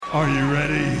Are you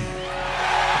ready?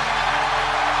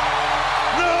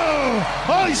 No!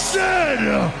 I said,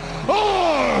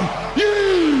 are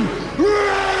you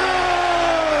ready?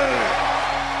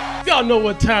 Y'all know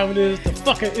what time it is. The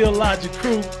fucking Illogic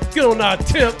crew. Get on our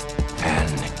tip.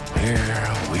 And here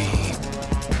we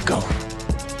go.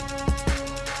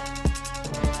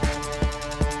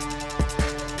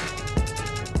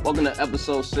 Welcome to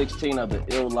episode 16 of the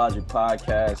Illogic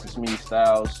podcast. It's me,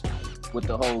 Styles, with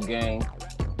the whole gang.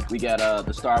 We got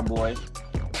the Star Boy.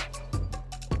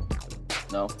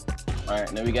 No? Alright,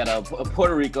 and then we got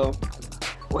Puerto Rico.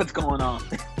 What's going on?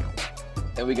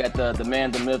 And we got the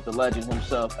man, the myth, the legend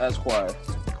himself, Esquire.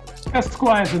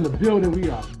 Esquire's in the building. We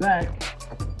are back.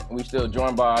 And we still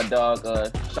joined by our dog,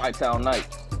 Chitown Knight.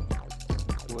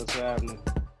 What's happening?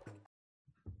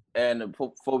 And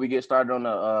before we get started on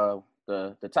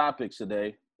the topics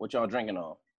today, what y'all drinking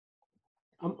on?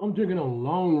 I'm drinking on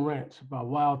Long Ranch by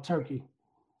Wild Turkey.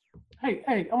 Hey,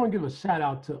 I want to give a shout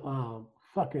out to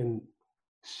fucking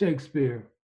Shakespeare,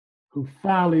 who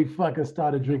finally fucking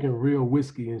started drinking real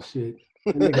whiskey and shit.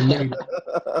 That nigga made it.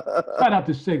 Shout out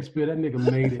to Shakespeare. That nigga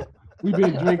made it. We've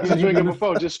been drinking. You drinking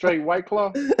before, just straight White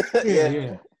Claw?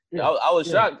 Yeah. I was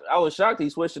shocked. I was shocked he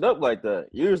switched it up like that.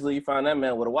 Usually you find that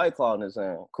man with a White Claw in his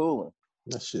hand, cooling.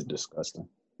 That shit disgusting.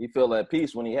 He feel at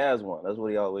peace when he has one. That's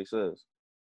what he always says.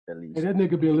 At least. Hey, that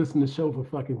nigga been listening to the show for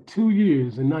fucking 2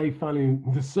 years, and now he finally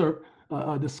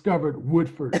discovered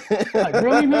Woodford. Like,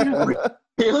 really, nigga?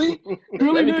 Really,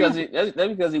 nigga? That's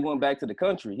because he went back to the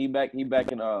country. He back in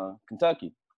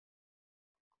Kentucky.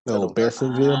 No,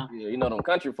 Barefootville. Yeah, you know them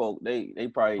country folk. They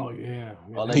probably. Oh yeah.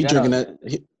 He drinking that.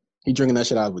 He drinking that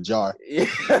shit out of a jar. Yeah.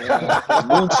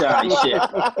 Moonshine shit.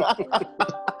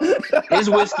 His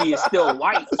whiskey is still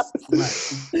white.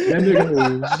 That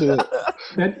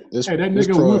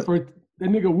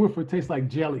nigga Woodford tastes like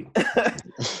jelly.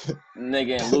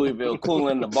 Nigga in Louisville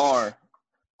cooling in the barn.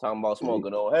 Talking about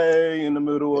smoking hey in the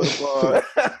middle of the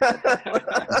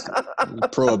bar.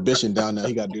 Prohibition down there.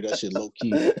 He got to do that shit low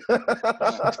key.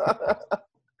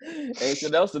 Ain't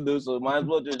shit else to do, so might as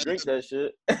well just drink that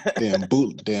shit.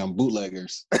 Damn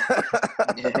bootleggers.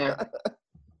 Yeah.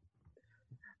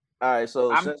 All right,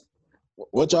 so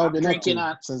what y'all been up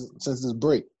to since this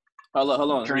break?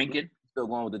 Hold on. Drinking. Still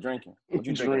going with the drinking. What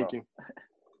you drinking?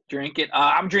 Drinking.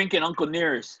 I'm drinking Uncle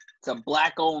Nearest. It's a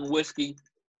black-owned whiskey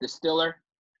distiller.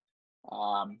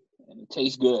 And it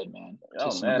tastes good, man.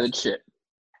 Some good shit.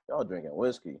 Y'all drinking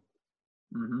whiskey.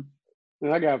 Mm-hmm.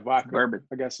 And I got vodka. Bourbon.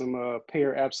 I got some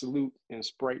Pear Absolute and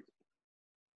Sprite.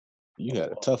 You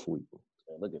had a tough week.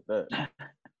 Look at that.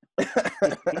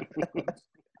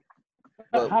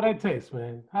 How that taste,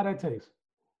 man? How that taste?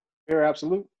 Pear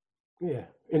Absolute? Yeah,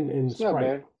 in Sprite. Not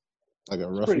bad. Like a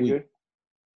rough pretty week.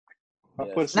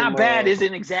 Good. Yes. Not bad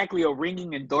isn't exactly a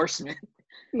ringing endorsement.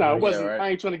 No, it wasn't. Yeah, right. I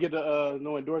ain't trying to get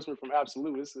no endorsement from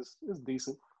Absolute. It's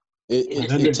decent.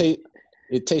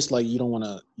 It tastes like you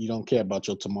don't care about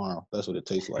your tomorrow. That's what it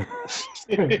tastes like.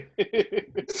 You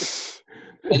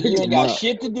ain't got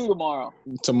shit to do tomorrow.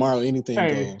 Tomorrow, anything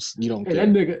goes. You don't care.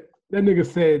 That nigga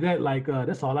said that like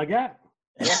that's all I got.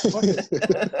 Yeah,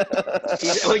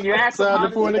 when you ask him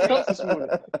before the cup this morning.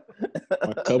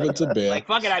 My cover to bed. Like,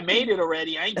 fuck it, I made it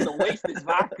already. I ain't gonna waste this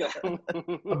vodka. I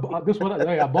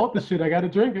bought the shit. I got to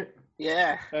drink it.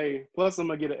 Yeah. Hey, plus I'm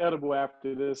gonna get an edible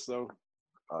after this, so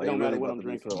it don't matter what I'm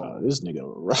drinking. This nigga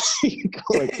right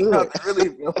going through it. Really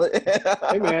feel it.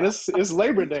 Hey man, it's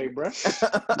Labor Day, bro.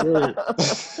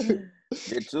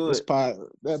 Get to it.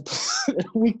 That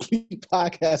weekly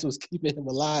podcast was keeping him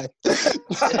alive.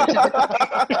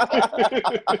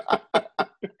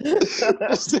 He's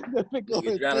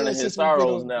drowning in his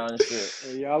sorrows now and shit.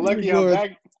 Hey, y'all lucky I'm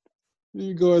back.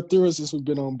 You going through it since we've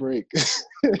been on break.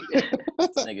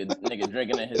 nigga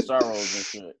drinking in his sorrows and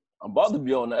shit. I'm about to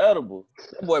be on the edible.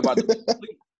 That boy about to be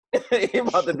asleep. He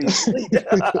about to be asleep.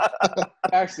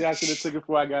 Actually, I should have took it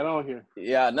before I got on here.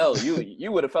 Yeah, I know.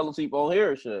 You would have fell asleep on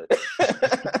here and shit.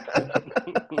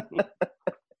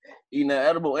 Eating that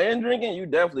edible and drinking, you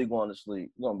definitely going to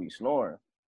sleep. You're gonna be snoring.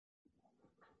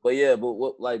 But yeah,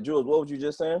 like Jules, what was you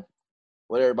just saying?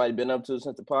 What everybody been up to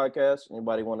since the podcast?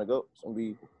 Anybody want to go? It's gonna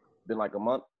be been like a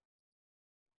month.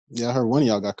 Yeah, I heard one of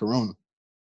y'all got corona.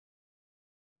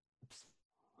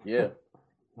 Yeah.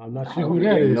 I'm not sure who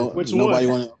that is. Which nobody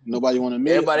one? Nobody want to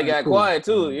admit. Everybody got quiet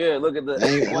too. Yeah, look at that.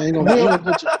 I ain't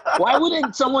gonna Why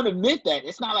wouldn't someone admit that?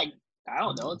 It's not like, I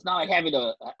don't know. It's not like having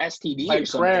a STD like or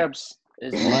something. crabs.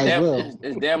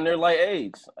 It's damn near like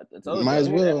AIDS. I told you, Might as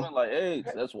well. Damn near like AIDS.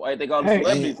 That's why they got the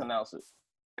celebrities announce it.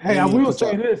 Hey, I will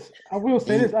say this.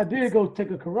 I did go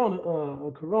take a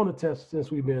corona test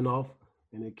since we've been off,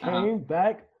 and it came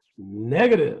back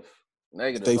negative.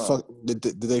 Negative. Did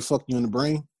they fuck you in the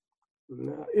brain?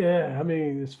 Yeah, I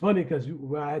mean, it's funny because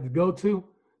where I had to go to,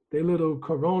 their little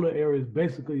corona area is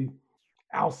basically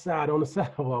outside on the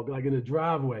sidewalk, like in the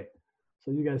driveway.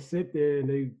 So you got to sit there and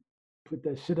they put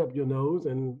that shit up your nose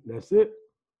and that's it.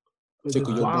 It's just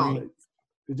wild.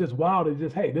 It's just wild. It's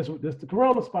just, hey, this the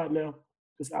corona spot now.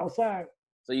 Just outside.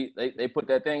 So they put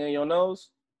that thing in your nose?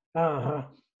 Uh-huh.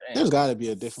 Damn. There's got to be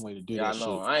a different way to do that. I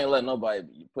know. Shit. I ain't letting nobody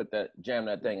jam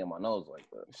that thing in my nose like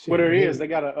that. What it is, they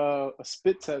got a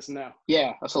spit test now.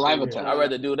 Yeah, a saliva test. I'd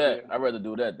rather do that. Yeah. I'd rather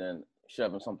do that than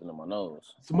shoving something in my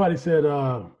nose. Somebody said,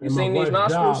 you seen these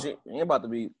nostrils? You ain't about to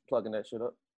be plugging that shit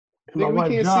up. Nigga, we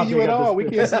can't see you at all. We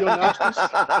can't see your nostrils.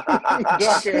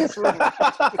 Dark ass room.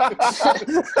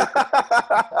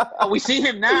 Oh, we see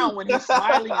him now when he's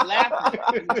smiling and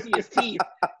laughing. We see his teeth.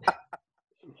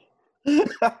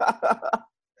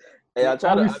 Hey, I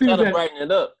try to brighten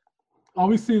it up. All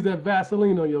we see is that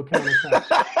Vaseline on your countertop.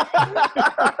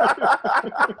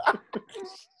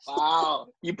 Wow.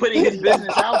 You putting his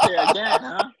business out there again,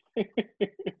 huh?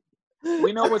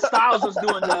 We know what Styles was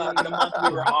doing the month we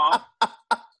were off.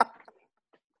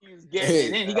 He was getting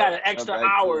it in. He got an extra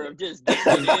hour of just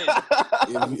getting it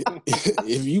in.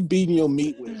 If you beating your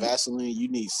meat with Vaseline, you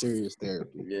need serious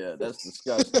therapy. Yeah, that's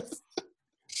disgusting.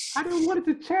 I didn't want it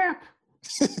to chap.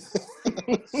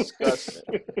 Disgusting.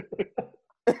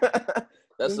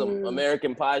 That's some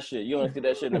American Pie shit. You don't see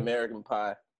that shit in American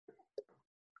Pie.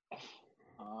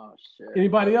 Oh shit.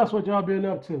 Anybody else? What y'all been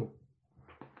up to?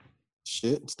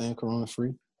 Shit, staying corona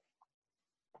free.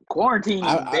 Quarantine,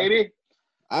 baby.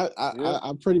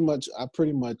 I pretty much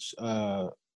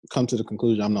come to the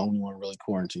conclusion I'm the only one really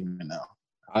quarantining now.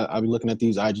 I be looking at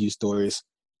these IG stories.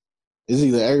 It's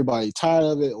either everybody tired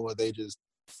of it or they're just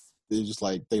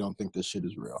like they don't think this shit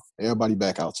is real. Everybody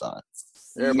back outside.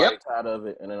 Everybody tired of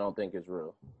it and they don't think it's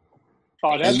real.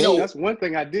 Oh, that's one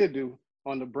thing I did do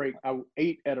on the break. I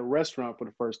ate at a restaurant for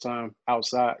the first time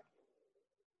outside.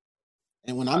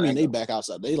 And when I mean they back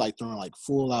outside, they like throwing like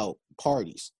full out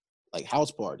parties, like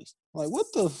house parties. I'm like, what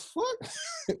the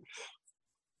fuck?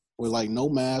 With like no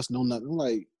mask, no nothing. I'm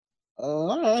like,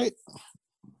 all right.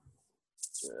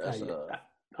 Yeah,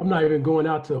 I'm not even going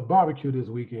out to a barbecue this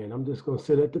weekend. I'm just gonna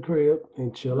sit at the crib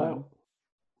and chill out.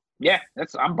 Yeah,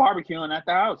 I'm barbecuing at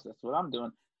the house. That's what I'm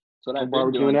doing. That's what I'm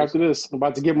barbecuing after this. I'm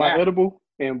about to get my edible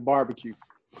and barbecue.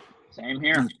 Same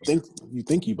here. You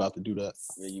think you about to do that?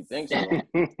 Yeah, you think so.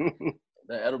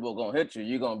 That edible gonna hit you.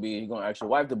 You're gonna ask your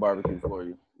wife to barbecue for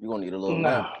you. You're gonna need a little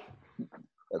nap.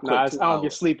 I don't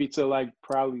get sleepy till like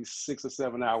probably 6 or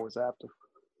 7 hours after.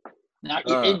 Now,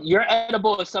 your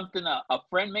edible is something a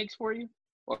friend makes for you,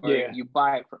 or you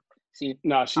buy it from? See,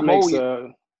 no, she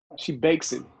she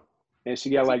bakes it, and she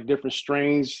got like different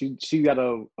strains. She got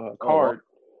a card,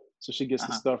 so she gets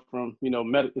the stuff from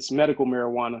it's medical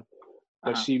marijuana,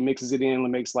 but she mixes it in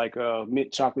and makes like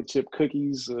mint chocolate chip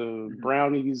cookies,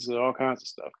 brownies, all kinds of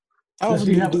stuff. How often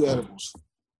do you do edibles?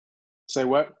 Say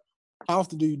what? How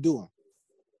often do you do them?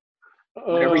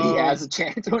 Whenever he has a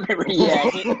chance, whenever he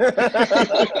has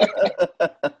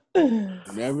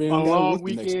it. On long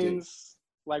weekends,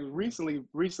 like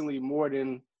recently more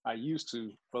than I used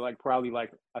to, but like probably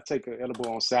like I take an edible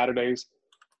on Saturdays.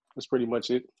 That's pretty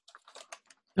much it.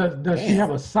 Does she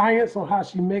have a science on how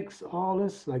she makes all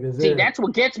this? Like, See, that's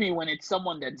what gets me when it's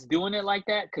someone that's doing it like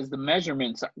that, because the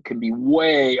measurements can be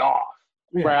way off.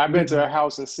 Yeah. Right, I've been to her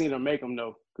house and seen her make them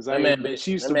though, because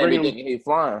she used to bring them. He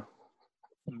flying.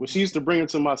 Well, she used to bring them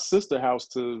to my sister's house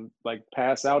to like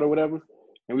pass out or whatever,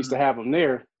 and we used to have them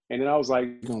there. And then I was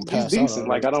like, "He's decent.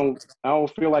 Like I don't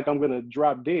feel like I'm gonna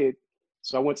drop dead."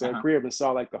 So I went to her crib and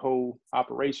saw like the whole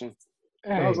operation.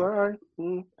 Hey, I was like, all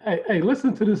right. Hey,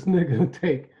 listen to this nigga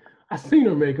take. I seen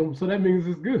her make them, so that means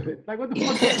it's good. Like, what the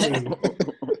fuck does that mean?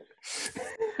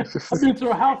 I've been to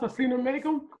her house, I seen her make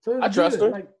them, so it's I trust good.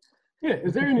 her. Like, yeah,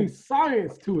 is there any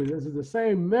science to it? Is it the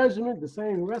same measurement, the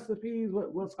same recipes?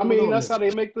 What's going on? That's how they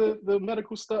make the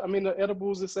medical stuff. The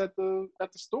edibles is at the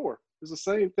store. It's the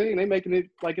same thing. They making it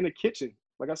like in the kitchen.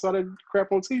 Like I saw that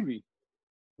crap on TV.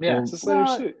 Yeah, it's the same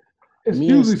shit. It's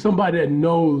usually somebody that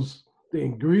knows the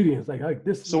ingredients. Like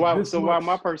this. So why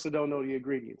my person don't know the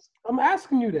ingredients? I'm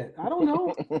asking you that. I don't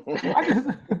know.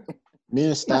 Me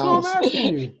and Styles. That's what I'm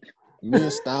asking you.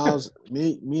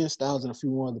 Me and Styles and a few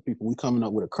more other people, we coming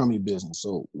up with a crummy business.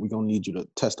 So we're going to need you to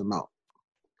test them out.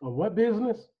 A what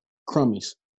business?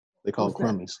 Crummies. They call it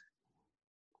crummies.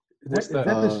 Is that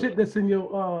the shit that's in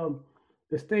your,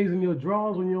 that stays in your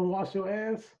drawers when you don't wash your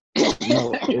ass?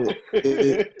 No,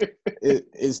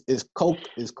 it's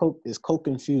Coke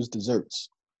infused desserts.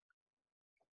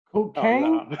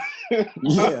 Cocaine?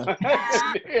 Yeah.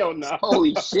 Hell no.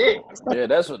 Holy shit. Yeah,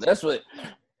 that's what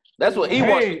he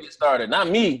wants to get started. Not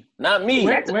me.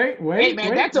 Wait, Hey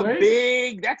man, that's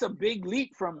a big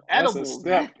leap from That's a edibles,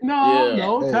 man. step.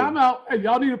 No, Hey. time out. Hey,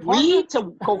 y'all need a partner? Weed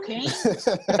to cocaine? Weed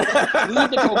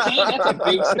to cocaine, that's a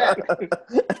big step.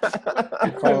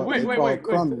 Wait.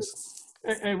 Crumbs.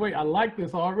 Hey, wait, I like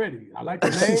this already. I like the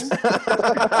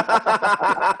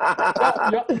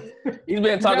name. He's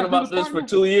been talking about this for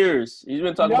 2 years. He's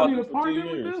been talking Y'all about need a this for 2 partner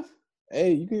with years. this?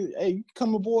 Hey, you can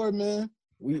come aboard, man.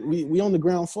 We on the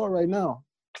ground floor right now.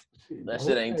 That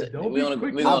shit ain't. Don't We be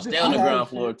quick to gonna stay on the decide ground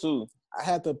shit. floor too. I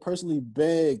had to personally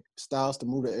beg Styles to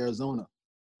move to Arizona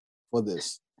for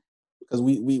this because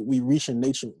we reaching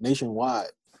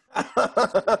nationwide.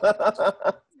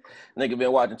 Nigga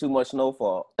been watching too much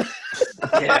Snowfall.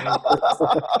 Yeah.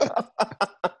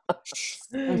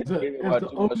 As the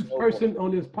oldest person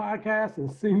on this podcast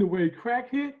and seeing the way crack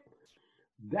hit,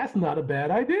 that's not a bad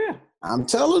idea. I'm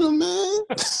telling them, man.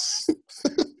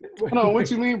 No, what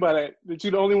you mean by that? That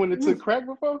you the only one that took crack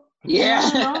before?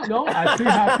 Yeah. No. I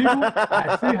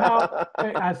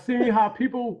see how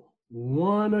people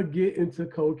want to get into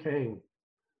cocaine.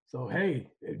 So hey,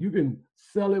 if you can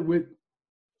sell it with,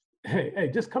 hey,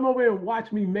 just come over and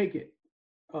watch me make it,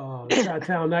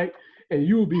 Chitown night, and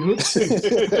you will be hooked.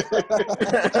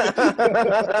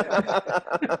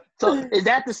 So is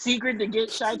that the secret to get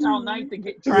Chitown night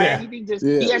to try anything? Just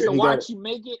he has to watch you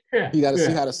make it. You got to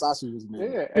see how the sausage is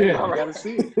made. You got to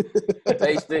see it.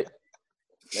 Taste it.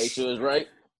 Make sure it's right.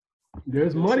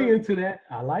 There's money into that.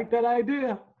 I like that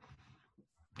idea.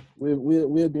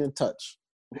 We'll be in touch.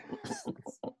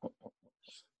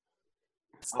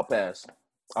 I'll pass.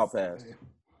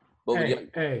 But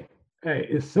Hey,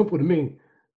 it's simple to me.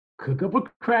 Cook up a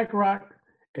crack rock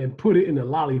and put it in a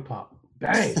lollipop.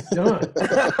 Bang, done.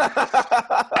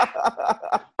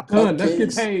 Done. Let's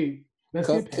get paid.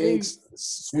 Cupcakes,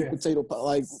 sweet potato pie.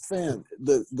 Like, fam,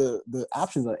 the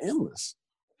options are endless.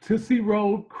 Tootsie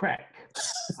Roll crack.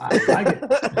 I like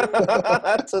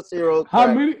it. Tootsie Roll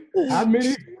crack.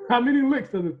 How many licks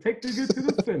does it take to get to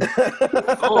the center?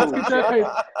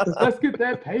 Let's get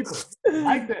that paper. I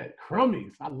like that.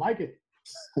 Crummies. I like it.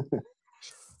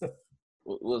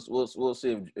 We'll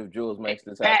see if Jules makes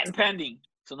this happen. Patent pending,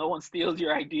 so no one steals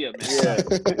your idea, man. Yeah.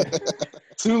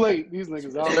 Too late. These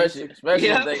niggas already.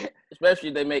 Especially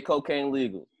if they make cocaine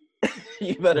legal.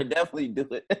 You better definitely do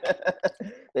it.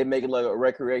 They make it like a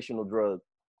recreational drug.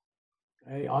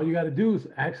 Hey, all you got to do is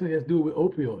actually let's do it with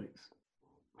opioids.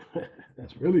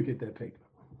 Let's really get that paper.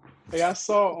 Hey, I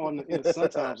saw in the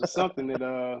Sun-Times or something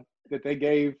that they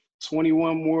gave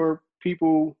 21 more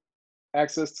people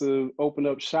access to open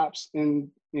up shops in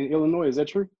Illinois. Is that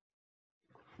true?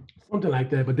 Something like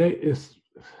that. But it's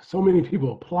so many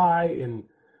people apply, and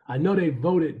I know they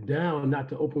voted down not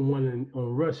to open one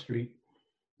on Rush Street.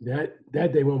 That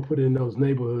they won't put in those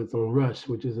neighborhoods on Rush,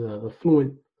 which is a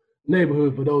affluent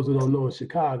neighborhood for those who don't know in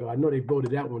Chicago. I know they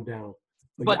voted that one down.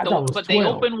 But they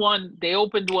opened one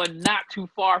not too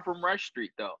far from Rush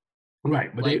Street though.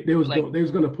 Right, but they was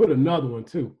going to put another one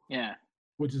too. Yeah.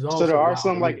 Which is also so there are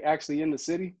some like actually in the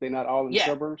city. They're not all in the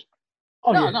suburbs.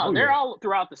 They're all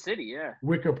throughout the city. Yeah.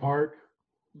 Wicker Park,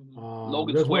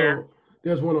 Logan Square.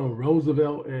 There's one on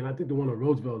Roosevelt, and I think the one on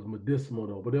Roosevelt is medicinal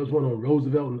though. But there's one on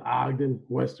Roosevelt and Ogden,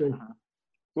 Western.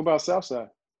 What about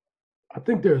Southside? I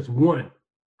think there's one.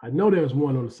 I know there's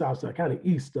one on the south side, kind of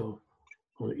east though,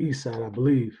 on the east side, I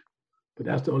believe. But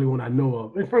that's the only one I know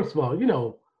of. And first of all,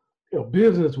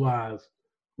 business-wise,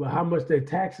 well, how much they're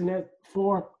taxing that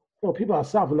for? People out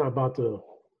south are not about to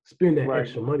spend that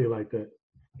extra money like that.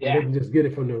 Yeah. They can just get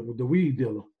it from the weed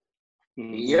dealer.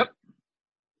 Yep.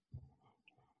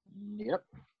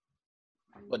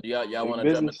 But do y'all want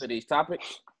to jump into these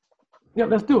topics? Yeah,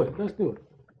 let's do it.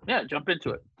 Yeah, jump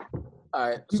into it. All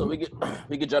right, so we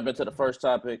could jump into the first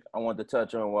topic I wanted to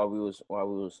touch on while we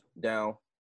was down.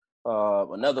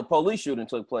 Another police shooting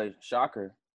took place.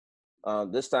 Shocker.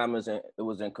 This time it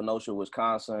was in Kenosha,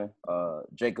 Wisconsin.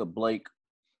 Jacob Blake,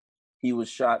 he was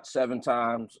shot 7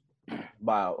 times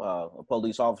by a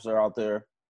police officer out there,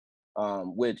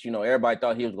 which everybody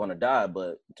thought he was going to die,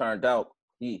 but it turned out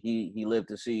he lived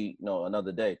to see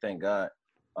another day. Thank God.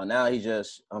 Now he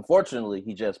just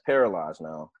paralyzed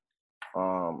now.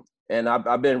 And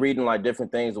I've been reading like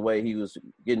different things, the way he was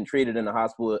getting treated in the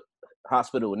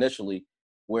hospital initially,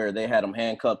 where they had him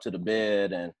handcuffed to the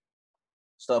bed and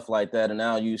stuff like that. And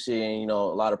now you seeing, a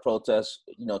lot of protests,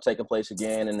 taking place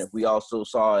again. And we also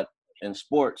saw it in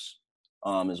sports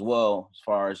as well, as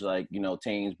far as like,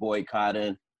 teams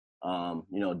boycotting,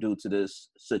 due to this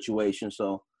situation.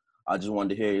 So I just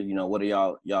wanted to hear, what are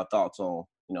y'all thoughts on,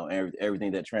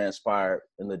 everything that transpired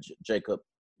in the Jacob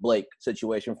Blake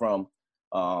situation, from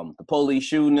the police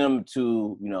shooting him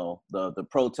to, the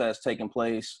protests taking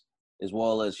place, as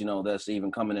well as, that's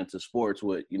even coming into sports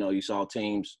with, you saw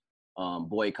teams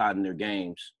boycotting their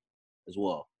games as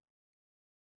well.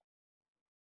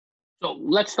 So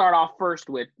let's start off first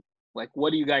with,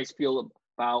 what do you guys feel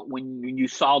about when you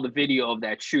saw the video of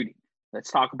that shooting?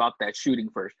 Let's talk about that shooting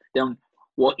first. Then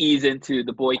we'll ease into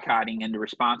the boycotting and the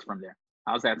response from there.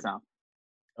 How's that sound?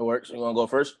 It works. You want to go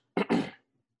first?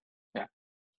 Yeah.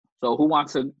 So who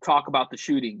wants to talk about the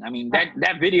shooting? I mean,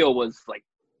 that video was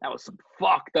that was some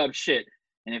fucked up shit.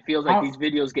 And it feels like these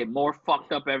videos get more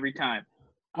fucked up every time.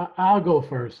 I'll go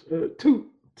first.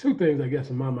 Two things, I guess,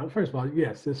 in my mind. First of all,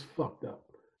 yes, it's fucked up.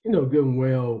 Good and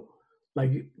well,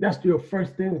 that's your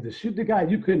first thing, to shoot the guy.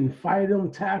 You couldn't fight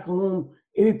him, tackle him,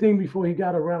 anything before he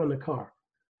got around the car.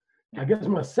 I guess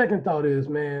my second thought is,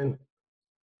 man,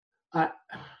 I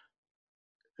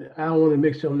don't want to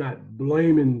make sure I'm not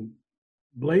blaming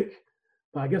Blake,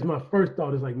 but I guess my first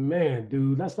thought is man,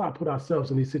 dude, let's not put ourselves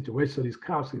in these situations so these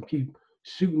cops can keep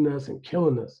shooting us and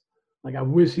killing us. I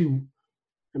wish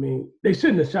they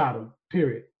shouldn't have shot him,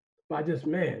 period. But I just,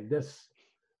 man,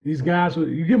 these guys,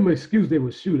 you give them an excuse, they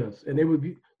would shoot us, and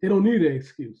they don't need an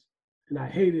excuse. And I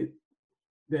hated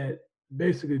that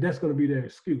basically that's going to be their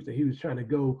excuse, that he was trying to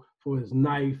go for his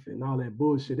knife and all that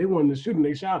bullshit. They wanted to shoot him,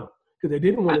 they shot him, because they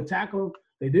didn't want to tackle him.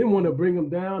 They didn't want to bring him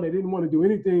down. They didn't want to do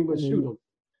anything but shoot him.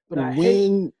 But I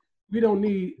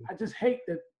just hate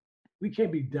that we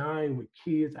can't be dying with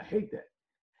kids. I hate that.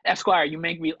 Esquire,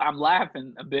 I'm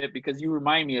laughing a bit because you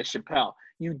remind me of Chappelle.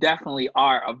 You definitely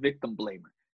are a victim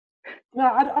blamer. No,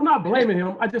 I'm not blaming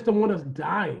him. I just don't want us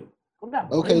dying. I'm not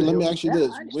blaming him. Let me ask you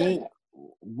this.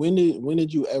 When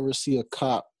did you ever see a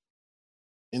cop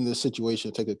in this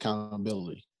situation take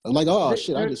accountability? I'm I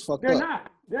just fucked up.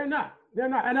 They're not.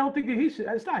 And I don't think that he should.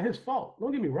 It's not his fault.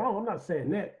 Don't get me wrong. I'm not saying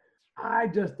that. I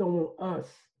just don't want us.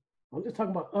 I'm just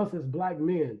talking about us as black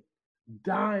men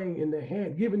dying in the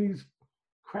hand, giving these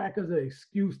crackers an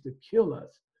excuse to kill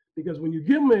us. Because when you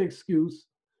give them an excuse,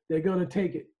 they're going to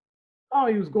take it. Oh,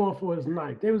 he was going for his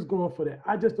knife. They was going for that.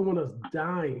 I just don't want us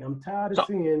dying. I'm tired of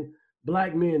seeing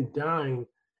black men dying.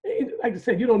 Like I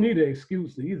said, you don't need an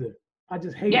excuse either. I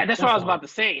just hate it. Yeah, that's what I was about to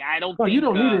say. I don't think you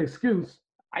don't need an excuse.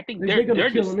 I think they're going to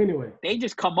kill him anyway. They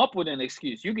just come up with an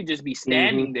excuse. You could just be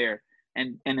standing there,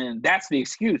 and then that's the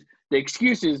excuse. The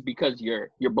excuse is because you're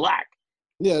black.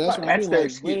 Yeah, that's what I mean. Their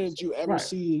excuse. When did you ever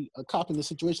see a cop in the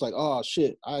situation oh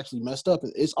shit, I actually messed up?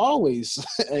 It's always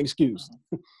an excuse.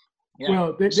 Yeah.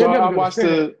 Well,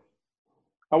 so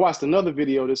I watched another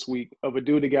video this week of a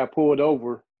dude that got pulled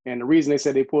over, and the reason they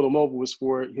said they pulled him over was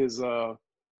for his the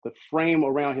frame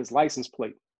around his license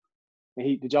plate.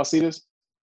 And did y'all see this?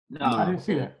 No, I didn't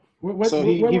see that. He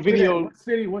videoed. What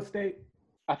city? What state?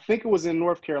 I think it was in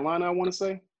North Carolina, I want to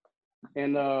say.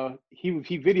 And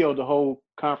he videoed the whole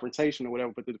confrontation or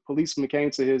whatever. But the policeman came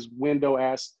to his window,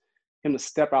 asked him to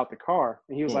step out the car,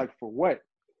 and he was like, "For what?"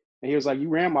 And he was like, "You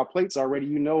ran my plates already.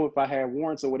 You know if I had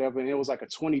warrants or whatever." And it was like a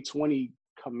 2020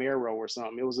 Camaro or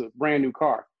something. It was a brand new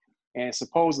car. And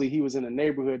supposedly he was in a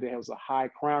neighborhood that had a high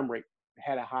crime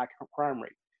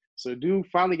rate. So the dude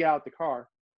finally got out the car,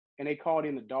 and they called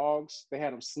in the dogs. They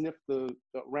had him sniff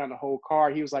around the whole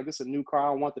car. He was like, "This is a new car.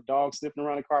 I don't want the dog sniffing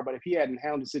around the car." But if he hadn't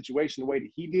handled the situation the way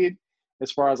that he did,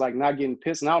 as far as not getting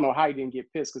pissed, and I don't know how he didn't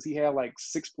get pissed, because he had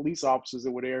 6 police officers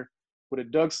that were there with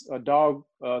a dog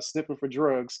sniffing for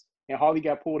drugs. And all he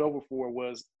got pulled over for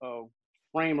was a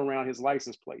frame around his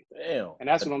license plate. Damn. And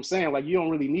that's what I'm saying. You don't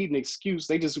really need an excuse.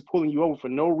 They just are pulling you over for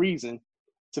no reason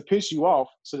to piss you off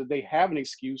so that they have an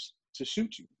excuse to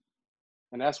shoot you.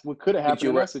 And that's what could have happened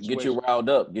in that situation. Get you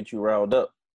riled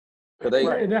up.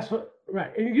 Right, and that's what,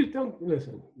 right. And you don't,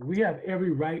 listen, we have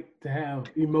every right to have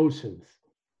emotions,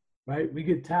 right? We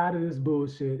get tired of this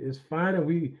bullshit. It's fine if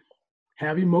we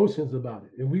have emotions about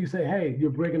it. And we say, hey, you're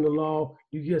breaking the law.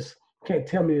 You just can't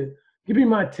tell me, give me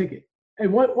my ticket. Hey,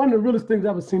 one of the realest things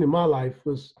I've ever seen in my life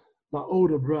was my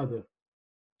older brother.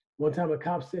 One time a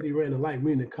cop said he ran a light,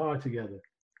 we in the car together.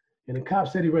 And the cop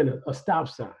said he ran a stop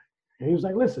sign. And he was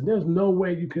like, listen, there's no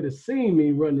way you could have seen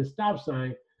me run the stop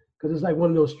sign, because it's one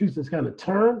of those streets that's kind of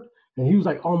turned. And he was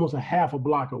almost a half a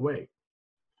block away.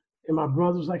 And my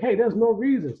brother was like, hey, there's no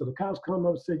reason. So the cops come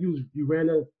up and said, you ran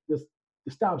the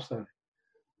stop sign.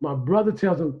 My brother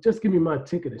tells him, just give me my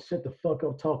ticket and shut the fuck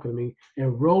up talking to me,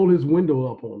 and roll his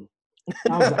window up on him.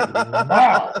 I was like,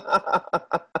 wow.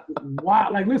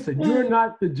 Wow. Listen, you're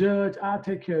not the judge. I'll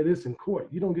take care of this in court.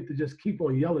 You don't get to just keep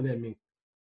on yelling at me,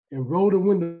 and roll the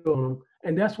window on him.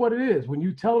 And that's what it is. When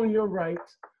you tell him your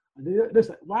rights,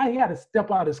 listen, why he had to step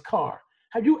out his car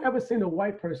Have you ever seen a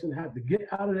white person have to get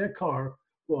out of their car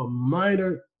for a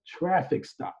minor traffic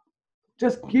stop?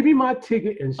 Just give me my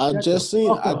ticket and shut I just seen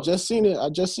up. I just seen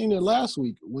it last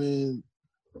week when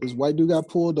this white dude got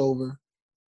pulled over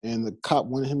and the cop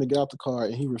wanted him to get out the car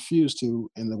and he refused to,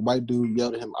 and the white dude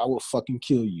yelled at him, "I will fucking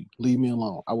kill you. Leave me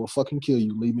alone. I will fucking kill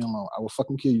you. Leave me alone. I will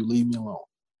fucking kill you. Leave me alone."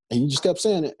 And he just kept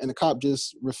saying it, and the cop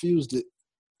just refused it,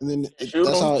 and then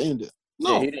that's how it ended.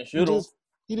 No, he didn't shoot him.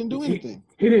 He didn't do anything.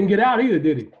 He didn't get out either,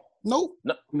 did he? Nope.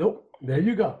 Nope. There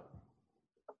you go.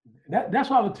 That's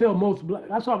what I would tell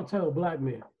that's what I would tell a black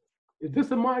man. Is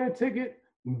this a minor ticket?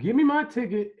 Give me my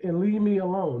ticket and leave me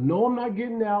alone. No, I'm not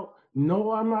getting out.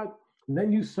 No, I'm not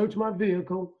letting you search my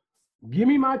vehicle. Give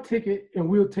me my ticket and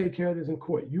we'll take care of this in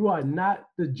court. You are not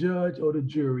the judge or the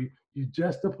jury. You're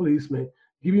just a policeman.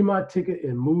 Give me my ticket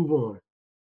and move on.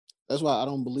 That's why I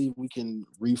don't believe we can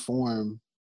reform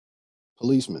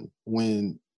policemen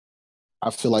when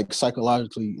I feel like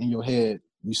psychologically in your head,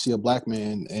 you see a black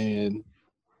man and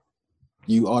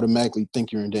you automatically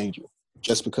think you're in danger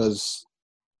just because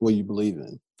what you believe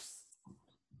in.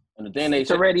 And the thing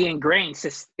it's already ingrained.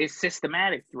 It's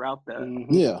systematic throughout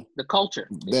the culture.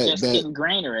 It's just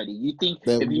ingrained already. You think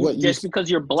because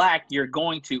you're black, you're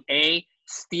going to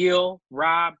steal,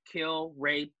 rob, kill,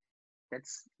 rape.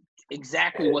 That's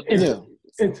exactly what they do.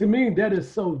 And to me, that is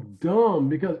so dumb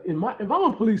because if I'm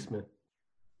a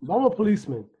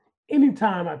policeman,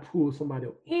 anytime I pull somebody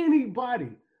or anybody,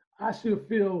 I should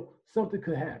feel something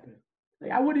could happen.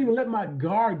 Like I wouldn't even let my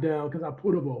guard down because I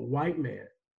put up a white man.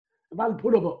 If I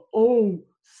put up an old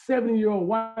 70-year-old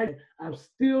white man, I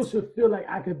still should feel like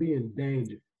I could be in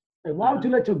danger. And why would you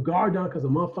let your guard down because a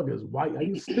motherfucker is white? Are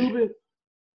you stupid?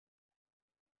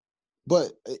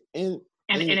 But and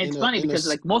it's funny because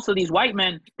like most of these white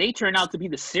men, they turn out to be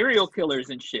the serial killers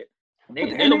and shit.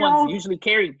 They're the ones usually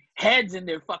carrying heads in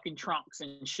their fucking trunks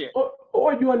and shit.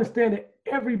 Or you understand that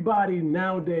everybody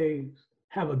nowadays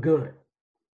have a gun.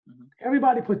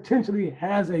 Everybody potentially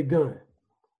has a gun.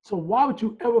 So why would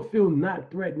you ever feel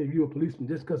not threatened if you're a policeman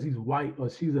just because he's white or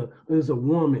there's a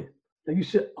woman? Like you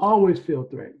should always feel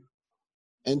threatened.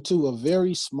 And to a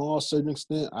very small certain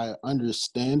extent, I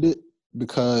understand it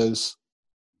because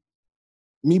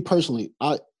me personally,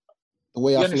 the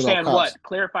way I feel about cops. What?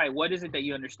 Clarify. What is it that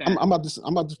you understand? I'm about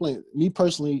to explain. Me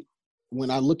personally, when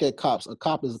I look at cops, a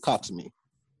cop is a cop to me.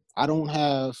 I don't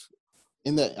have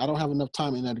enough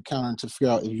time in that encounter to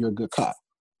figure out if you're a good cop,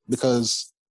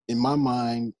 because in my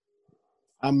mind,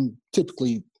 I'm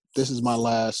typically this is my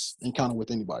last encounter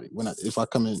with anybody if I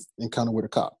come in encounter with a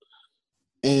cop,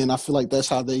 and I feel like that's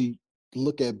how they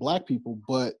look at black people.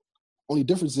 But only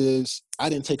difference is I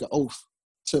didn't take an oath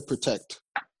to protect.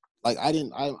 Like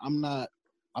I'm not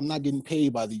getting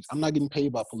paid by I'm not getting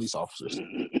paid by police officers.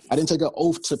 I didn't take an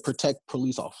oath to protect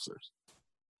police officers.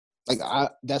 Like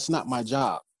that's not my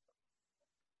job.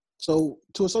 So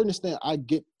to a certain extent, I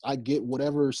get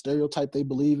whatever stereotype they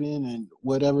believe in and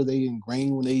whatever they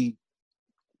ingrain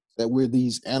that we're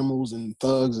these animals and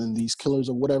thugs and these killers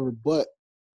or whatever, but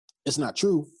it's not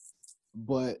true.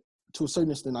 But to a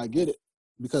certain extent, I get it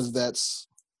because that's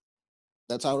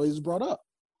how it is brought up.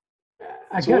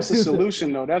 So what's the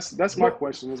solution though? That's my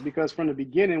question, is because from the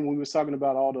beginning when we was talking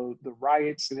about all the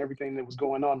riots and everything that was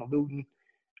going on, the looting,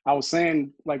 I was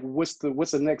saying like what's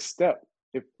the next step?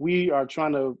 If we are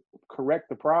trying to correct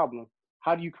the problem,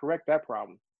 how do you correct that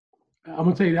problem? I'm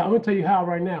gonna tell you how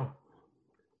right now.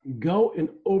 Go and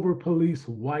over police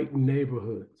white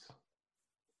neighborhoods.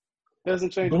 Doesn't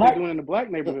change what they're doing in the black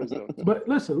neighborhoods though. But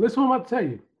listen what I'm about to tell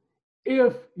you.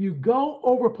 If you go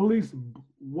over police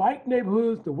white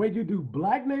neighborhoods the way you do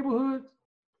black neighborhoods,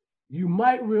 you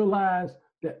might realize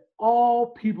that all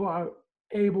people are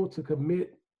able to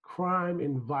commit crime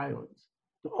and violence.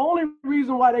 The only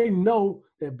reason why they know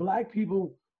that black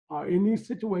people are in these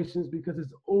situations because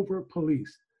it's over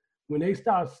policed. When they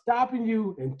start stopping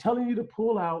you and telling you to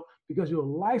pull out because your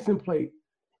license plate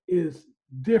is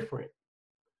different,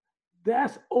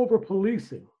 that's over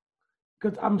policing.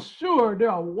 Because I'm sure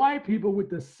there are white people with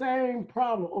the same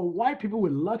problem, or white people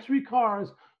with luxury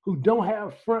cars who don't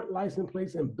have front license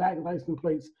plates and back license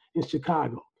plates in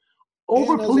Chicago.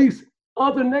 Over police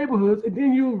other neighborhoods, and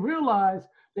then you realize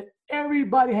that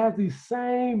everybody has these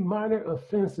same minor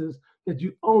offenses that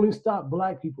you only stop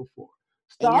black people for.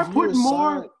 Start putting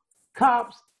more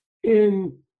cops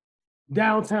in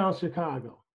downtown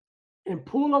Chicago and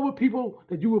pull over people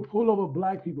that you would pull over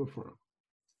black people from.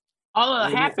 All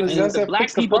that happens is the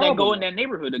black people that go in that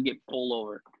neighborhood to get pulled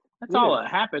over. That's all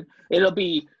that happened. It'll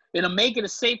make it a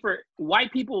safer.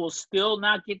 White people will still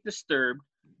not get disturbed,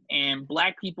 and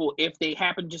black people, if they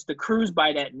happen just to cruise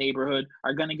by that neighborhood,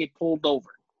 are gonna get pulled over.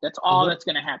 That's all that's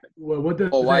going to happen. Well, what does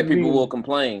Or white that people mean? will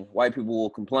complain. White people will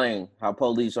complain how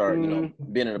police are, being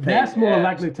in a pain. That's more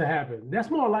likely to happen. That's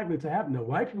more likely to happen. The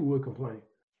white people will complain.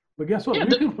 But guess what?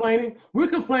 We're complaining. We're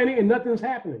complaining, and nothing's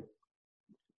happening.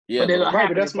 Yeah,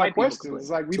 but that's my question. It's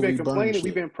like we've been complaining, we've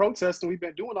shit. been protesting, we've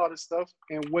been doing all this stuff,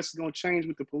 and what's going to change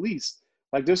with the police?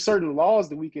 Like, there's certain laws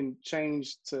that we can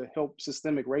change to help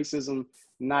systemic racism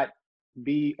not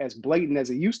be as blatant as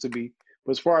it used to be.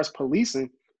 But as far as policing,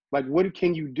 like, what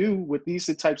can you do with these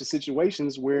types of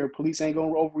situations where police ain't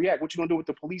going to overreact? What you going to do with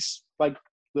the police, like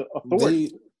the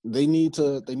authority? They need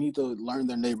to learn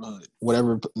their neighborhood.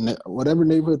 Whatever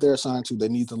neighborhood they're assigned to, they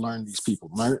need to learn these people,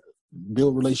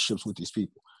 build relationships with these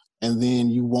people. And then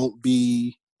you won't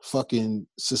be fucking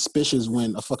suspicious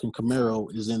when a fucking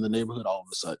Camaro is in the neighborhood all of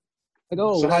a sudden. Like,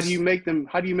 so how do you make them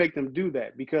do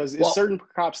that? Because it's certain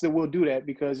cops that will do that,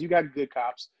 because you got good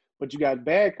cops, but you got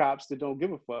bad cops that don't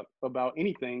give a fuck about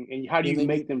anything. And how do you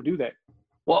make them do that?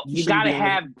 Well, you got to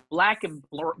have black and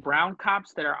brown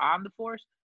cops that are on the force.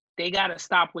 They got to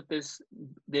stop with this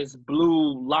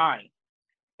blue line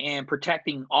and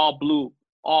protecting all blue,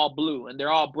 and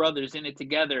they're all brothers in it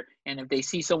together. And if they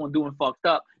see someone doing fucked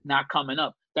up, not coming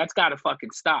up, that's got to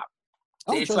fucking stop.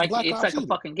 It's like a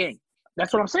fucking gang.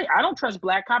 That's what I'm saying. I don't trust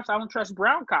black cops. I don't trust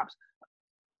brown cops,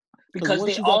 because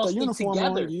they all stick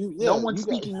together. No one's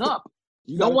speaking up.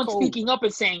 No one's speaking up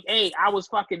and saying, "Hey, I was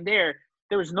fucking there.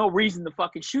 There was no reason to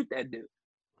fucking shoot that dude.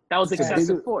 That was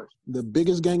excessive force." The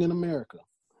biggest gang in America.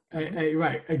 Hey,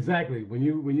 right, exactly. When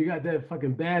you got that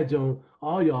fucking badge on,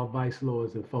 all y'all vice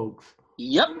lords and folks.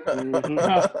 Yep.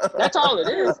 That's all it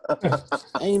is.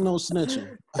 Ain't no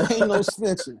snitching.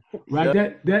 Right.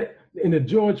 Yep. That in the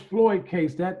George Floyd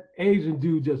case, that Asian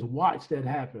dude just watched that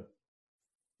happen.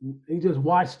 He just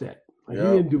watched that. Like, he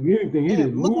didn't do anything. He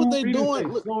didn't look move. What they doing.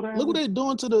 Look what they're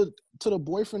doing to the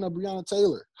boyfriend of Breonna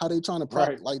Taylor. How they trying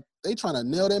to like they trying to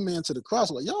nail that man to the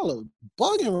cross. Like, y'all are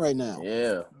bugging right now.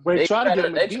 Yeah. But they try to get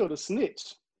him a deal to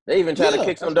snitch. They even tried to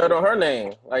kick some dirt on her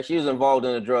name, like she was involved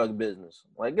in the drug business.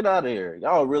 Like, get out of here,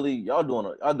 y'all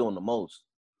doing the most.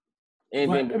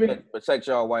 Anything but protect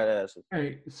y'all white asses.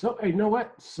 Hey, you know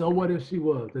what? So what if she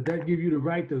was? Did that give you the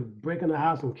right to break in the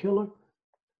house and kill her?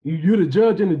 You the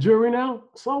judge and the jury now?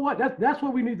 So what? That's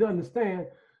what we need to understand.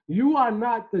 You are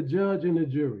not the judge and the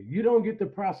jury. You don't get to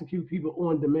prosecute people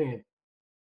on demand.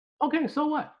 Okay, so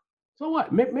what? So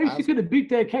what? Maybe she could have beat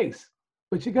that case,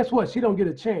 but guess what? She don't get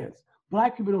a chance.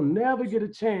 Black people don't never get a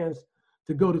chance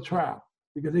to go to trial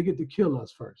because they get to kill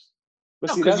us first. But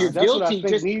no, see, you're guilty.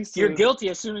 You're guilty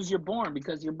as soon as you're born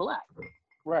because you're black.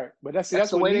 Right, but that's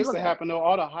what needs to happen though.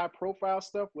 All the high-profile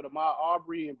stuff with Ahmaud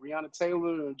Arbery and Breonna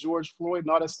Taylor and George Floyd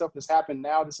and all that stuff that's happened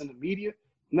now that's in the media,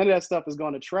 none of that stuff has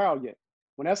gone to trial yet.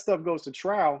 When that stuff goes to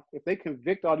trial, if they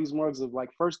convict all these murders of like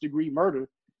first-degree murder,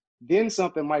 then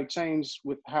something might change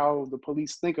with how the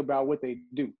police think about what they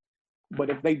do. But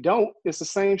if they don't, it's the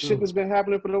same shit that's been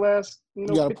happening for the last, you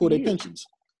gotta pull their pensions.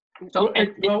 So,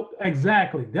 well,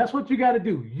 exactly. That's what you got to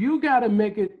do. You got to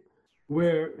make it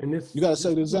where, and this you got to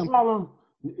set the example.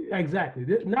 Exactly.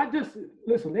 Not just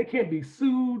listen. They can't be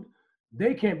sued.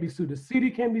 They can't be sued. The city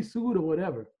can't be sued or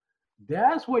whatever.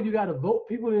 That's where you got to vote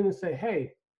people in and say,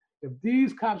 hey, if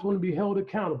these cops want to be held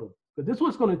accountable, but this is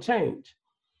what's going to change.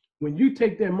 When you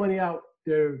take their money out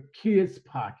their kids'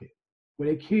 pocket, where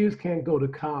their kids can't go to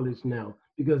college now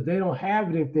because they don't have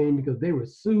anything because they were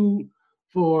sued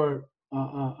for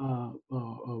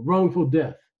wrongful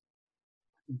death.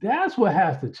 That's what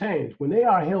has to change when they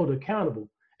are held accountable.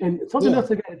 And something else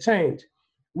that got to change.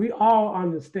 We all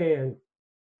understand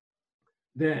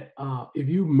that if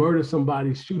you murder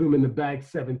somebody, shoot them in the back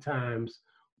 7 times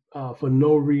for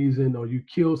no reason, or you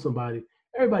kill somebody,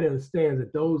 everybody understands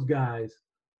that those guys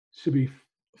should be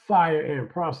fired and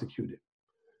prosecuted.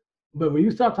 But when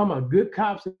you start talking about good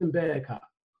cops and bad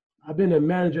cops, I've been a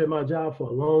manager at my job for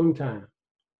a long time.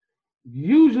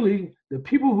 Usually the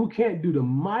people who can't do the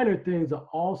minor things are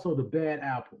also the bad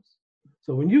apples.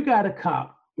 So when you got a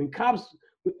cop, when cops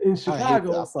in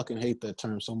Chicago, I fucking hate that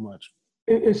term so much.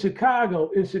 In Chicago,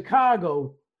 it's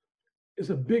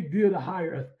a big deal to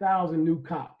hire 1,000 new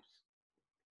cops.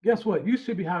 Guess what? You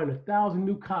should be hiring 1,000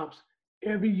 new cops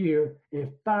every year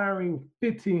and firing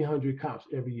 1,500 cops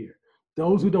every year.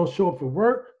 Those who don't show up for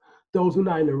work, those who are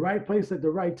not in the right place at the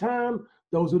right time,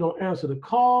 those who don't answer the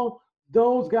call,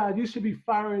 those guys, you should be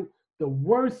firing the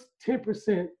worst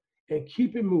 10% and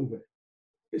keep it moving.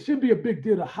 It should be a big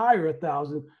deal to hire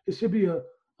 1,000. It should be the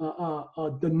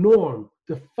norm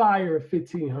to fire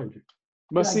 1,500.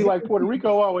 But see, like Puerto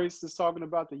Rico always is talking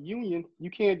about the union.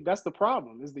 You can't. That's the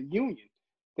problem. Is the union?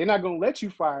 They're not gonna let you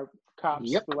fire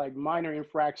cops for like minor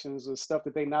infractions or stuff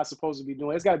that they're not supposed to be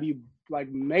doing. It's got to be like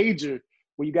major,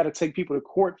 where you got to take people to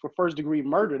court for first-degree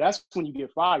murder. That's when you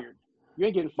get fired. You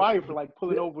ain't getting fired for like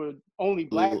pulling over only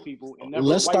black people and never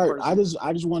Let's a white start. person.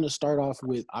 I just want to start off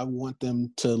with, I want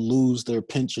them to lose their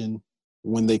pension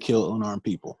when they kill unarmed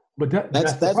people. But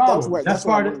that's the problem. That's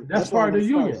part of the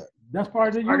union. That's part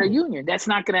of the union. That's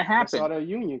not going to happen. That's all that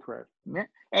union crap. Yeah.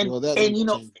 And you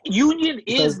know,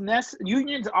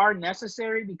 unions are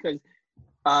necessary because,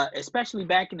 especially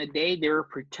back in the day, they were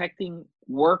protecting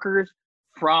workers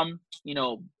from, you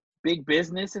know, big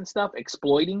business and stuff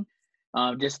exploiting.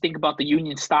 Just think about the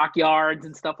union stockyards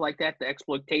and stuff like that, the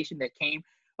exploitation that came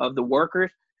of the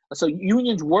workers. So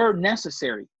unions were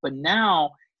necessary, but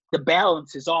now the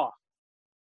balance is off.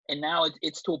 And now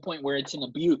it's to a point where it's an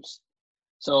abuse.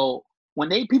 So when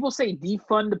people say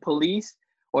defund the police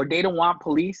or they don't want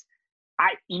police,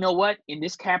 you know what? In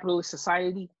this capitalist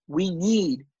society, we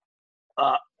need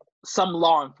some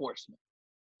law enforcement.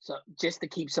 So just to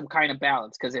keep some kind of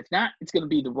balance, because if not, it's going to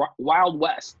be the Wild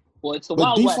West. Well, it's the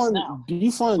Wild West now.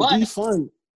 Defund.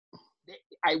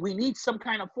 We need some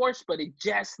kind of force, but it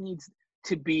just needs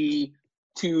to be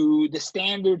to the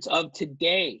standards of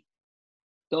today.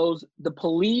 The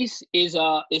police is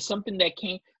something that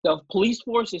the police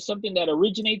force is something that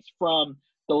originates from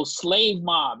those slave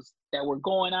mobs that were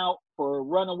going out for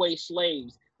runaway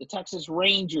slaves, the Texas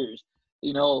Rangers,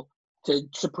 you know, to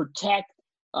protect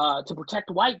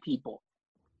white people.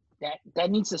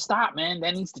 That needs to stop, man.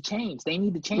 That needs to change. They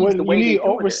need to change the way you need they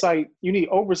oversight. You need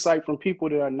oversight from people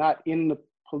that are not in the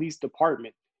police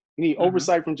department. You need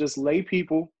oversight from just lay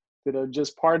people that are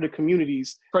just part of the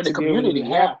communities to be able to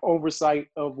have oversight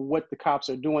of what the cops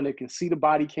are doing. They can see the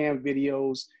body cam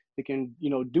videos. They can,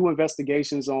 you know, do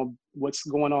investigations on what's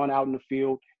going on out in the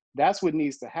field. That's what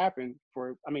needs to happen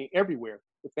everywhere.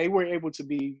 If they were able to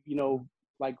be, you know,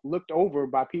 like looked over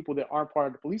by people that aren't part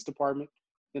of the police department,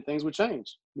 then things would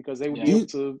change because they would be able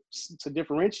to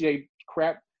differentiate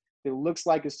crap that looks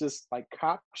like it's just like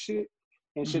cop shit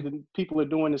and shit that people are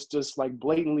doing is just like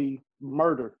blatantly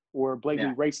murder or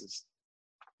blatantly racist.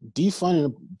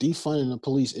 Defunding the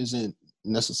police isn't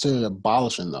necessarily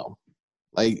abolishing though.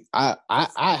 Like I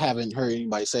haven't heard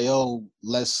anybody say, "Oh,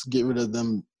 let's get rid of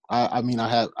them." I mean, I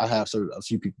have heard a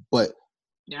few people, but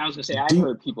I was gonna say I've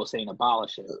heard people saying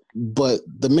abolish it. But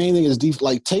the main thing is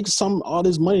take all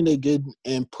this money they get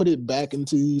and put it back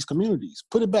into these communities,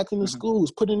 put it back in the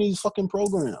schools, put in these fucking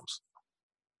programs,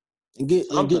 and get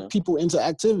people into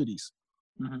activities.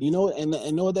 You know, and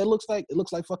know what that looks like? It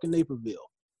looks like fucking Naperville.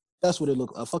 That's what it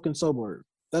looks like, a fucking suburb.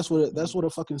 That's what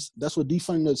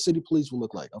defunding the city police will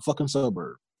look like, a fucking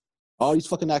suburb. All these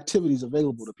fucking activities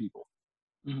available to people.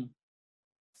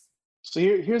 So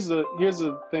here's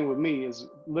the thing with me is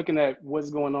looking at what's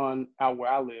going on out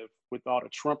where I live with all the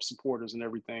Trump supporters and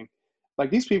everything. Like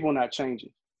these people are not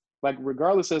changing. Like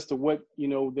regardless as to what, you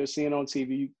know, they're seeing on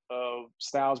TV,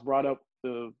 Styles brought up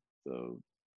the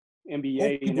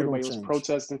NBA and everybody was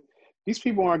protesting. These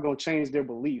people aren't going to change their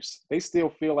beliefs. They still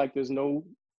feel like there's no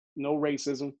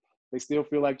racism. They still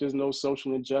feel like there's no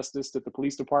social injustice, that the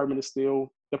police department is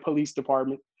still the police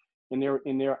department in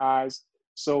their eyes.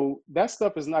 So that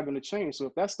stuff is not going to change. So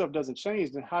if that stuff doesn't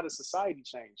change, then how does society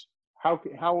change?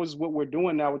 How is what we're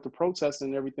doing now with the protests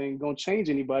and everything going to change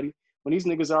anybody when these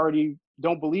niggas already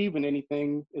don't believe in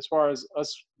anything as far as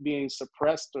us being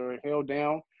suppressed or held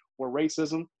down or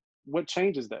racism? What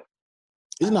changes that?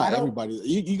 It's not everybody.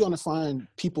 You're going to find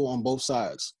people on both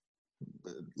sides.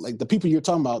 Like the people you're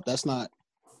talking about, that's not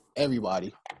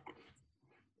everybody.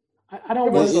 I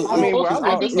don't.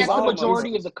 I think that's the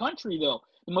majority of the country, though.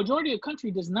 The majority of the country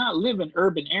does not live in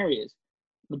urban areas.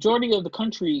 Majority of the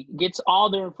country gets all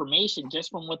their information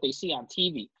just from what they see on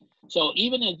TV. So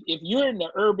even if you're in the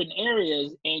urban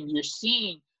areas and you're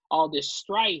seeing all this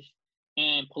strife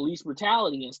and police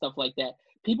brutality and stuff like that,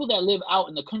 people that live out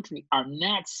in the country are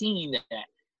not seeing that.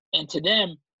 And to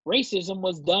them, racism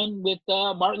was done with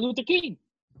Martin Luther King.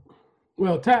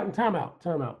 Well, time out.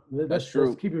 Let's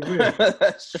keep it real.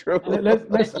 That's true.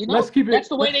 Let's keep it. That's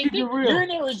the way they think. You're in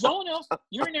Arizona.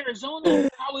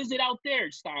 How is it out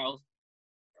there, Styles?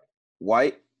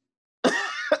 White.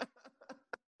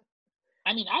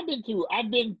 I mean, I've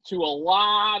been to a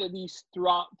lot of these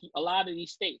throughout a lot of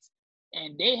these states,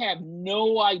 and they have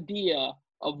no idea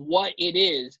of what it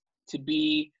is to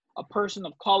be a person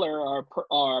of color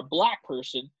or a black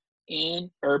person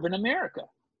in urban America.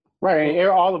 Right, and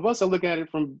all of us are looking at it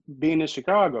from being in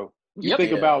Chicago. You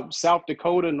think about South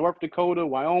Dakota, North Dakota,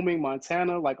 Wyoming,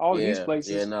 Montana, like all of these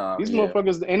places. These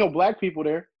motherfuckers, ain't no black people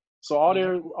there. So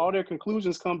all their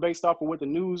conclusions come based off of what the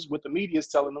news, what the media is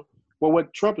telling them, or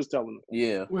what Trump is telling them.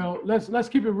 Yeah. Well, let's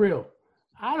keep it real.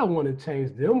 I don't want to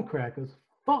change them crackers.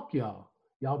 Fuck y'all.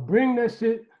 Y'all bring that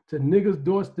shit to niggas'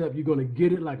 doorstep. You're gonna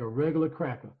get it like a regular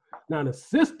cracker. Now the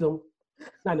system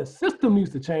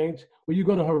needs to change. Where you're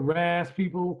gonna harass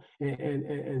people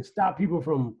and stop people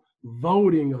from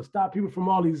voting or stop people from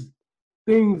all these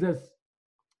things that's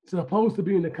supposed to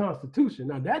be in the Constitution.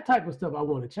 Now that type of stuff I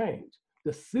want to change.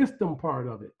 The system part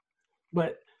of it.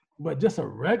 But just a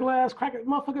regular ass cracker,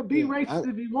 motherfucker, be racist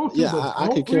if you want to. Yeah, but I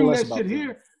don't could care bring less that about shit that.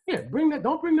 here. Yeah,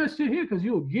 don't bring that shit here because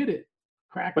you'll get it,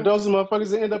 cracker. But those are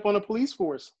motherfuckers that end up on the police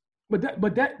force. Well,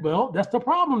 that's the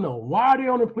problem though. Why are they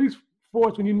on the police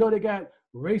force when you know they got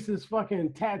racist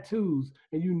fucking tattoos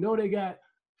and you know they got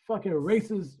fucking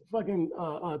racist fucking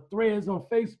threads on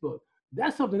Facebook?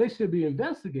 That's something they should be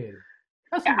investigating.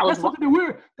 That's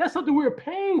something we're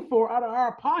paying for out of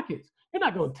our pockets. You're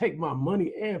not gonna take my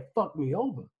money and fuck me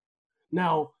over.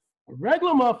 Now, a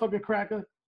regular motherfucker cracker,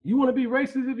 you want to be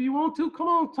racist if you want to? Come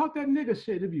on, talk that nigga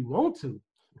shit if you want to.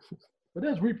 But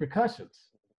there's repercussions.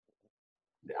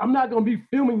 I'm not gonna be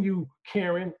filming you,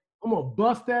 Karen. I'm gonna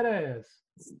bust that ass.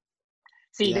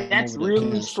 See, that's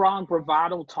really strong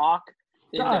bravado talk.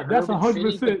 God, that's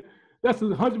 100%. That's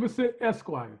 100%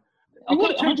 Esquire. You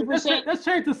want to change it? Let's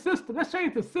change the system. Let's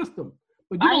change the system.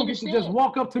 But you don't get to just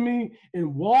walk up to me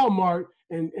in Walmart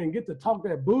and get to talk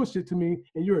that bullshit to me,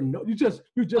 and you just.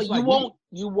 But like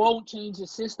you won't change the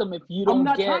system if you don't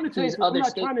get these other. I'm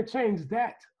not trying to change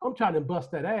that. I'm trying to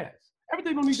bust that ass.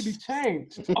 Everything don't need to be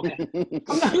changed. Okay.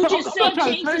 You just said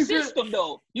change the system,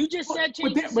 though. You just said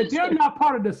change the system. But they're not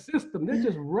part of the system. They're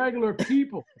just regular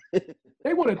people.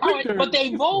 They want to think they're. But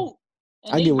they vote.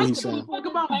 I get what he's saying. I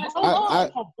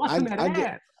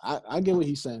get what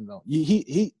he's saying though.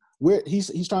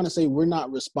 He's trying to say we're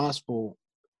not responsible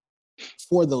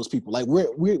for those people. Like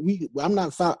I'm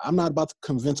not about to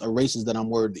convince a racist that I'm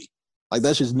worthy. Like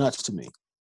that's just nuts to me.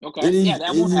 Okay.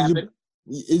 That won't happen.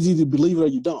 It's either believe it or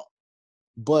you don't.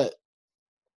 But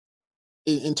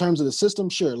in terms of the system,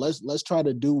 sure, let's try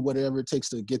to do whatever it takes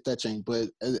to get that change. But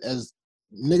as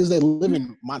niggas that live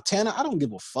in Montana, I don't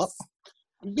give a fuck.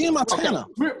 Be in Montana.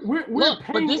 Look,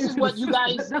 but this is what you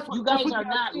guys are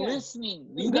not listening.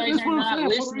 You guys are not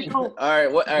listening. All right,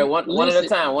 one at a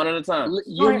time. One at a time.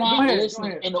 You're not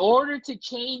listening. In order to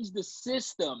change the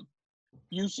system,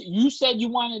 you said you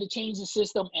wanted to change the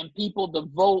system and people to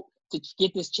vote to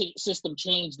get this system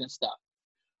changed and stuff.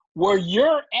 Where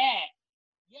you're at,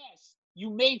 yes, you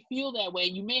may feel that way.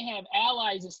 You may have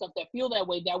allies and stuff that feel that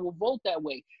way that will vote that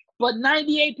way. But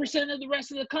 98% of the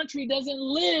rest of the country doesn't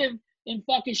live in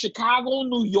fucking Chicago,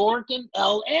 New York, and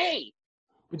LA.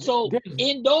 So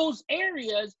in those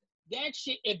areas, that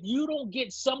shit, if you don't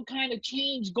get some kind of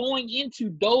change going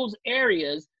into those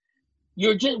areas,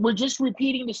 we're just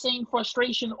repeating the same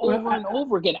frustration over and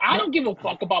over again. I don't give a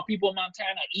fuck about people in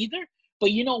Montana either,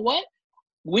 but you know what?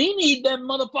 We need them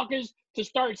motherfuckers to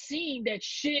start seeing that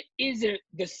shit isn't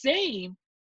the same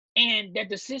and that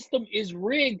the system is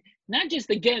rigged, not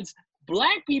just against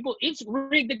Black people, it's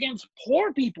rigged against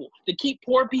poor people to keep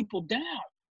poor people down.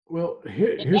 Well,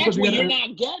 here's that's what you're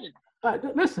not getting.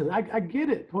 Listen, I get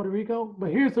it, Puerto Rico,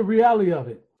 but here's the reality of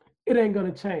it. It ain't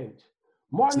going to change.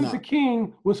 Martin Luther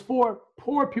King was for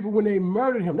poor people when they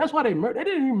murdered him. That's why they didn't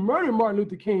even murder Martin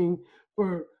Luther King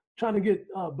for trying to get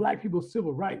Black people's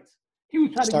civil rights. He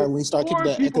was trying to get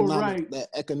poor people rights. That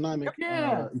economic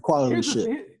equality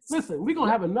shit. Listen, we're going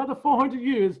to have another 400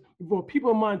 years before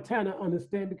people in Montana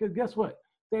understand, because guess what?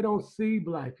 They don't see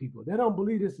Black people. They don't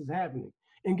believe this is happening.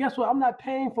 And guess what? I'm not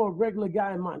paying for a regular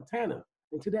guy in Montana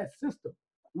into that system.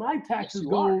 My taxes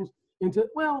goes into,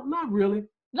 well, not really.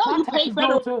 No, you pay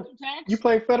federal tax. You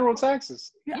pay federal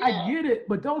taxes. Yeah, I get it,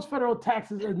 but those federal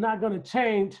taxes are not going to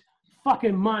change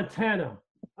fucking Montana.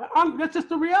 That's just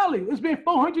the reality. It's been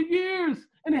 400 years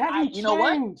and it hasn't changed. You know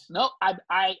what? No,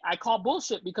 I call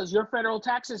bullshit because your federal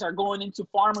taxes are going into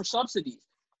farmer subsidies.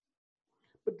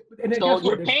 And so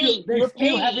you're paying. They you're still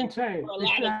paying haven't changed. For a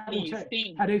lot of these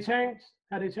things. Have they changed?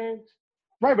 Have they changed?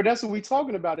 Right, but that's what we're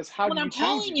talking about. Is how do you I'm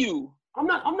change telling it? you. I'm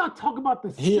not talking about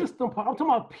the system part. I'm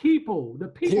talking about people, the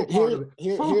people part of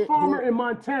it. Some farmer in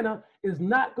Montana is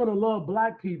not going to love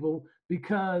Black people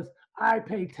because I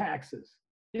pay taxes.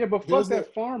 Yeah, but fuck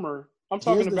that farmer. I'm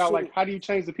talking about like how do you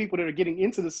change the people that are getting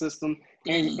into the system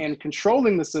and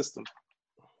controlling the system?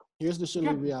 Here's the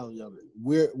silly reality of it.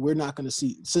 We're not going to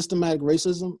see systematic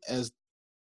racism as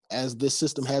this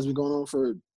system has been going on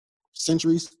for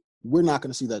centuries. We're not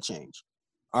going to see that change.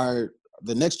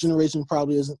 The next generation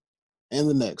probably isn't, and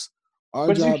the next.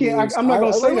 But you can't. I'm not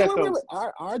gonna say that though.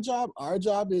 Our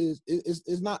job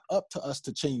is not up to us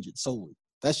to change it solely.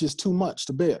 That's just too much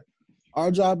to bear.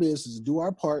 Our job is to do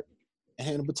our part and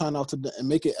hand the baton off and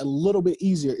make it a little bit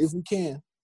easier if we can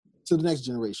to the next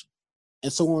generation,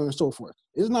 and so on and so forth.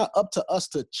 It's not up to us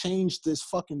to change this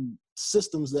fucking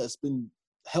systems that's been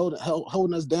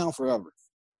holding us down forever.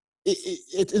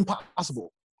 It's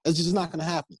impossible. It's just not going to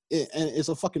happen. And it's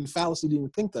a fucking fallacy to even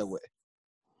think that way.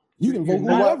 You can vote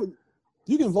whoever.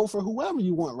 You can vote for whoever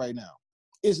you want right now.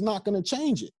 It's not going to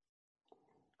change it.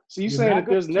 So you saying that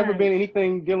there's never been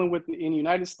anything dealing with in the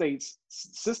United States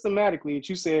systematically that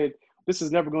you said this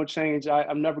is never going to change.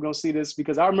 I'm never going to see this,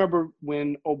 because I remember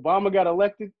when Obama got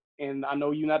elected, and I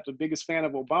know you're not the biggest fan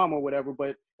of Obama or whatever,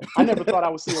 but I never thought I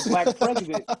would see a black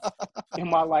president in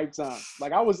my lifetime.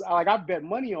 I bet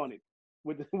money on it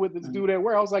with this dude at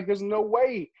work. I was like, there's no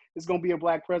way it's going to be a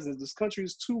black president. This country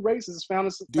is too racist. It's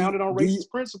founded on racist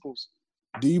principles.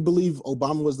 Do you believe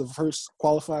Obama was the first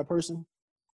qualified person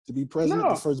to be president? No.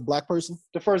 The first black person?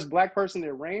 The first black person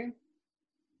that ran?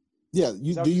 Yeah.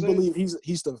 Do you believe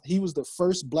he was the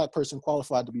first black person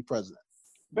qualified to be president?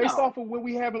 Based off of what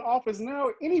we have in office now,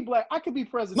 I could be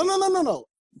president. No.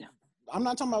 I'm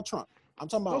not talking about Trump. I'm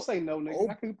talking about. Don't say no,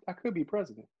 nigga. I could be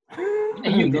president.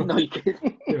 You didn't know you could.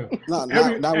 Yeah.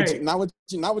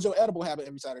 Not with your edible habit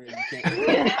every Saturday. You can't.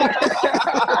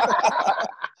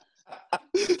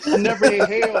 I never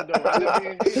inhaled though.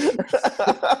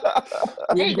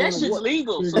 Hey, that shit's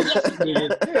legal. So yes, you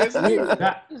did. Yeah, it's legal.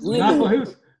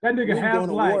 That nigga half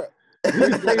black. He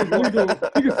can say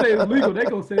it's legal. They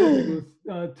gonna say it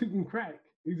was tooting crack.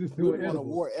 He just doing on a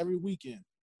war every weekend.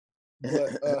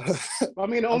 But I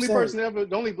mean, the only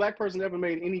black person ever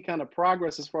made any kind of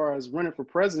progress as far as running for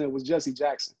president was Jesse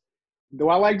Jackson. Do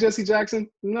I like Jesse Jackson?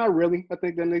 Not really. I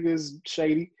think that nigga is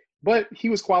shady, but he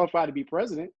was qualified to be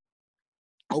president.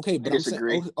 Okay, but but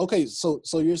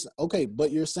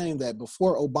you're saying that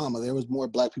before Obama, there was more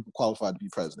black people qualified to be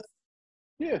president.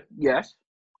 Yeah. Yes.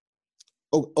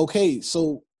 Okay,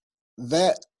 so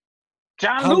that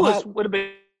John Lewis would have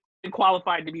been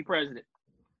qualified to be president.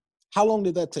 How long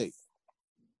did that take?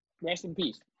 Rest in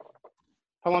peace.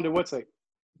 How long did what take?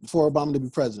 For Obama to be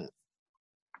president?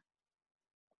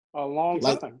 A long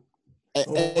time.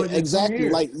 Exactly.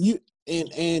 Like you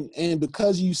and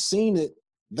because you've seen it,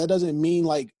 that doesn't mean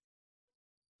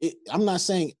I'm not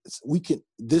saying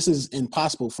this is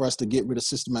impossible for us to get rid of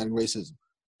systematic racism.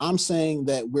 I'm saying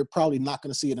that we're probably not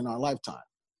going to see it in our lifetime.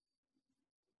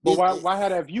 But why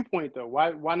have that viewpoint though?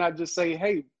 Why not just say,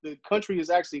 hey, the country is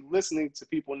actually listening to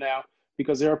people now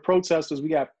because there are protesters. We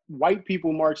got white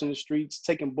people marching the streets,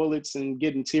 taking bullets and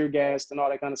getting tear gassed and all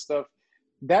that kind of stuff.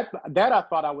 That I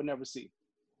thought I would never see.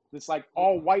 It's like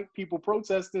all white people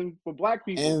protesting for black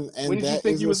people. And when did you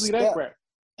think you would see that crap?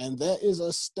 And that is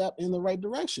a step in the right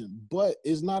direction, but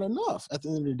it's not enough at the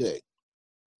end of the day.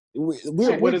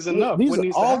 What is enough?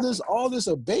 All this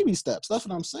are baby steps. That's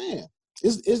what I'm saying.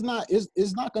 It's not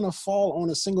going to fall on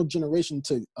a single generation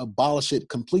to abolish it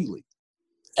completely.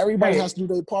 Everybody has to do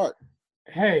their part.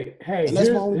 Hey,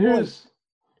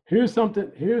 here's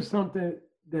something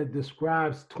that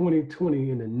describes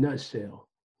 2020 in a nutshell.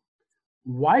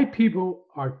 White people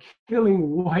are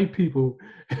killing white people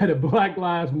at a Black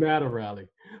Lives Matter rally.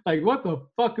 Like, what the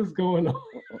fuck is going on?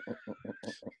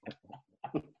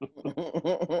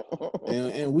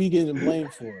 and we getting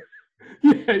blamed for it.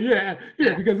 Yeah,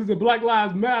 because it's a Black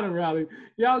Lives Matter rally.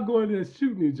 Y'all going there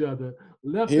shooting each other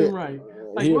left and right.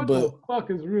 Like, what the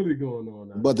fuck is really going on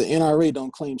now? But the NRA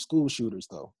don't claim school shooters,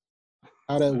 though.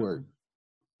 How that work?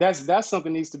 That's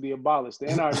something needs to be abolished. The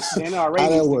NRA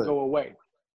needs to go away.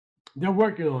 They're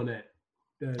working on that.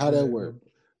 How that work?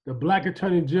 The Black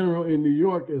Attorney General in New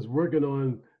York is working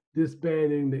on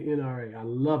disbanding the NRA. I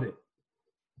love it.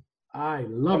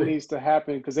 That needs to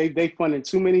happen because they funded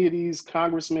too many of these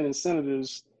congressmen and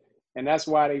senators, and that's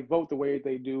why they vote the way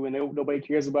they do, and nobody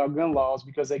cares about gun laws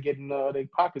because they're getting their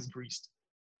pockets greased.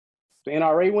 If the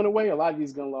NRA went away, a lot of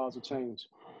these gun laws will change.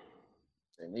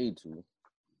 They need to.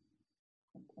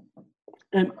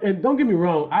 And don't get me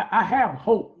wrong, I have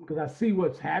hope because I see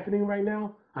what's happening right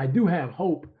now. I do have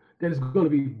hope that it's going to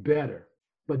be better.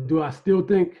 But do I still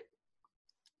think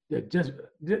that just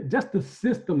the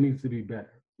system needs to be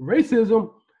better?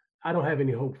 Racism, I don't have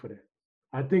any hope for that.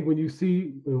 I think when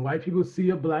white people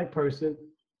see a black person,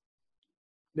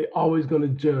 they're always going to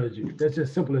judge you. That's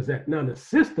just simple as that. Now the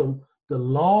system, the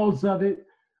laws of it,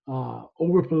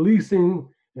 over policing,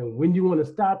 and when you want to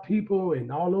stop people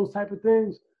and all those type of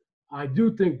things, I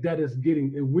do think that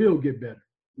it will get better.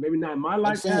 Maybe not in my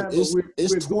lifetime, but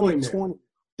we're going there.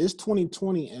 It's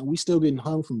 2020 and we still getting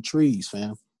hung from trees,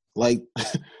 fam. Like,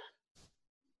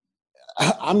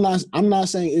 I'm not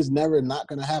saying it's never not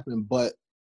gonna happen, but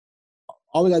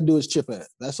all we gotta do is chip at it.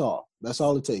 That's all. That's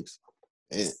all it takes.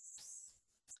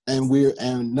 And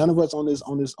none of us on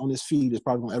this feed is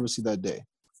probably gonna ever see that day.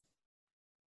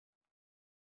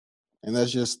 And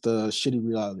that's just the shitty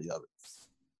reality of it.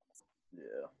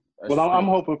 Yeah. Well, I'm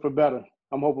hoping for better.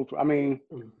 I mean,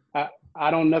 I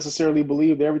don't necessarily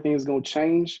believe that everything is going to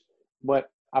change,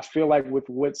 but I feel like with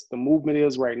what the movement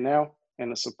is right now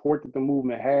and the support that the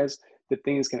movement has, that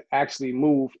things can actually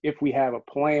move if we have a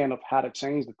plan of how to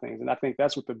change the things. And I think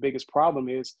that's what the biggest problem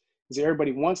is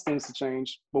everybody wants things to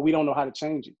change, but we don't know how to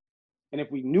change it. And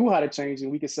if we knew how to change it,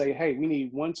 we could say, hey, we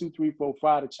need 1, 2, 3, 4,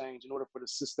 5 to change in order for the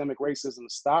systemic racism to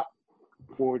stop,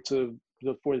 or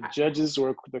for the judges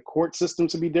or the court system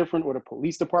to be different, or the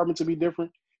police department to be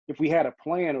different. If we had a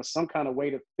plan or some kind of way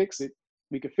to fix it,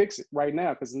 we could fix it right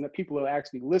now, because then the people are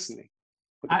actually listening.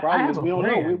 But the problem is we don't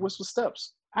know what's the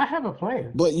steps. I have a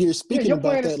plan. But you're speaking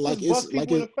about that like it's people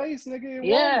like in the face, nigga. In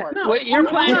Yeah, Walmart. no, your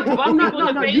plan is bust people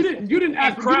in the face. You didn't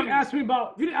ask me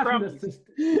about the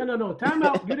system. No. Time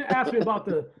out. You didn't ask me about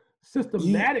the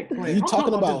systematic plan. I'm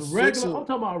talking about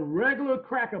regular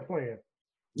cracker plan.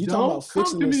 You talking about fixing the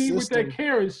system? Don't come to me with that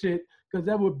Karen shit, because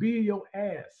that would be your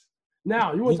ass.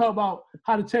 Now, you want to talk about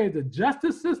how to change the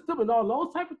justice system and all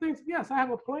those type of things? Yes, I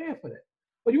have a plan for that.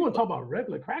 But you want to talk about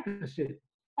regular cracker shit?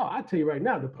 Oh, I tell you right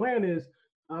now, the plan is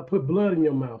put blood in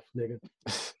your mouth, nigga.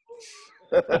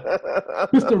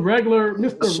 Mr. Regular.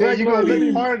 You're gonna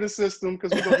be part of the system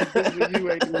because we're gonna be visiting you.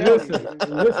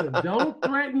 Listen. Don't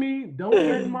threaten me. Don't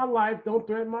threaten my life. Don't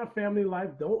threaten my family life.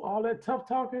 Don't all that tough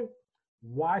talking.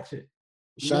 Watch it.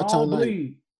 We all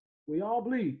bleed. We all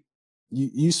bleed.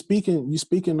 You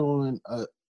speaking on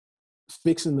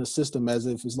fixing the system as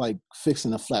if it's like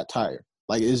fixing a flat tire.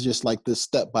 Like it's just like this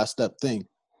step-by-step thing.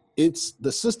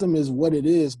 The system is what it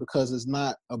is because it's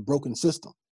not a broken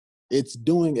system. It's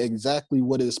doing exactly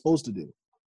what it's supposed to do.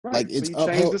 Right. Like it's so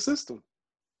you change the system.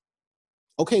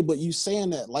 Okay, but you saying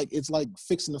that like it's like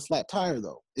fixing a flat tire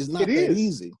though. It's not that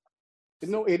easy.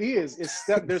 No, it is.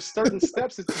 There's certain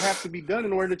steps that have to be done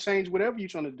in order to change whatever you're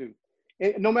trying to do.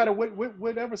 And no matter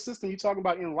whatever system you're talking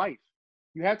about in life,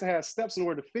 you have to have steps in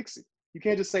order to fix it. You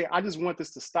can't just say, I just want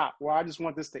this to stop, or I just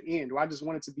want this to end, or I just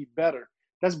want it to be better.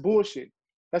 That's bullshit.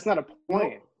 That's not a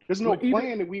plan. There's no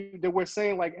plan that we're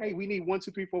saying like, hey, we need 1,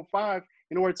 2, 3, 4, 5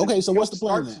 in order to so what's the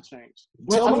plan then? Change.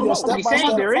 Tell me your step by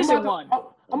step. There isn't one.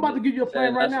 I'm about to give you a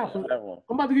plan right now.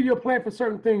 I'm about to give you a plan for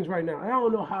certain things right now. I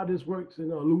don't know how this works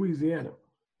in Louisiana,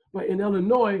 but in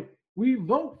Illinois, we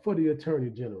vote for the Attorney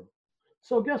General.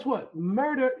 So guess what?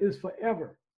 Murder is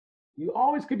forever. You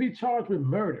always could be charged with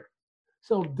murder.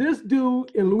 So this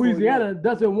dude in Louisiana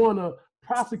doesn't want to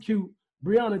prosecute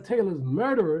Breonna Taylor's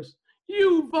murderers.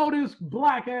 You vote his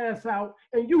black ass out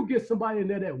and you get somebody in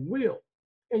there that will.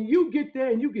 And you get there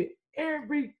and you get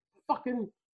every fucking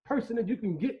person that you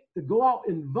can get to go out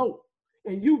and vote.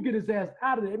 And you get his ass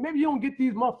out of there. Maybe you don't get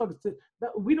these motherfuckers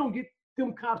we don't get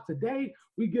them cops today,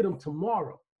 we get them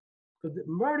tomorrow. Because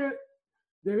murder,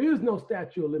 there is no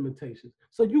statute of limitations.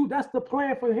 So that's the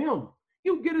plan for him.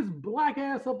 You get his black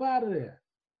ass up out of there.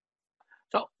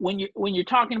 So when you're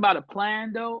talking about a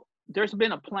plan though, there's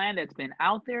been a plan that's been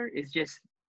out there. It's just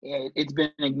it's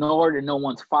been ignored and no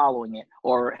one's following it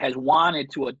or has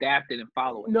wanted to adapt it and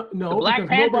follow it. No, the Black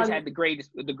Panthers had the great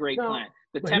plan.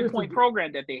 The 10-point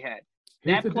program that they had.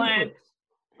 That plan.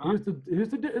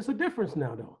 It's a difference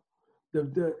now though.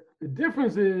 The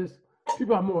difference is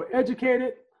people are more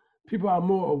educated, people are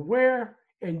more aware,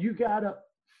 and you gotta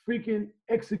freaking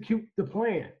execute the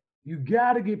plan. You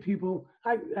gotta get people.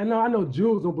 I know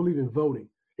Jules don't believe in voting,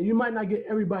 and you might not get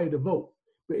everybody to vote.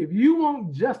 But if you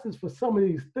want justice for some of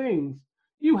these things,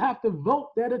 you have to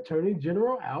vote that Attorney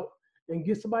General out and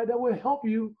get somebody that will help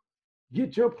you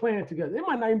get your plan together. It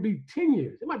might not even be 10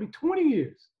 years. It might be 20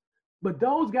 years. But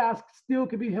those guys still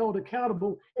can be held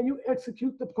accountable, and you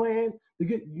execute the plan to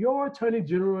get your Attorney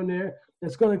General in there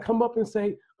that's going to come up and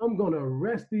say, I'm going to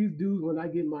arrest these dudes when I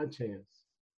get my chance.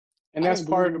 And that's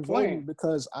part of the plan.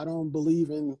 Because I don't believe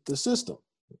in the system.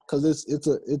 Because it's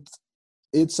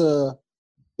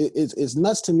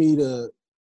nuts to me to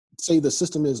say the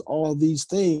system is all these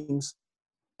things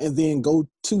and then go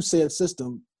to said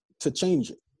system to change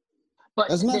it. But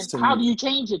how do you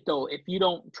change it though? If you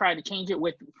don't try to change it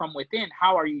from within,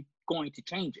 how are you going to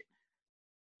change it?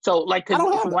 So like,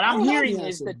 what I'm hearing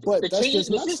is that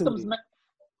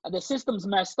the system's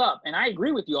messed up, and I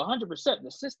agree with you 100%.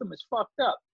 The system is fucked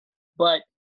up, but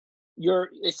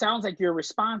it sounds like your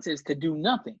response is to do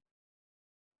nothing.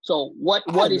 So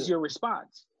what is your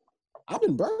response? I've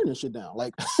been burning shit down.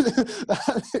 Like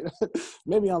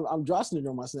maybe I'm drossing it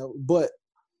on myself, but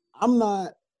I'm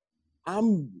not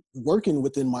I'm working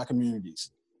within my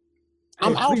communities. Hey,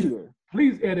 I'm out here.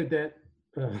 Please edit that.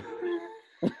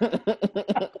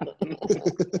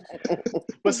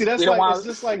 But see, that's like it's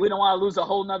just like we don't want to lose a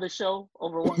whole nother show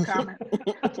over one comment.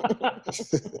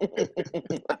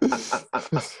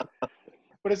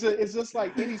 But it's just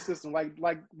like any system, like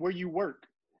where you work,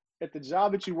 at the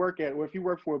job that you work at, or if you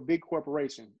work for a big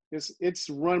corporation, it's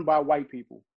run by white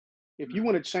people. If you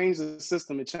want to change the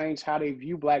system and change how they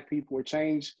view Black people, or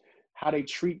change how they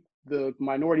treat the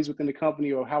minorities within the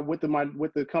company, or what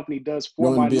the company does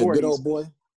for minorities, be a good old boy.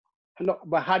 No,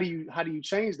 but how do you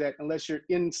change that unless you're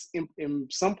in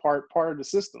some part of the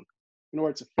system in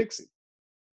order to fix it?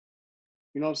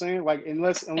 You know what I'm saying? Like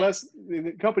unless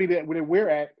the company that we're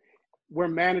at, we're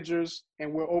managers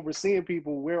and we're overseeing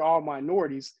people, we're all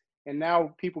minorities, and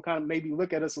now people kind of maybe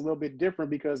look at us a little bit different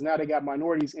because now they got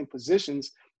minorities in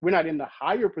positions. We're not in the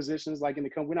higher positions like in the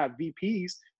company. We're not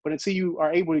VPs, but until you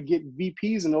are able to get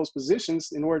VPs in those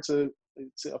positions in order to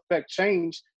affect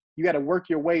change, you got to work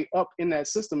your way up in that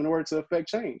system in order to affect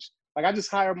change. Like I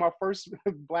just hired my first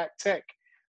Black tech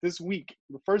this week,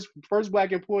 the first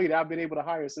Black employee that I've been able to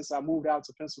hire since I moved out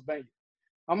to Pennsylvania.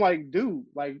 I'm like, dude,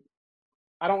 like,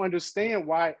 I don't understand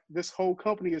why this whole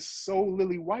company is so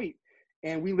lily white,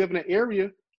 and we live in an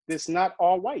area that's not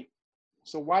all white.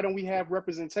 So why don't we have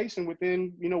representation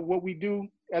within, what we do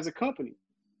as a company?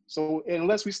 So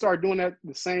unless we start doing that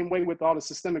the same way with all the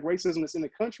systemic racism that's in the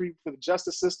country for the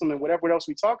justice system and whatever else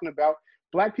we're talking about,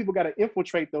 Black people got to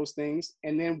infiltrate those things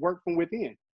and then work from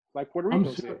within, like Puerto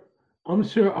Rico said. I'm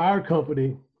sure our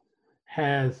company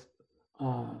has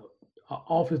an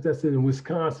office that's in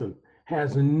Wisconsin,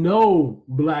 has no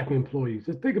Black employees.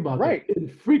 Just think about that. In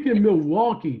freaking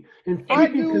Milwaukee, in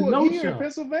freaking Kenosha. Here in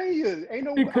Pennsylvania, ain't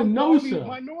no Kenosha.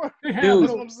 Minority. Dude,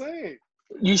 that's what I'm saying.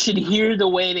 You should hear the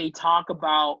way they talk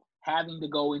about having to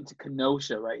go into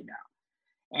Kenosha right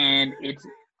now. And it's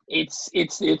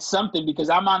something, because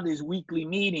I'm on these weekly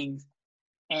meetings,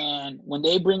 and when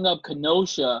they bring up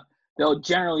Kenosha, they'll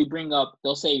generally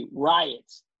they'll say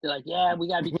riots. They're like, yeah, we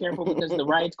gotta be careful because the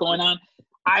riots going on.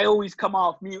 I always come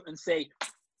off mute and say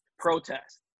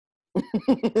protest.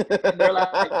 And they're like,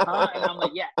 huh? And I'm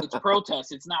like, yeah, it's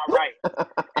protest. It's not right.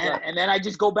 And then I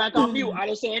just go back on mute. I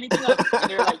don't say anything else. And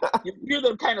they're like, you hear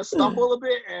them kind of stumble a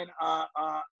bit, and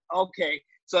okay.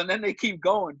 So and then they keep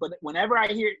going. But whenever I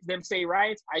hear them say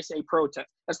riots, I say protest.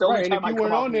 That's the only time I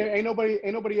come off mute. And if you weren't on there,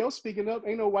 ain't nobody else speaking up.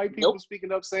 Ain't no white people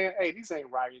speaking up saying, hey, these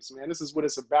ain't riots, man. This is what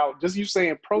it's about. Just you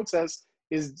saying protest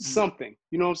is something.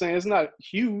 You know what I'm saying? It's not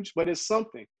huge, but it's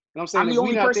something. And I'm saying I'm the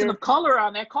only person of color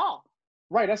on that call.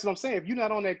 Right, that's what I'm saying. If you're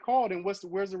not on that call, then where's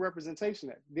the representation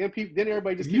at? Then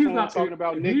everybody just keeps on talking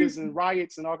about niggas and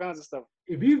riots and all kinds of stuff.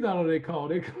 If he's not on that call,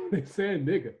 they saying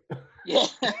nigga. Yeah.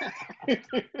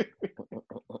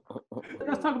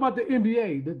 Let's talk about the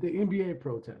NBA, the NBA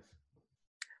protest.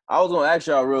 I was gonna ask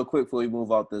y'all real quick before we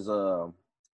move off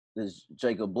this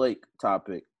Jacob Blake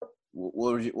topic.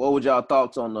 What was y'all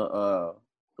thoughts on the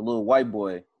little white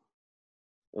boy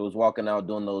that was walking out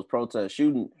doing those protests,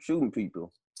 shooting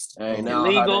people? And now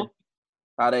illegal.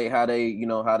 How they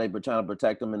were trying to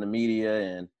protect them in the media,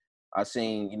 and I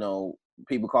seen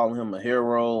people calling him a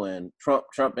hero, and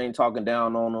Trump ain't talking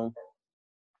down on him.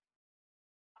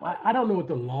 I don't know what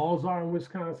the laws are in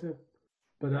Wisconsin,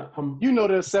 but that a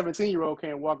 17-year-old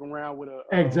can't walk around with a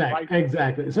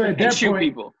exactly. So at that shoot point,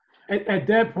 people. At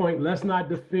that point, let's not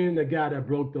defend the guy that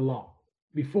broke the law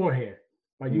beforehand.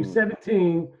 Like you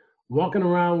 17, walking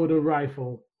around with a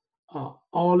rifle,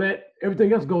 all that,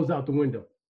 everything else goes out the window.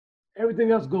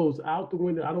 Everything else goes out the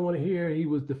window. I don't want to hear he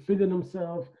was defending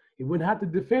himself. He wouldn't have to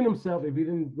defend himself if he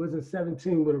wasn't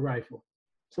 17 with a rifle.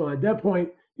 So at that point,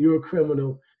 you're a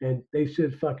criminal, and they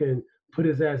should fucking put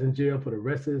his ass in jail for the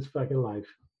rest of his fucking life.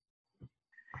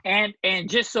 And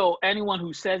just so anyone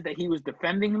who says that he was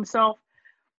defending himself,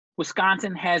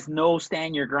 Wisconsin has no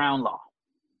stand your ground law.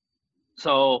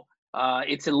 So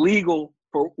it's illegal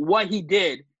for what he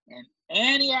did, and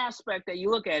any aspect that you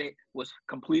look at it was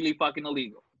completely fucking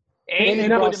illegal. And he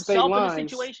put himself in a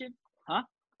situation,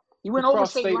 He went over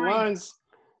state lines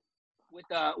with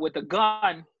a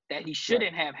gun that he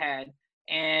shouldn't have had,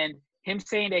 and him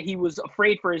saying that he was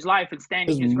afraid for his life and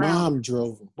standing his ground. His mom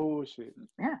drove him. Bullshit.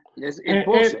 Yeah, it's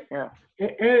bullshit.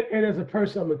 And as a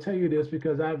person, I'm gonna tell you this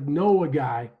because I know a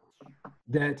guy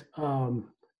that from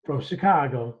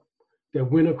Chicago that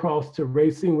went across to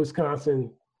Racine,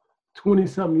 Wisconsin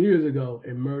 20-something years ago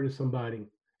and murdered somebody,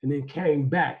 and then came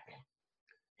back.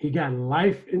 He got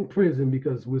life in prison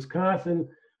because Wisconsin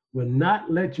will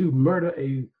not let you murder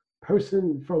a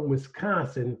person from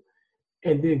Wisconsin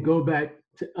and then go back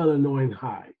to Illinois and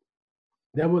hide.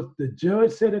 That was the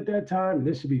judge said at that time, and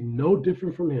this should be no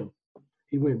different from him.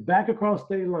 He went back across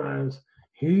state lines.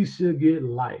 He should get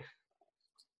life.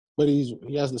 But he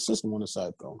has the system on his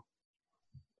side, though.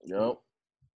 Yep.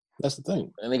 That's the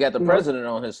thing. And they got the president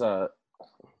on his side.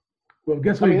 Well,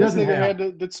 guess what? This nigga had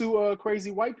the two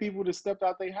crazy white people that stepped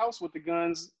out their house with the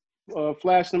guns,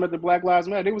 flashing them at the Black Lives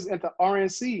Matter. They was at the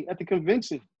RNC at the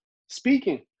convention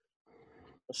speaking.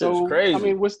 So crazy. I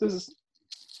mean, what's this?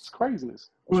 It's craziness.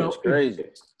 Well, it's crazy.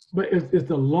 But it's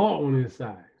the law on his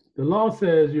side. The law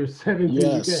says you're 17,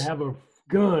 Yes. you can have a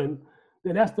gun.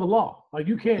 Then that's the law. Like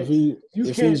you can't.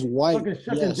 If he's white, fucking shuck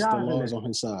and yes, the jive in law is that. on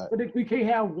his side. But we can't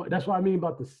have. That's what I mean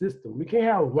about the system. We can't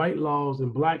have white laws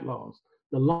and black laws.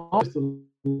 The law is the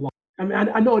law. I mean,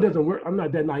 I know it doesn't work. I'm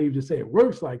not that naive to say it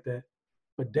works like that.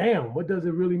 But damn, what does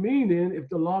it really mean then if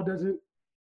the law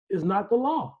is not the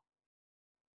law?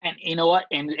 And you know what?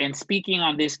 And speaking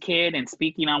on this kid and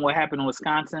speaking on what happened in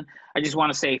Wisconsin, I just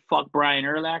want to say fuck Brian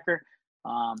Urlacher.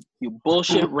 You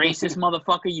bullshit racist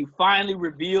motherfucker. You finally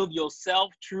revealed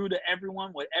yourself true to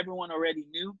everyone, what everyone already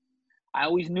knew. I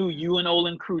always knew you and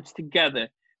Olin Kreutz together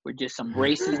were just some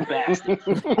racist bastards.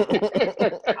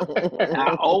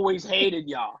 I always hated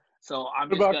y'all. So I'm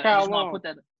just gonna put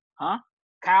that. Huh?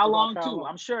 Kyle Long too.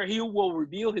 I'm sure he will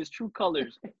reveal his true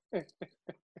colors.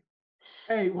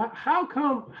 Hey, how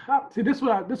come? See, this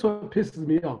what pisses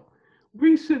me off.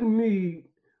 We shouldn't need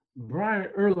Brian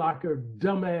Urlacher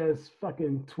dumbass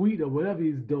fucking tweet or whatever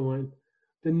he's doing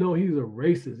to know he's a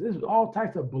racist. There's all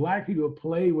types of black people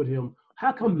play with him.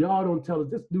 How come y'all don't tell us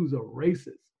this dude's a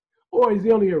racist? Or is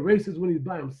he only a racist when he's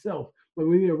by himself? But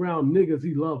when he's around niggas,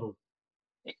 he love them.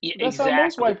 Yeah, That's how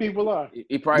most white people are.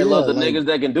 He probably loves the niggas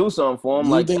that can do something for him,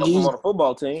 like help him on a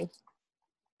football team.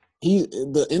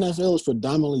 The NFL is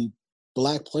predominantly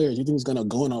black players. You think he's gonna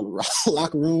go in a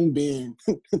locker room being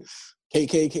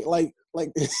KKK? Like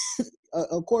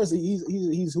of course he's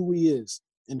who he is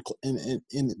in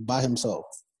by himself.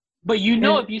 But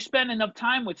if you spend enough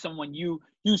time with someone, you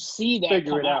see that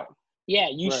figure come it out. Yeah,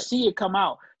 you see it come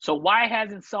out. So why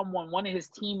hasn't one of his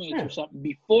teammates or something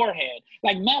beforehand?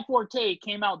 Like Matt Forte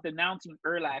came out denouncing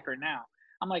Urlacher now.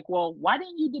 I'm like, well, why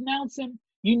didn't you denounce him?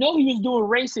 You know he was doing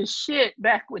racist shit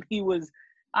back when he was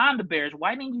on the Bears.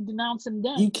 Why didn't you denounce him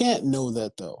then? You can't know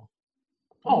that though.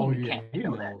 Oh yeah, he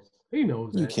knows. He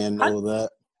knows that. You can't know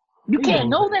that. You can't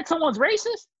know that someone's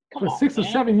racist? Come on, 6 or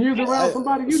 7 years around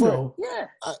somebody, know. Yeah.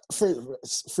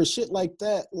 For shit like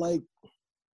that, like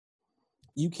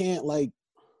you can't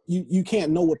you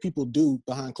can't know what people do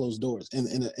behind closed doors in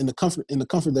the comfort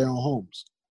of their own homes.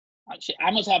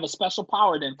 I must have a special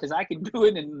power then, because I can do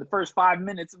it in the first 5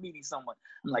 minutes of meeting someone.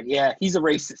 I'm like, yeah, he's a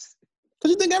racist.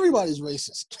 Because you think everybody's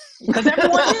racist. Because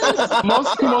everyone is.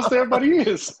 most everybody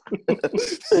is.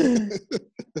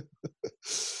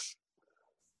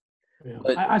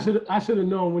 Yeah. I should have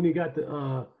known when he got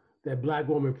that black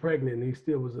woman pregnant and he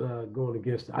still was going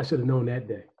against her. I should have known that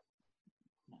day.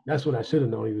 That's when I should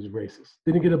have known he was racist.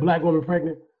 Didn't he get a black woman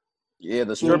pregnant? Yeah,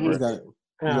 the stripper. He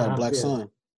got a black son.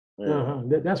 Yeah.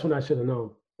 That's when I should have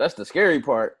known. That's the scary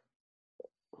part.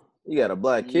 You got a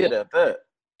black kid at that.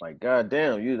 Like,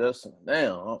 goddamn,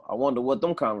 I wonder what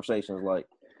them conversations like.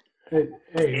 Hey,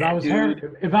 if I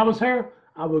was her,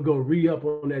 I would go re-up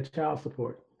on that child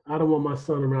support. I don't want my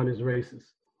son around his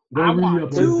racist. I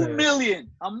want $2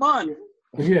 million a month.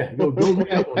 Yeah, go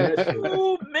re-up on that shit.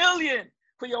 $2 million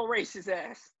for your racist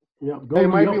ass. Yeah, it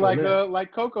might be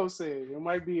like Coco said. It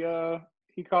might be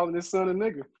he calling his son a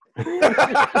nigga.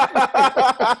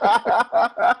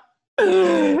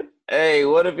 Hey,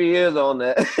 what if he is on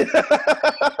that?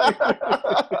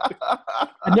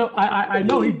 I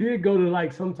know he did go to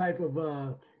like some type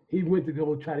of he went to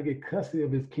go try to get custody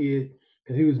of his kid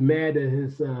because he was mad that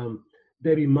his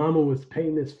baby mama was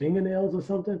painting his fingernails or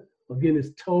something, or getting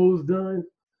his toes done.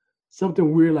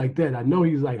 Something weird like that. I know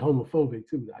he's like homophobic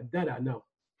too. That I know.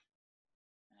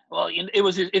 Well,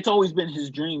 it's always been his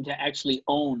dream to actually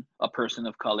own a person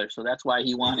of color, so that's why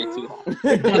he wanted to.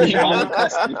 He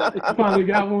finally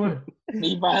got one.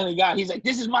 He finally got. He's like,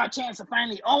 this is my chance to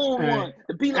finally own one,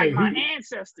 to be like my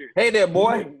ancestors. Hey there,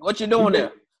 boy. What you doing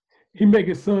there? He make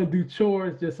his son do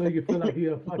chores just so he can feel like he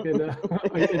a fucking.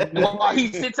 While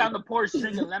he sits on the porch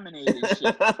drinking lemonade and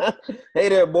shit. Hey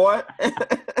there, boy.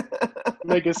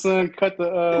 Make his son cut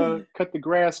the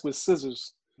grass with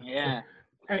scissors. Yeah.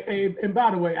 Hey, and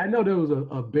by the way, I know there was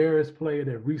a Bears player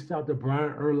that reached out to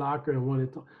Brian Urlacher and wanted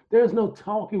to talk. There's no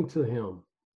talking to him.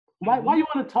 Why you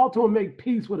want to talk to him, make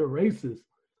peace with a racist?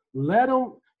 Let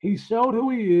him. He showed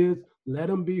who he is. Let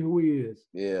him be who he is.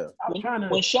 Yeah.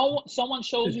 When someone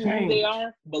shows you who they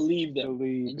are, believe them.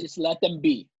 And just let them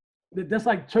be. That's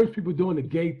like church people doing the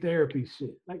gay therapy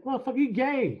shit. Like, motherfucker, he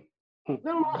gay.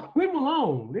 Leave him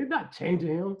alone. They're not changing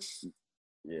him.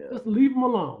 Yeah. Just leave him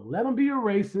alone. Let him be a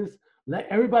racist. Let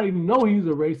everybody know he's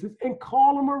a racist and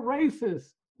call him a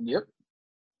racist. Yep.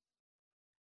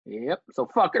 So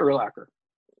fuck Urlacher.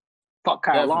 Fuck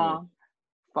Kyle Long.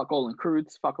 Fuck Olin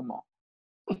Kreutz. Fuck them all.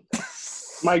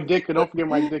 Mike Dicker. Don't forget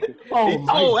Mike Dicker. And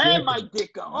Mike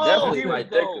Dicker. Definitely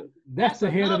Mike Dicker. That's the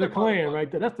head of the clan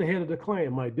right there. That's the head of the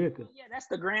clan, Mike Dicker. Yeah, that's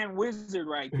the Grand Wizard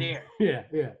right there. Yeah.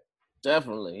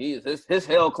 Definitely. His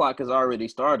hell clock has already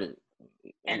started.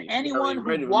 And anyone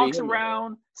who walks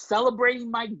around celebrating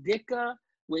Mike Dicker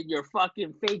with your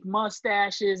fucking fake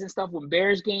mustaches and stuff when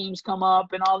Bears games come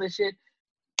up and all this shit,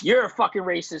 you're a fucking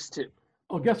racist too.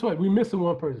 Oh, guess what? We missing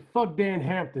one person. Fuck Dan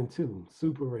Hampton too.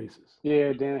 Super racist.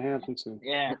 Yeah, Dan Hampton too.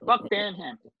 Yeah, fuck Dan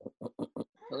Hampton.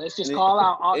 So let's just call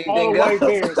out all the white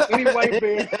Bears. Any white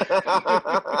Bears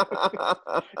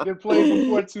that played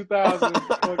before 2000.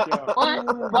 Fuck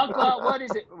y'all. What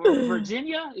is it?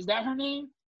 Virginia? Is that her name?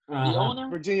 The owner?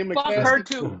 Virginia McCaskey. Fuck her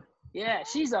too. Yeah,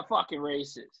 she's a fucking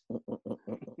racist.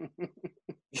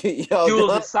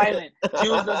 Jules is silent.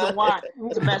 Jules doesn't want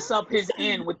to mess up his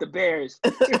end with the Bears.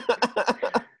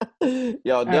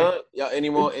 Y'all done? Y'all any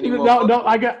more? No,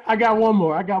 I got one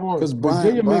more. Because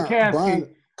Virginia McCaskey.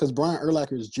 Because Brian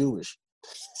Urlacher is Jewish.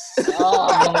 Oh,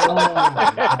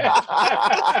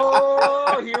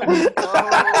 here we go.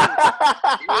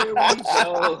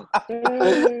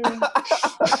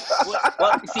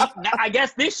 Well, see, I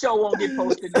guess this show won't get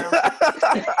posted now.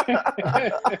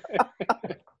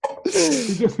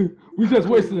 we just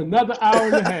wasted another hour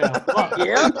and a half.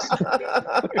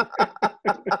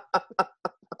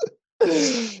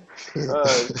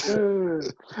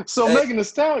 So Megan Thee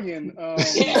Stallion.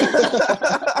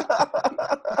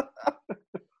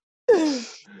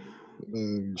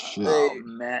 Shit. Hey,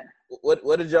 man.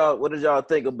 What did y'all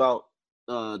think about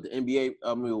the NBA?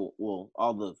 I mean, well,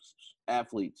 all the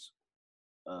athletes,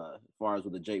 as far as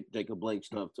with the Jacob Blake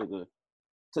stuff,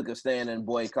 took a stand and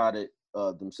boycotted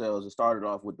themselves. It started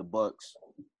off with the Bucks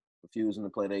refusing to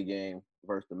play their game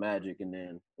versus the Magic, and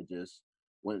then it just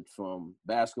went from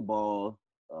basketball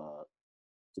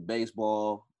to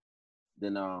baseball.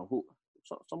 Then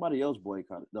somebody else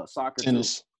boycotted soccer.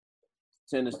 Tennis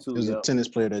too. There's a tennis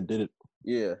player that did it.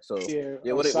 Yeah. So yeah.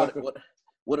 What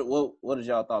is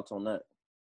y'all thoughts on that?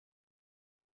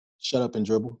 Shut up and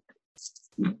dribble.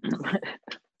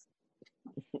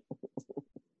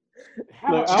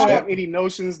 Look, I don't have any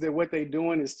notions that what they're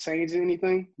doing is changing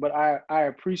anything, but I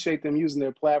appreciate them using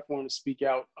their platform to speak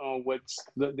out on what's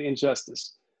the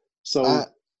injustice. So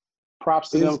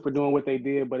props to them for doing what they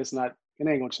did, but it ain't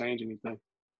gonna change anything.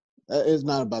 It's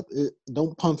not about it.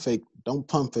 Don't pump fake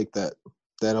that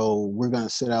we're gonna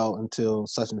sit out until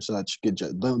such and such get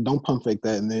judged. Don't pump fake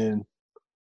that and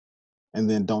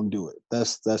then don't do it.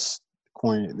 That's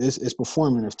corny. It's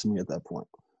performative to me at that point.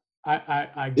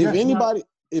 I guess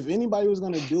if anybody was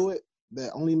gonna do it,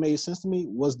 that only made sense to me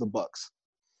was the Bucks,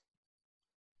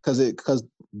 because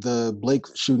the Blake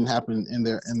shooting happened in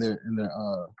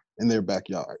their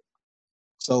backyard.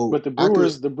 So, but the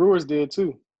Brewers did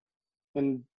too,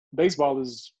 and baseball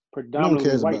is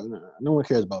predominantly white. No one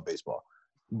cares about baseball,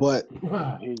 but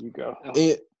here you go.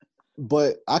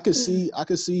 But I could see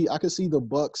the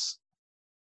Bucks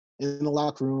in the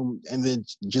locker room, and then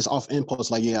just off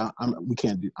impulse, like, yeah,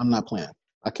 I'm not playing.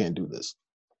 I can't do this.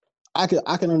 I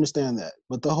can understand that,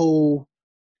 but the whole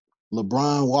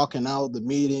LeBron walking out the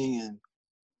meeting and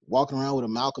walking around with a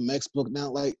Malcolm X book now,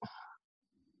 like,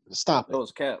 stop it. That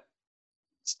was cap.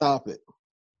 Stop it.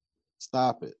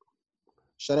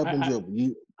 Shut up and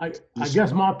dribble. I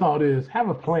guess my thought is have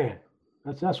a plan.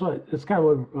 That's what it's kind of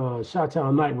what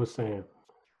Chitown Knight was saying.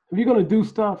 If you're gonna do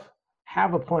stuff,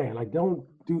 have a plan. Like, don't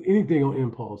do anything on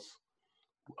impulse.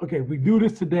 Okay, if we do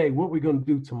this today, what are we gonna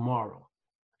do tomorrow?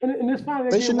 And it's fine.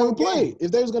 They should never play. If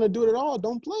they was gonna do it at all,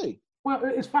 don't play. Well,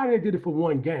 it's fine they did it for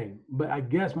one game, but I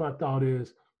guess my thought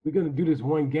is we're gonna do this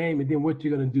one game, and then what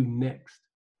you're gonna do next.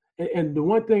 And the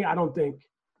one thing I don't think,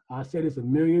 I said this a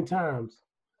million times,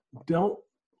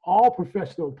 all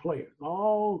professional players,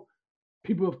 all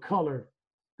people of color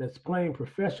that's playing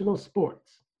professional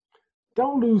sports,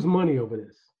 don't lose money over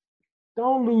this.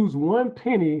 Don't lose one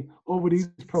penny over these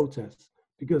protests,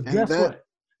 because guess what?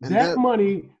 That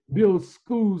money builds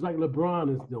schools like LeBron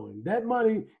is doing. That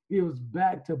money gives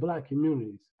back to Black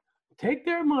communities. Take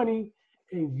their money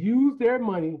and use their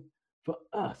money for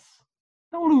us.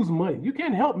 Don't lose money. You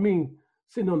can't help me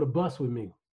sitting on the bus with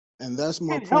me. And that's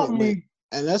my point.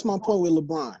 And that's my point with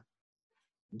LeBron.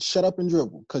 Shut up and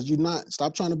dribble, because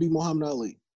stop trying to be Muhammad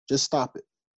Ali. Just stop it.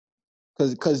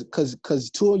 Because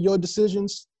two of your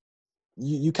decisions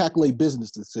you calculate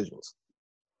business decisions,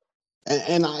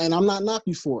 and I'm not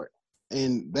knocking you for it,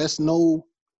 and that's no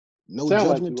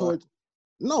judgment towards.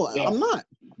 No, yeah. I'm not.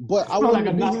 But I want him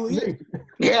to be who he is.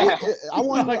 Yeah.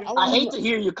 I hate to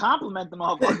hear you compliment the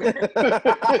motherfucker.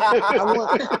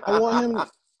 I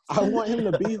want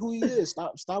him to be who he is.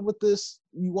 Stop with this.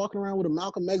 You walking around with a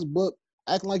Malcolm X book,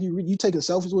 acting like you taking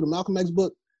selfies with a Malcolm X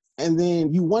book, and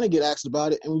then you want to get asked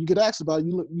about it, and when you get asked about it,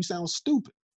 you sound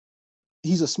stupid.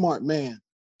 He's a smart man,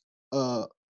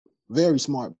 very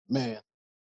smart man.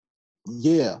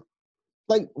 Yeah.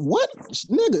 Like, what?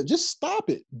 Nigga, just stop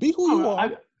it. Be who you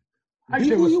are. I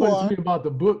get what's funny to me about the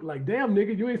book. Like, damn,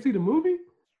 nigga, you ain't see the movie?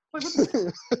 Like,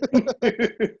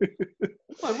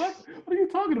 what are you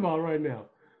talking about right now?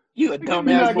 You a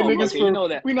dumbass motherfucker, you know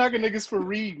that. We knocking niggas for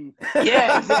reading.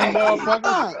 Yeah,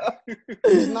 exactly.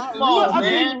 He's not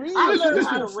man. I learned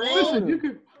how to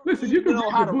read. Listen, you can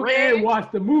read the book and watch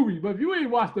the movie, but if you ain't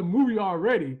watched the movie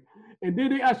already, and then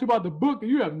they ask you about the book and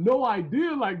you have no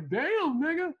idea, like, damn,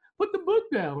 nigga, put the book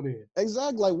down then.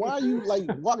 Exactly. Like, why are you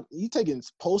you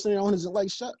posting it on his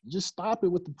just stop it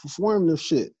with the performative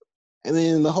shit. And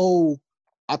then the whole,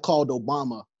 I called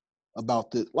Obama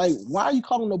about this. Like, why are you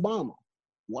calling Obama?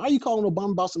 Why are you calling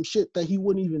Obama about some shit that he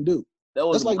wouldn't even do? That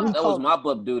was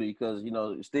mop-up duty because,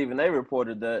 Stephen A.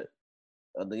 reported that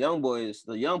the young players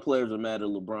were mad at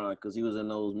LeBron because he was in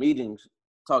those meetings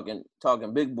talking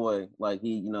big boy, like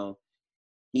he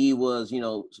was,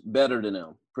 better than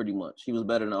them, pretty much. He was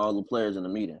better than all the players in the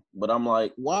meeting. But I'm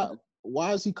like, why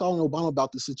is he calling Obama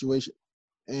about the situation?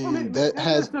 And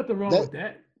there's nothing wrong with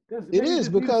that. It is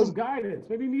because some guidance.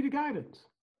 Maybe he needed guidance.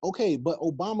 Okay, but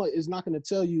Obama is not going to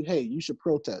tell you, hey, you should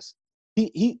protest.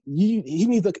 He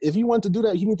needs to, if you want to do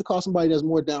that, you need to call somebody that's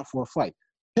more down for a fight.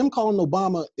 Him calling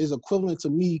Obama is equivalent to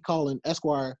me calling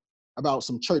Esquire about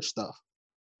some church stuff.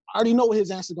 I already know what his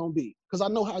answer is going to be because I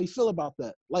know how he feel about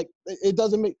that. Like, it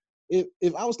doesn't make,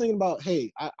 if I was thinking about,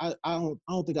 hey, I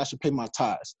don't think I should pay my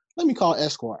tithes. Let me call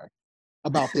Esquire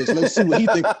about this. Let's see what he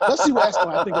thinks. Let's see what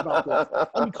Esquire think about this.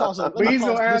 Let me call some. But he's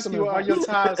going to ask you, are your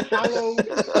tithes hallowed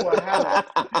or hallowed?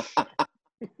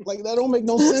 Like, that don't make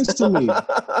no sense to me.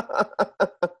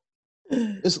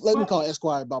 Let me call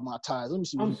Esquire about my ties. Let me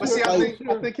see.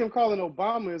 I think him calling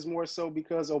Obama is more so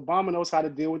because Obama knows how to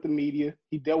deal with the media.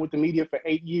 He dealt with the media for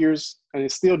 8 years and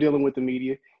is still dealing with the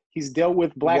media. He's dealt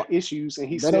with black issues and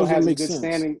he still has a good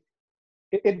standing.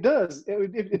 It does.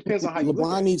 It depends on how you look at it.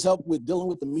 LeBron needs help with dealing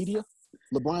with the media.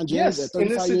 LeBron James at 35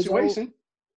 in this situation, years old?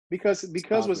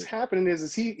 because what's happening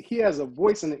is he has a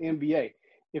voice in the NBA.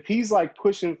 If he's like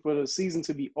pushing for the season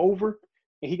to be over,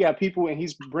 and he got people and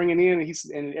he's bringing in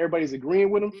and everybody's agreeing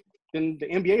with him, then the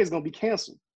NBA is going to be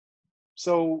canceled.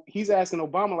 So he's asking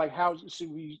Obama, like, how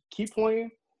should we keep playing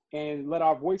and let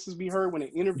our voices be heard when they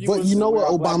interview us? But you know what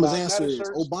Obama's answer is?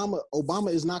 Obama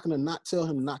is not going to not tell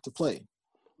him not to play.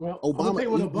 Well,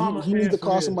 Obama, he needs to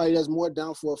call somebody that's more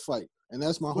down for a fight. And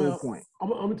that's my whole point. I'm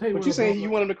going to tell you what you're saying.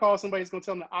 You want him to call somebody who's going to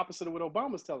tell him the opposite of what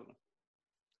Obama's telling him.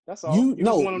 That's all. You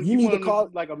need to call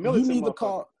like a militant.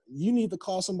 You need to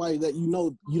call somebody that you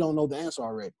don't know the answer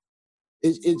already.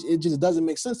 It just doesn't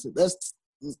make sense.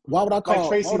 Why would I call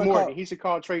Tracy Morgan? He should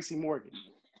call Tracy Morgan.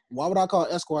 Why would I call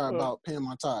Esquire about paying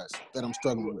my tithes that I'm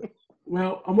struggling with?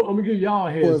 Well, I'm gonna give y'all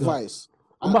a heads up. Advice.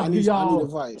 I'm about to give y'all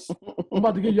advice. I'm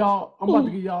about to give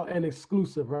y'all an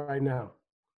exclusive right now.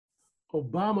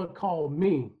 Obama called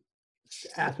me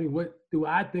to ask me what do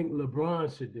I think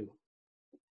LeBron should do.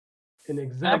 And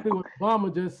exactly what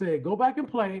Obama just said, go back and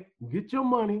play, get your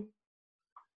money,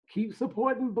 keep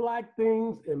supporting black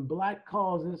things and black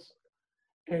causes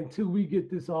until we get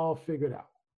this all figured out.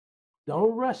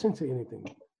 Don't rush into anything.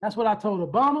 That's what I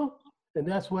told Obama, and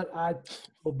that's what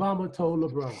Obama told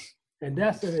LeBron. And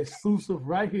that's an exclusive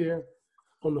right here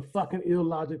on the fucking Ill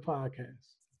Logic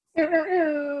podcast.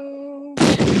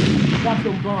 Got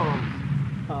some bombs,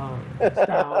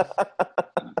 Styles.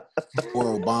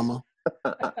 Or Obama.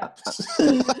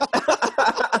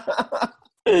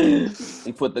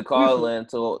 He put the call in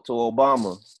to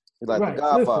Obama. He's like the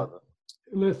Godfather.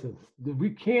 Listen,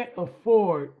 we can't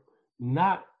afford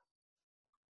not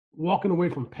walking away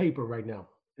from paper right now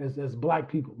as black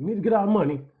people. We need to get our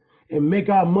money and make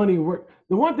our money work.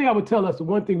 The one thing I would tell us, the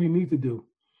one thing we need to do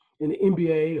in the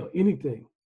NBA or anything,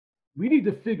 we need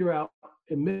to figure out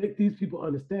and make these people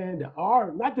understand that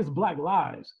not just black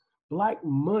lives, black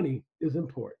money is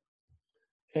important.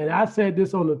 And I said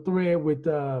this on the thread with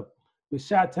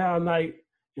Chitown night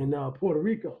in Puerto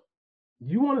Rico.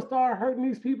 You want to start hurting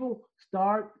these people?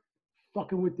 Start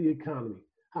fucking with the economy.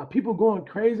 How people going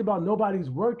crazy about nobody's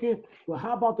working? Well,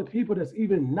 how about the people that's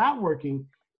even not working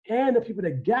and the people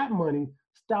that got money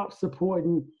stop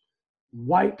supporting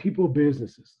white people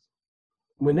businesses.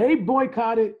 When they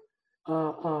boycotted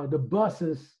the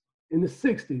buses in the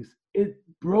 60s, it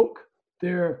broke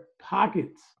their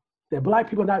pockets. That black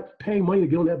people not paying money to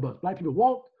get on that bus. Black people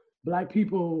walked. Black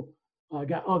people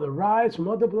got other rides from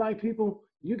other black people.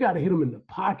 You got to hit them in the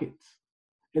pockets.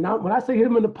 And when I say hit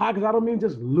them in the pockets, I don't mean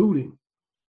just looting.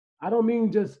 I don't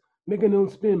mean just making them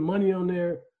spend money on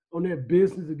their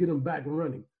business to get them back and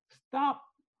running. Stop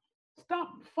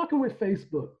fucking with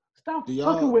Facebook. Stop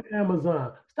fucking with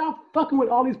Amazon. Stop fucking with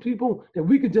all these people that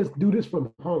we could just do this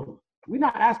from home. We're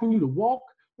not asking you to walk.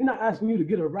 We're not asking you to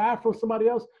get a ride from somebody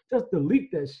else. Just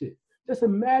delete that shit. Just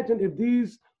imagine if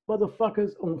these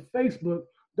motherfuckers on Facebook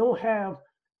don't have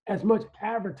as much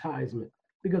advertisement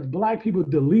because black people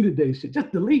deleted their shit.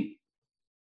 Just delete.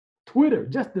 Twitter,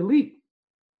 just delete.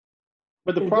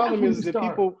 But the problem is that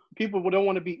people don't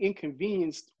want to be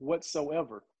inconvenienced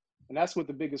whatsoever. And that's what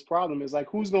the biggest problem is. Like,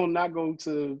 who's going to not go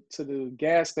to the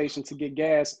gas station to get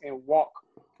gas and walk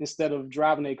instead of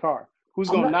driving a car? Who's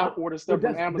going to not order stuff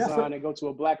from Amazon and go to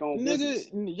a black-owned business?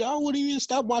 Y'all wouldn't even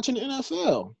stop watching the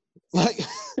NFL. Like,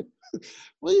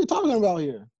 what are you talking about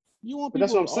here? You want people?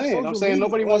 But that's what I'm saying. I'm saying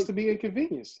nobody wants to be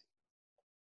inconvenienced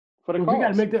for the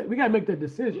cause. We gotta make that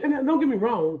decision. And don't get me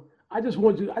wrong. I just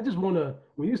want to,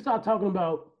 when you start talking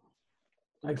about,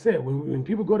 like I said, when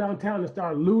people go downtown and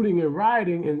start looting and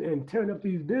rioting and tearing up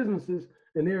these businesses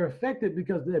and they're affected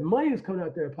because their money is coming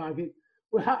out their pocket,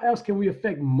 well, how else can we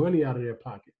affect money out of their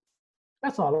pocket?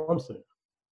 That's all I'm saying.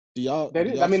 That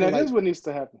is what needs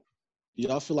to happen. Do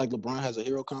y'all feel like LeBron has a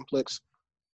hero complex?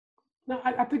 No,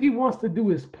 I think he wants to do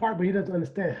his part, but he doesn't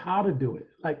understand how to do it.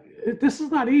 Like, this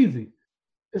is not easy.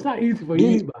 It's not easy for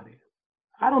anybody.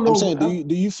 I don't know. I'm saying,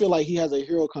 do you feel like he has a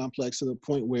hero complex to the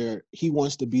point where he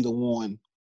wants to be the one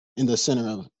in the center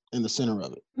of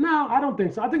it? No, I don't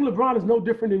think so. I think LeBron is no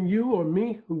different than you or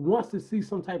me who wants to see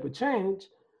some type of change,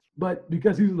 but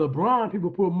because he's LeBron, people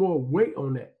put more weight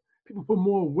on that. People put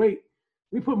more weight.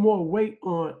 We put more weight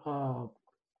on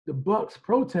the Bucks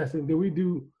protesting than we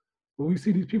do when we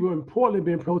see these people in Portland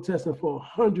been protesting for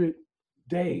 100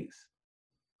 days.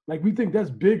 Like, we think that's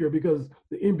bigger because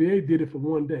the NBA did it for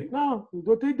one day. No,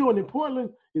 what they're doing in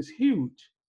Portland is huge.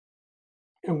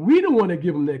 And we don't want to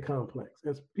give them that complex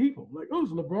as people. Like, oh,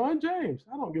 it's LeBron James.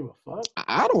 I don't give a fuck.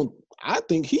 I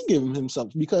think he gave him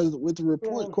himself because with the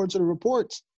report, according to the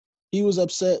reports, he was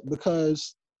upset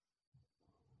because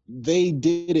they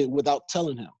did it without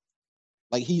telling him.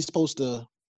 Like, he's supposed to,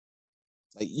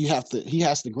 like, he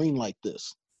has to green light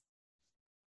this.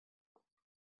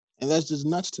 And that's just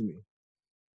nuts to me.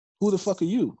 Who the fuck are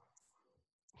you?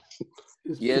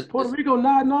 Is Puerto Rico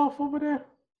nodding off over there?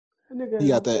 He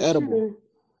got that edible.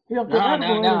 No.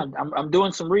 I'm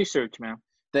doing some research, man.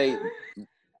 They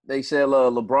said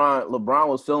LeBron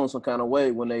was feeling some kind of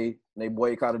way when they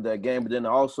boycotted that game, but then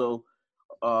also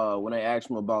when they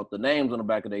asked him about the names on the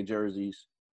back of their jerseys,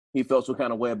 he felt some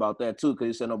kind of way about that too because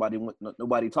he said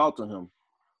nobody talked to him.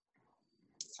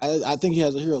 I think he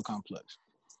has a hero complex.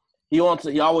 He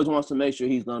always wants to make sure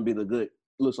he's gonna be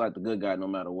looks like the good guy no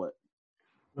matter what.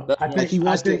 He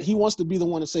wants to be the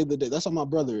one to save the day. That's how my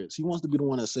brother is. He wants to be the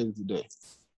one that saves the day.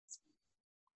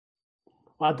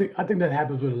 Well, I think that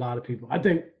happens with a lot of people. I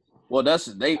think. Well,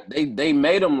 they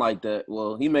made him like that.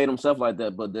 Well, he made himself like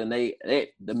that, but then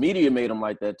the media made him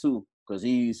like that too because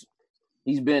he's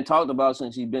been talked about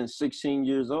since he's been 16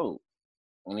 years old,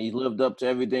 and he lived up to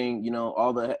everything,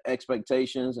 all the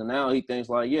expectations, and now he thinks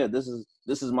like, yeah, this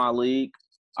is my league.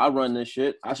 I run this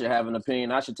shit. I should have an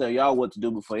opinion. I should tell y'all what to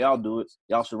do before y'all do it.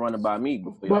 Y'all should run it by me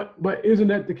before y'all. But isn't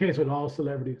that the case with all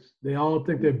celebrities? They all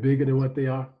think they're bigger than what they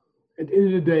are. At the end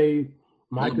of the day,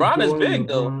 LeBron is big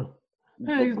though.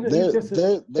 Hey,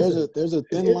 there's a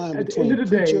thin line between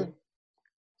preacher.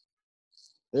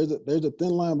 There's a thin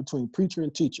line between preacher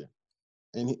and teacher,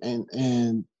 and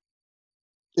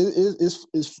it's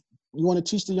you want to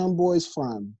teach the young boys,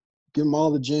 fine, give them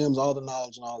all the gems, all the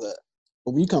knowledge, and all that.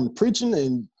 But when you come to preaching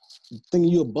and thinking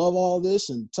you above all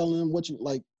this and telling them what you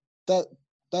like,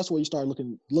 that's where you start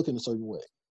looking a certain way.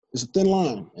 It's a thin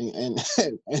line, and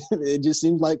it just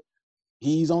seems like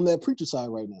he's on that preacher side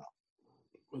right now.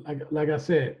 Like I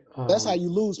said, that's how you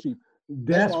lose people.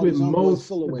 That's with most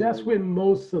celebrities.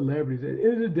 At the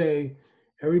end of the day,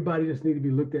 everybody just need to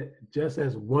be looked at just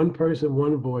as one person,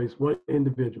 one voice, one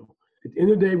individual. At the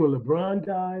end of the day, when LeBron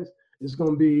dies, it's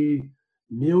going to be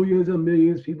millions and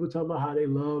millions of people talking about how they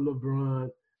love LeBron.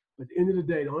 But at the end of the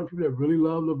day, the only people that really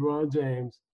love LeBron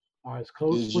James are his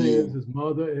close friends, his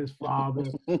mother, his father.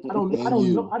 I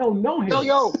don't know him.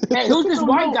 Yo, hey, who's this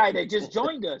white guy that just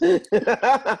joined us?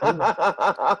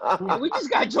 We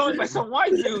just got joined by some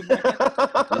white dude, man.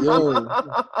 Yo,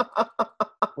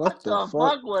 What the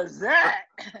fuck was that?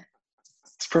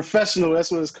 It's professional. That's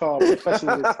what it's called.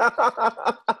 Professional.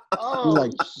 Oh,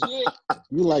 shit.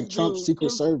 You like Trump's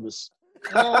Secret Service.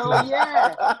 Hell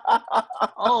yeah.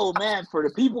 Oh, man, for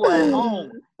the people at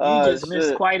home, you just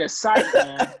missed quite a sight,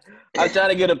 man. I tried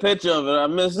to get a picture of it. I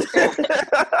missed it.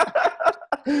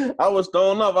 I was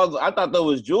thrown up. I thought that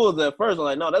was Jules at first. I'm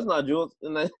like, no, that's not Jules.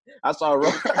 And then I saw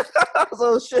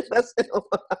so shit, that's him.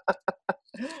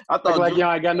 I thought like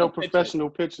y'all ain't got no professional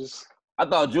pictures. I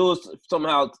thought Jules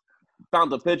somehow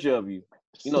found a picture of you.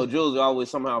 You know, Jules always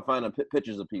somehow finding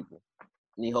pictures of people.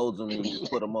 And he holds them and he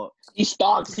put them up. He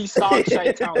stalks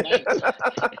Chitown.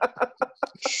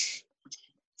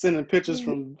 Sending pictures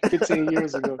from 15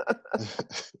 years ago.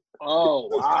 Oh,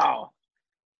 wow.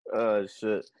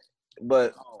 Shit.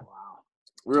 But oh, wow.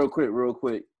 real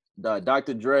quick,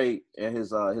 Dr. Dre and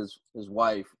his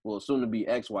wife, well, soon to be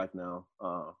ex-wife now,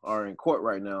 are in court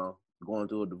right now, going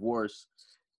through a divorce.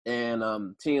 And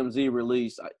TMZ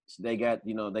released, they got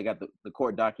the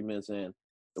court documents, and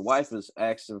the wife is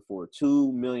asking for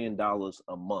 $2 million a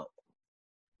month.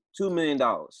 $2 million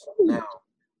now.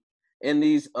 And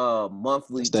these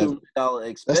monthly $2 million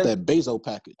expenses. That's that Bezos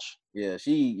package.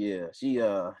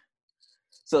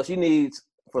 So she needs,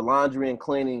 for laundry and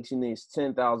cleaning, she needs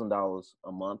 $10,000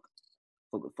 a month.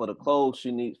 For the clothes,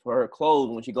 for her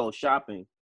clothes when she goes shopping,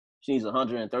 she needs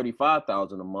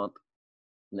 $135,000 a month.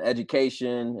 And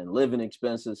education and living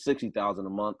expenses, $60,000 a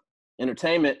month.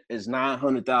 Entertainment is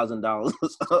 $900,000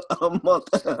 a month.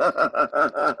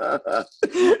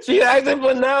 She asking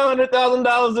for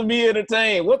 $900,000 to be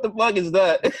entertained. What the fuck is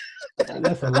that?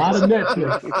 That's a lot of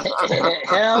Netflix.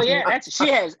 Hell yeah, she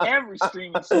has every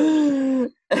streaming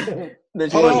service.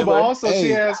 But also she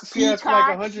has like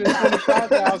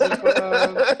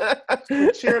 $125,000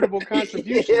 for charitable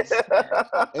contributions.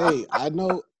 Hey, I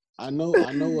know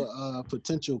a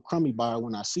potential crummy buyer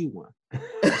when I see one.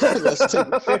 Let's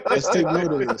take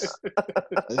note of this.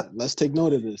 Let's take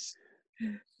note of this.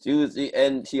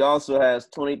 She also has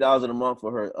 $20,000 a month for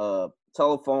her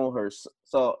telephone.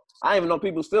 So I even know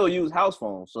people still use house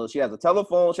phones. So she has a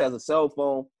telephone, she has a cell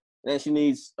phone, and then she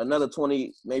needs another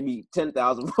 20, maybe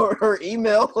 10,000 for her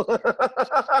email.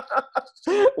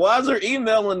 Why is her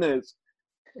email in this?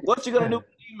 What's she gonna do with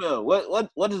email?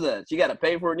 What is that? She got to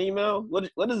pay for an email? What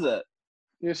is that?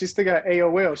 Yeah, she still got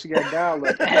AOL. She got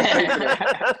dial-up.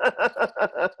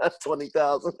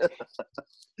 20,000.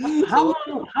 How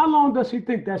long does she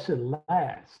think that should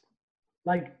last?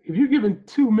 Like, if you're giving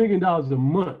 $2 million a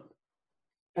month,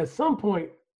 at some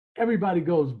point everybody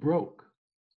goes broke.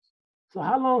 So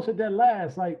how long should that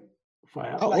last? Like,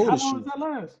 forever? How long does that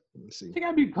last? Let me see. She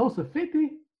gotta be close to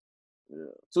 50. Yeah.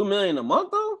 $2 million a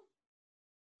month though?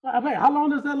 I mean, how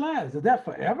long does that last? Is that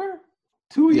forever?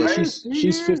 2 years?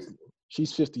 She's 50.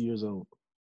 She's 50 years old.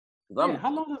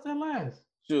 How long does that last?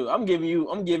 Shoot, I'm giving you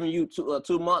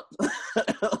 2 months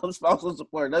on spousal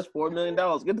support. That's $4 million.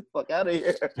 Get the fuck out of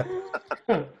here.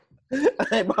 I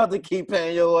ain't about to keep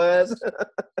paying your ass.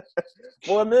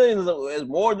 $4 million is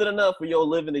more than enough for your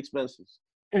living expenses.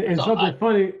 And so something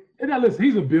funny. And now listen,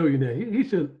 he's a billionaire. He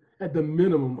should, at the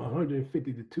minimum,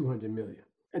 150 to 200 million.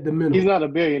 At the minimum. He's not a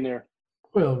billionaire.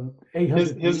 Well,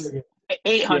 800 million.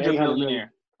 800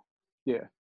 millionaire. Yeah.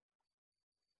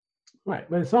 Right,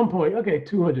 but at some point, okay,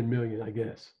 200 million, I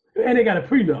guess. And they got a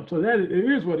prenup, so that it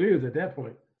is what it is at that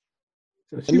point.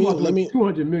 So she wants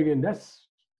 200 million.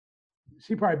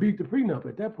 She probably beat the prenup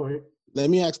at that point. Let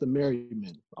me ask the married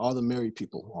men, all the married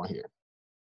people on here.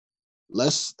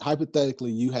 Let's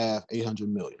hypothetically, you have 800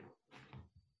 million.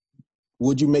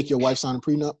 Would you make your wife sign a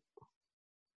prenup?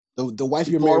 The wife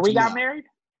you're married to Before we got now. married?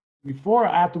 Before or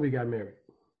after we got married?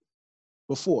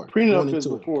 Before. Prenup is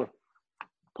before.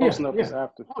 Postnup is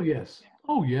after. Oh yes.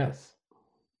 Oh yes.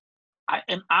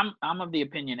 I'm of the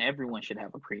opinion everyone should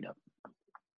have a prenup.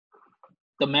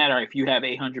 No matter if you have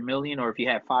 800 million or if you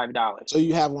have $5. So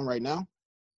you have one right now?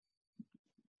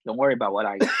 Don't worry about what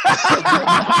I got.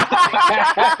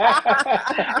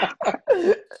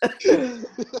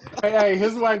 Hey,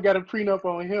 his wife got a prenup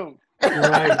on him.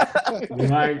 Right.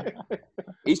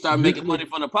 He started making money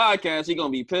from the podcast. He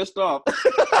gonna be pissed off.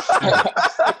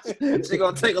 She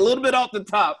gonna take a little bit off the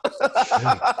top.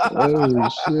 Oh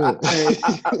shit!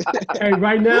 Hey,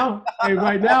 right now,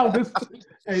 this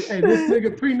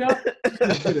nigga prenup,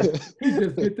 he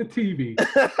just get the TV.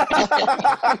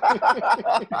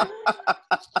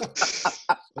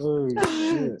 Oh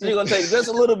shit! She gonna take just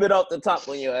a little bit off the top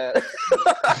when you're at.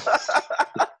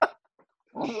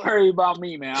 Don't worry about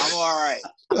me, man. I'm all right.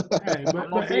 Hey,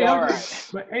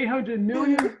 but 800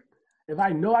 million, if I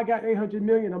know I got 800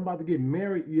 million, I'm about to get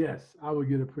married, yes, I would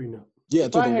get a prenup. Yeah,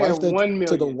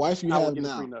 to the wife you have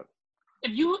now.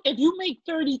 If you make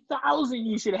 30,000,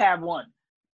 you should have one.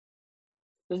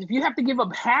 Because if you have to give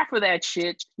up half of that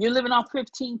shit, you're living off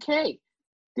 15K.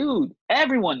 Dude,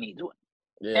 everyone needs one.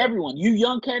 Yeah. Everyone. You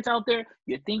young cats out there,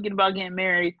 you're thinking about getting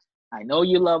married. I know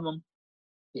you love them.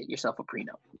 Get yourself a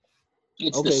prenup.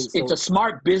 It's a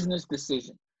smart business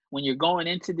decision. When you're going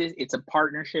into this, it's a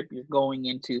partnership you're going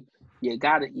into. You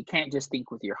can't just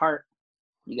think with your heart.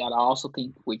 You got to also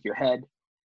think with your head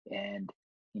and,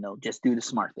 just do the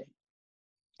smart thing.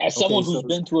 As someone who's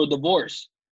been through a divorce,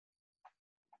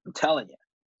 I'm telling you.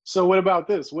 So what about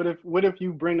this? What if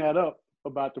you bring that up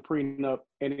about the prenup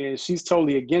and then she's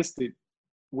totally against it?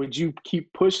 Would you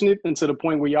keep pushing it until the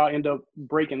point where y'all end up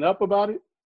breaking up about it?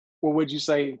 Or would you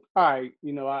say, all right,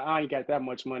 I ain't got that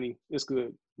much money. It's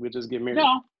good. We'll just get married.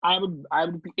 No, I would.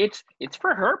 It's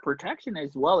for her protection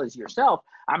as well as yourself.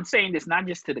 I'm saying this not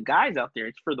just to the guys out there.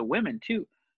 It's for the women too.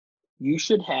 You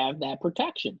should have that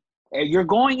protection. You're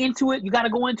going into it. You got to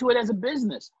go into it as a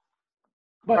business.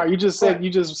 But you just said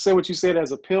what you said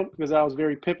as a pimp, because that was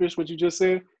very pimpish what you just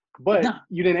said. But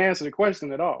you didn't answer the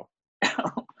question at all.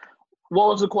 What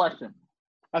was the question?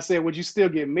 I said, would you still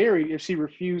get married if she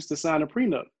refused to sign a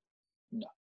prenup? No.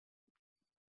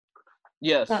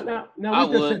 Yes. Now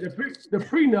we just said the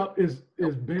prenup is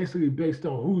basically based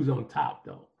on who's on top,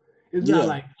 though. It's not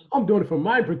like I'm doing it for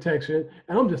my protection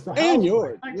and I'm just a housewife. And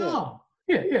yours. Like,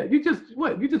 yeah. You just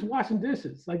washing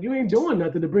dishes. Like, you ain't doing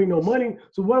nothing to bring no money.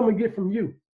 So what am I gonna get from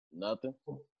you? Nothing.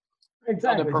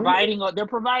 Exactly. They're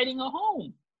providing a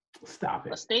home. Stop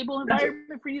it. A stable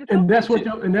environment for you to come and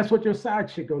that's what your side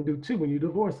chick gonna do too when you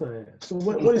divorce her ass. So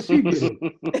what is she getting?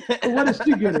 What is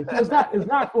she getting? So it's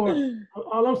not for,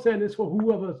 all I'm saying is for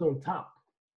whoever's on top,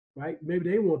 right? Maybe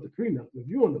they want the prenup. If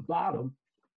you're on the bottom,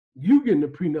 you getting the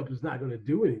prenup is not gonna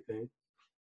do anything.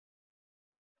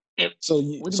 So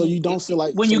you don't feel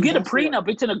like when you get a prenup,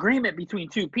 it's an agreement between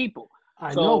two people.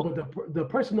 I know, but the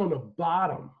person on the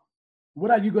bottom, what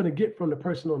are you going to get from the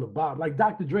person on the bottom? Like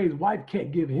Dr. Dre's wife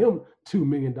can't give him $2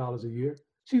 million a year.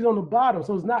 She's on the bottom,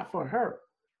 so it's not for her.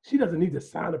 She doesn't need to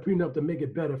sign a prenup to make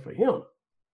it better for him.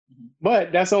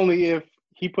 But that's only if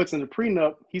he puts in the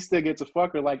prenup, he still gets a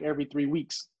fucker like every 3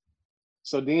 weeks.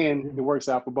 So then it works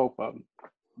out for both of them.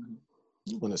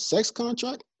 You want a sex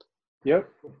contract? Yep.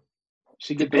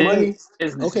 She get the money.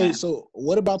 Okay, so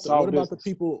what about the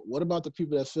people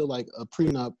that feel like a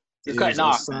prenup is cutting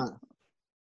off?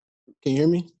 Can you hear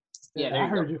me? Yeah, I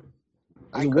heard you.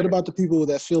 What about the people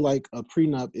that feel like a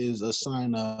prenup is a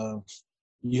sign of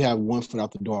you have one foot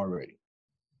out the door already?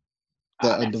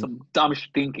 That's some dumb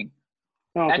thinking.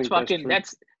 That's fucking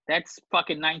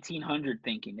 1900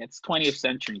 thinking. That's 20th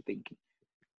century thinking.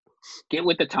 Get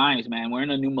with the times, man. We're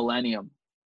in a new millennium.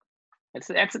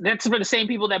 That's for the same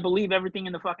people that believe everything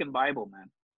in the fucking Bible, man.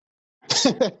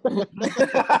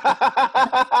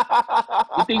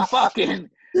 You think fucking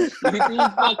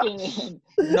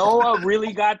Noah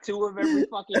really got 2 of every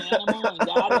fucking animal and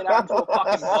got it out into a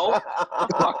fucking boat? Get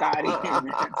the fuck out of here,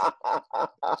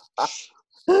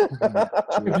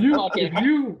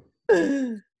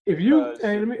 man.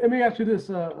 Let me ask you this,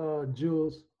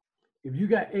 Jules. If you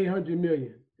got $800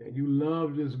 million and you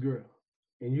love this girl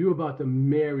and you're about to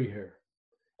marry her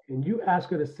and you ask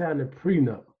her to sign a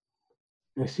prenup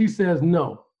and she says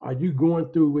no, are you going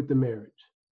through with the marriage?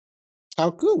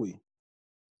 How could we?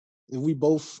 If we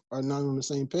both are not on the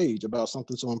same page about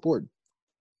something so important.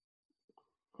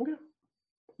 Okay.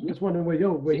 I'm just wondering where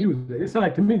you was at. It sounded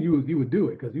like to me you would do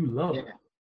it because you love her.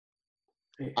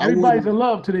 Hey, everybody's in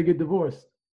love till they get divorced.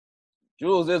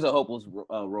 Jules is a hopeless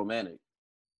romantic.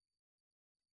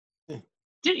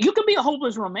 You can be a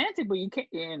hopeless romantic, but you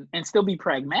can't and still be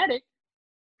pragmatic.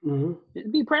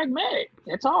 Mm-hmm. Be pragmatic.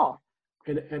 That's all.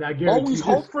 And I guarantee always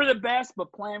hope for the best,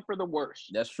 but plan for the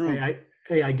worst. That's true.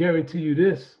 I guarantee you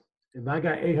this. If I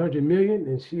got $800 million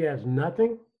and she has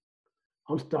nothing,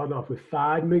 I'm starting off with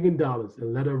 $5 million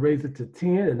and let her raise it to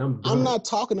 10, and I'm done. I'm not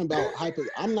talking about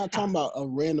I'm not talking about a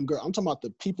random girl. I'm talking about the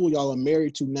people y'all are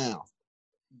married to now.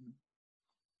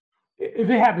 If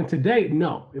it happened today,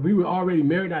 no. If we were already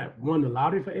married, I won the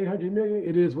lottery for $800 million.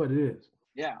 It is what it is.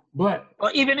 Yeah. But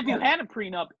even if you had a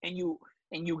prenup and you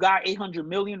got $800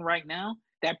 million right now,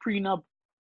 that prenup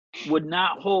would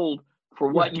not hold for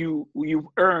what you've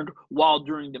earned while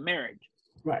during the marriage.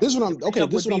 Right. This is what I'm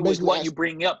basically what you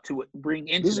bring into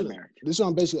the marriage. This is what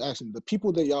I'm basically asking. The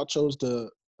people that y'all chose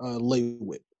to lay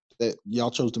with, that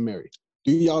y'all chose to marry,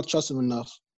 do y'all trust them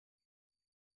enough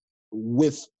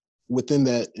within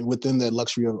that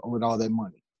luxury of with all that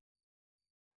money?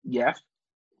 Yes.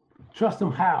 Trust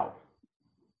them how?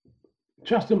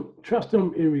 Trust them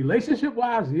in relationship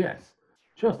wise, yes.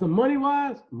 Trust them money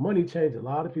wise, money changes a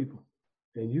lot of people.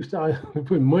 and you start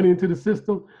putting money into the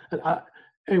system.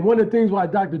 And one of the things why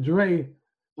Dr. Dre,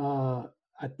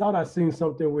 I thought I seen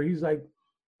something where he's like,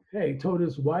 hey, he told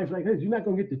his wife, like, hey, you're not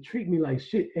gonna get to treat me like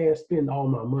shit and spend all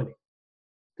my money.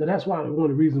 So that's why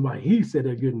one of the reasons why he said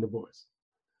they're getting divorced.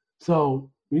 So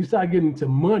when you start getting into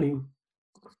money,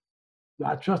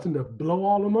 I trust him to blow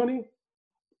all the money.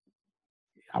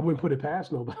 I wouldn't put it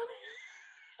past nobody.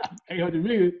 800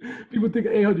 million, people think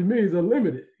 800 million is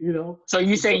unlimited, you know? So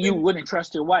you saying you wouldn't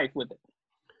trust your wife with it?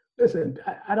 Listen,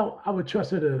 I would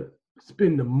trust her to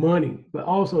spend the money, but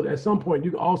also at some point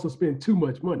you can also spend too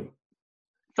much money.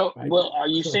 So, right? well, are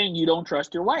you saying you don't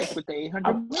trust your wife with the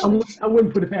 800 million? I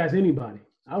wouldn't put it past anybody.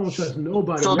 I don't trust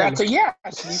nobody. So that's a yes.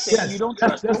 You say you don't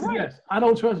trust your wife. Yes. I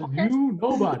don't trust you,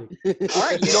 nobody. All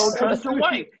right, you don't trust your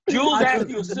wife. Jules asked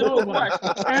you a simple question.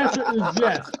 Answer is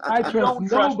yes. I trust you don't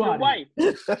trust nobody.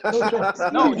 your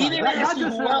wife. No, he didn't ask you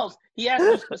who else. He asked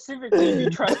you specifically if you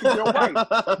trusted your wife.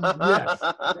 Yes.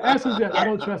 The answer is yes. I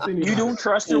don't trust anybody. You don't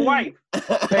trust your wife.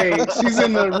 Hey, she's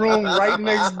in the room right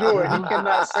next door. He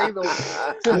cannot say those.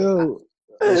 Yo,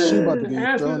 she about to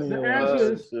get thrown in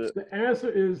the answer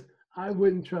is I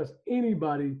wouldn't trust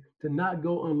anybody to not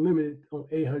go unlimited on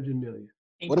 800 million.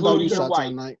 What about you,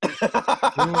 Chitown Knight?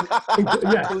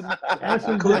 Yes.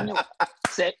 Answer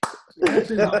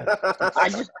is yes. I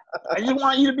just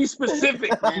want you to be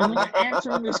specific, man. When you're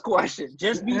answering this question,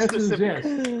 just be specific.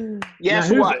 Yes.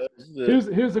 What?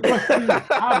 Here's the question.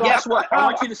 Guess what? I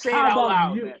want you to say it out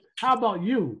loud. Man. How about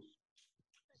you?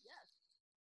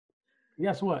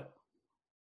 Guess what?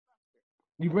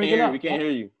 You break it up. We can't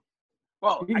hear you.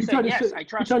 Well, I said yes. I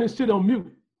trust you. Turn this shit on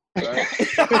mute. Right.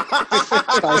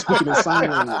 Start speaking in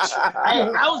sign language.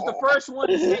 I was the first one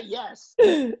to say yes.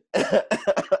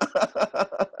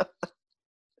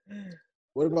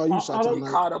 What about you, Chitown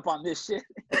Knight? Caught up on this shit.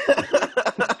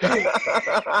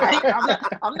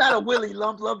 I'm not a Willie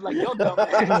Lump like your dumb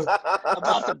ass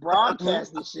about to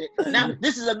broadcast this shit. Now,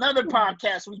 this is another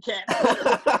podcast we can't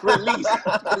release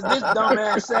because this dumb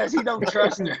ass says he don't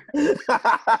trust her.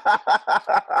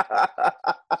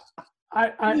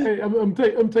 I'm tell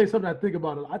you something I think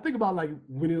about. I think about like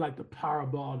winning like the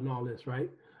Powerball and all this, right?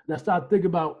 And I start thinking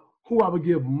about who I would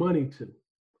give money to.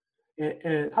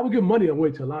 And I would give money away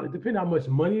to a lot of, depending on how much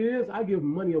money it is, I give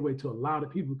money away to a lot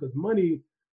of people because money,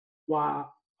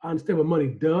 while I understand what money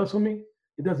does for me,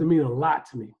 it doesn't mean a lot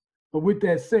to me. But with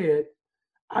that said,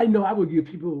 I know I would give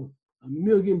people $1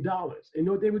 million. And you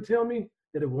know what they would tell me?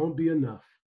 That it won't be enough.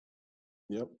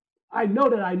 Yep. I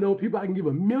know people I can give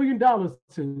 $1 million to,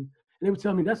 and they would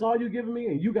tell me, that's all you're giving me?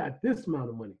 And you got this amount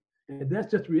of money. And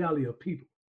that's just the reality of people.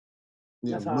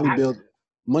 Yeah,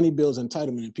 money builds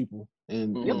entitlement in people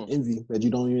and envy that you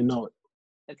don't even know it.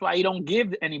 That's why you don't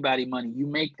give anybody money. You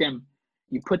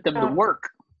put them to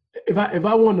work. If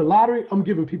I won the lottery, I'm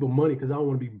giving people money because I don't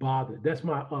want to be bothered. That's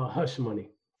my hush money.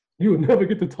 You will never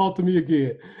get to talk to me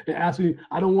again and ask me.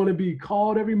 I don't want to be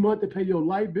called every month to pay your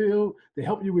light bill, to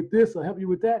help you with this or help you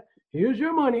with that. Here's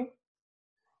your money.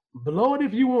 Blow it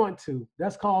if you want to.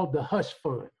 That's called the hush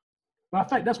fund. Matter of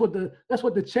fact, that's what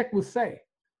the check will say.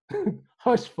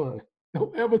 Hush fund.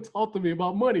 Don't ever talk to me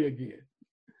about money again.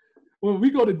 When we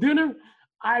go to dinner,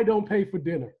 I don't pay for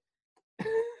dinner.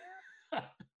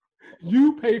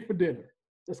 You pay for dinner.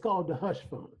 That's called the hush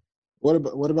fund. What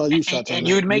about you, Chitown? And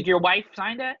you'd make your wife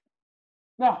sign that?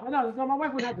 No, my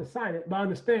wife would have to sign it. But I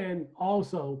understand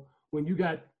also when you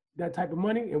got that type of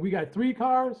money and we got 3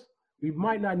 cars, we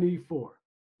might not need 4.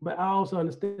 But I also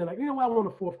understand, like, you know what, I want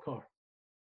a 4th car.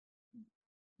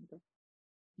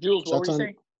 Jules, what were you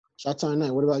saying? Chitown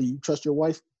Knight, what about you? You trust your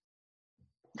wife?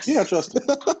 Yeah, I trust her.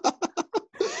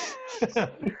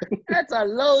 That's a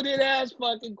loaded ass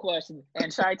fucking question.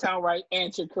 And Chitown Right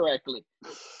answered correctly.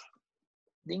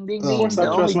 Ding, ding, ding. Of course I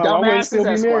trust my wife. I wouldn't still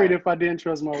be married if I didn't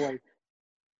trust my wife.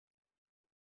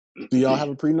 Do y'all have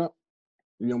a prenup?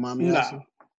 You don't mind me asking?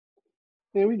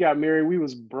 Yeah, we got married. We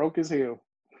was broke as hell.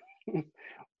 It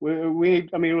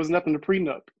was nothing to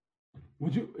prenup.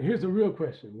 Here's the real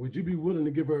question. Would you be willing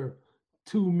to give her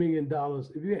 $2 million?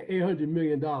 If you had $800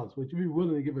 million, would you be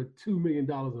willing to give her $2 million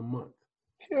a month?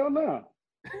 Hell no.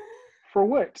 For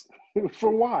what? For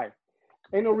why?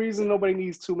 Ain't no reason nobody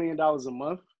needs $2 million a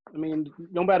month. I mean,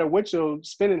 no matter what your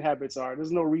spending habits are,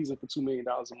 there's no reason for $2 million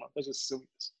a month. That's just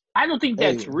silliness. I don't think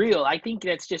that's real. I think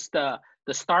that's just the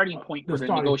starting point for the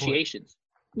negotiations.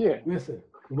 Yeah. Listen,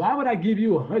 why would I give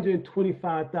you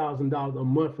 $125,000 a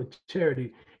month for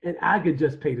charity and I could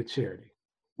just pay the charity?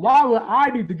 Why would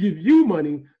I need to give you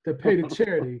money to pay the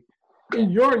charity in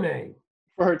your name?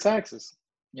 For her taxes.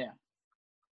 Yeah.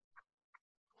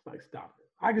 Like, stop it.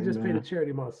 I could just pay the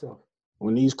charity myself.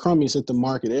 When these crummies hit the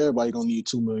market, everybody gonna need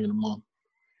 $2 million a month.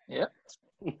 Yep.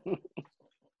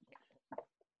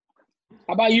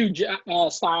 How about you,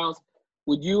 Styles?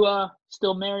 Would you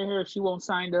still marry her if she won't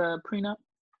sign the prenup?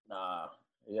 Nah.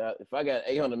 Yeah, if I got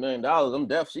 $800 million,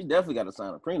 she definitely got to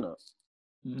sign a prenup.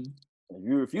 Mm-hmm. If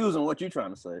you're refusing, what you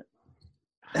trying to say?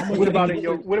 What about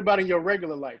in your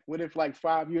regular life? What if like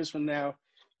 5 years from now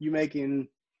you making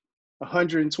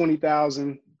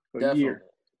 $120,000 a year?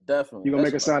 Definitely. You gonna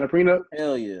make her sign a prenup?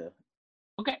 Hell yeah.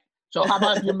 Okay. So how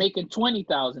about if you're making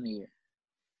 $20,000 a year?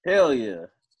 Hell yeah.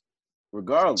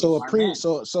 Regardless. So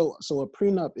a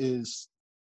prenup is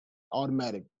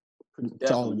automatic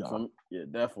to all of y'all. Yeah,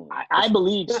 definitely. I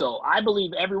believe so. I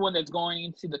believe everyone that's going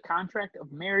into the contract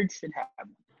of marriage should have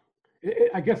one.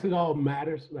 I guess it all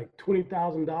matters. Like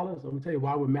 $20,000. I'm gonna tell you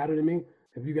why it would matter to me.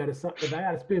 If I got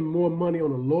to spend more money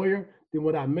on a lawyer than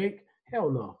what I make, hell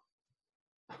no.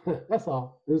 That's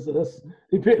all.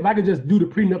 If I could just do the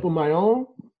prenup on my own,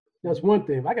 that's one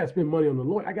thing. If I got to spend money on the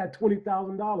lawyer, I got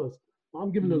 $20,000.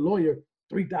 I'm giving the lawyer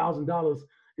 $3,000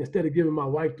 instead of giving my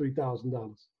wife $3,000.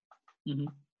 Mm-hmm.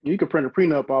 You could print a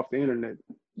prenup off the internet.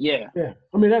 Yeah. Yeah.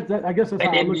 I mean, I guess that's and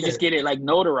how then I look you at just it. get it like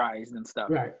notarized and stuff.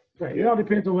 Right. It all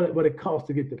depends on what it costs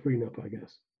to get the prenup, I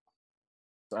guess.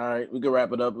 All right, we can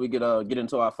wrap it up. We could get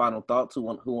into our final thoughts. Who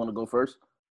want to go first?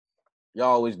 Y'all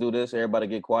always do this. Everybody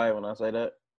get quiet when I say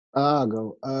that. I'll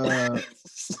go.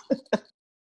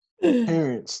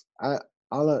 Parents.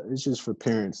 It's just for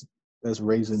parents that's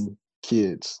raising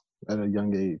kids at a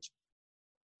young age.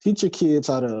 Teach your kids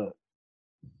how to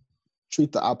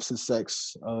treat the opposite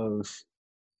sex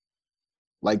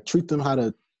treat them how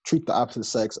to treat the opposite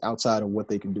sex outside of what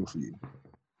they can do for you.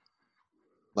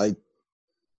 Like,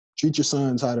 treat your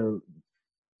sons how to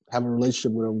have a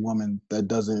relationship with a woman that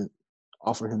doesn't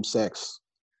offer him sex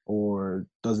or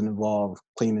doesn't involve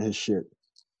cleaning his shit.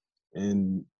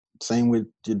 And same with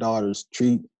your daughters.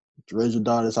 Raise your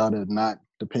daughters how to not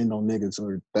depend on niggas,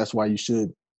 or that's why you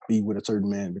should be with a certain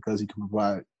man, because he can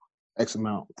provide X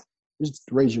amount. Just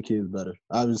raise your kids better.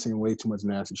 I've been seeing way too much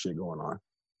nasty shit going on.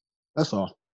 That's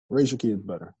all. Raise your kids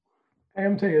better. Hey,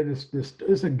 I'm telling you,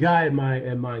 this a guy at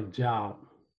my job,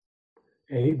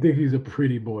 and he thinks he's a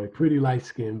pretty boy, pretty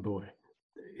light-skinned boy,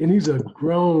 and he's a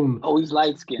grown. Oh, he's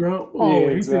light-skinned. Oh, yeah,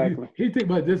 exactly. He think,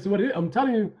 but this is what I'm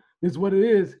telling you. This is what it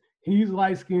is. He's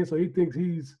light-skinned, so he thinks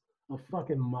he's a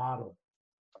fucking model,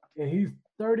 and he's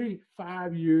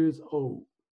 35 years old,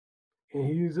 and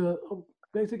he's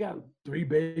basically got 3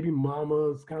 baby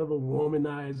mamas, kind of a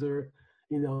womanizer.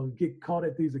 Get caught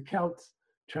at these accounts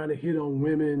trying to hit on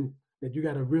women that you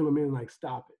got to reel them in, like,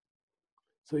 stop it.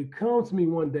 So he comes to me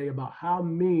one day about how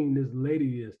mean this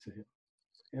lady is to him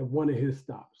at one of his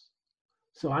stops.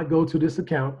 So I go to this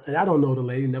account, and I don't know the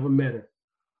lady, never met her.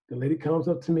 The lady comes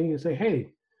up to me and say,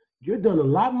 "Hey, you're doing a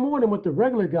lot more than what the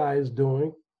regular guy is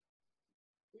doing.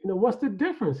 What's the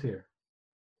difference here?"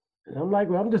 And I'm like,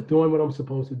 "Well, I'm just doing what I'm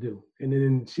supposed to do." And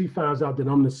then she finds out that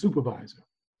I'm the supervisor.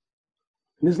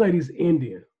 And this lady's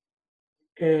Indian.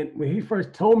 And when he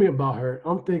first told me about her,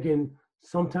 I'm thinking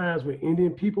sometimes with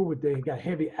Indian people, they got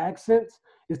heavy accents,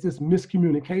 it's this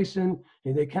miscommunication,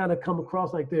 and they kind of come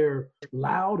across like they're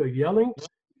loud or yelling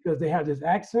because they have this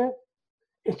accent.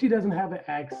 And she doesn't have an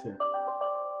accent.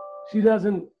 She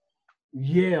doesn't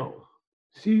yell.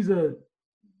 She's a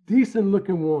decent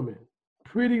looking woman,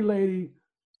 pretty lady,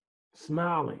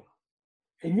 smiling.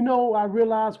 And I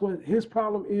realized what his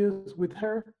problem is with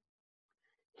her.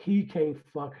 He can't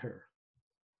fuck her.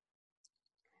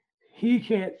 He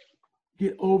can't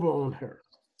get over on her.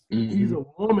 Mm-hmm. He's a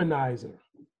womanizer.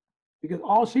 Because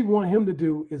all she wants him to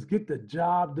do is get the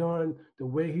job done the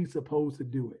way he's supposed to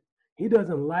do it. He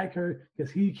doesn't like her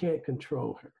because he can't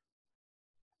control her.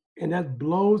 And that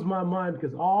blows my mind,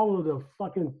 because all of the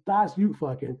fucking thoughts you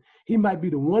fucking, he might be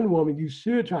the one woman you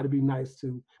should try to be nice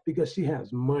to because she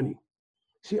has money.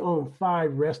 She owns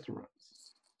 5 restaurants.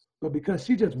 But because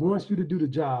she just wants you to do the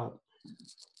job,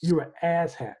 you're an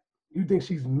asshat. You think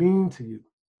she's mean to you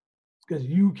because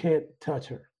you can't touch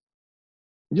her.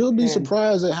 You'll be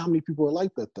surprised at how many people are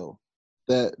like that, though,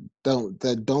 that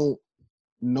don't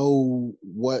know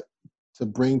what to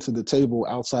bring to the table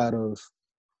outside of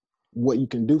what you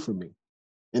can do for me,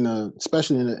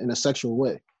 especially in a sexual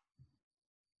way.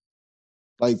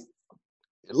 Like,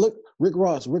 look, Rick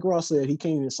Ross said he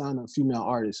can't even sign a female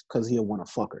artist because he'll want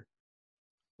to fuck her.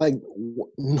 Like,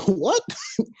 what?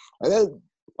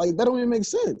 Like that don't even make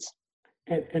sense.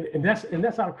 And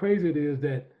that's how crazy it is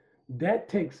that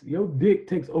takes your dick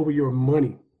takes over your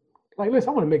money. Like, listen,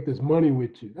 I want to make this money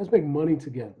with you. Let's make money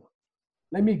together.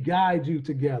 Let me guide you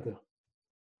together.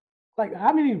 Like,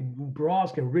 how many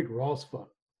bras can Rick Ross fuck?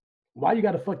 Why you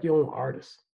got to fuck your own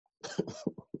artist?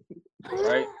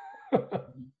 Right.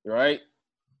 Right.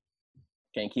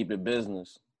 Can't keep it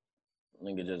business.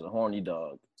 Nigga just a horny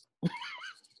dog.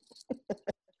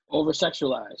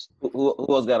 Over-sexualized. Who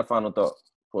else got a final thought?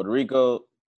 Puerto Rico.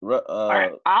 All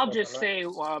right, I'll just say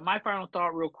my final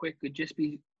thought real quick would just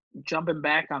be jumping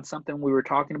back on something we were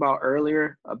talking about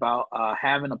earlier about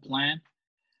having a plan.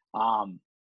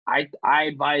 I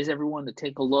advise everyone to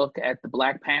take a look at the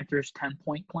Black Panthers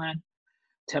 10-point plan,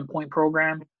 10-point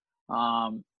program.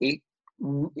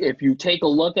 If you take a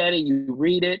look at it, you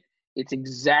read it, it's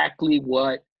exactly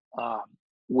what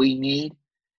we need.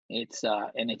 It's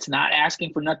and it's not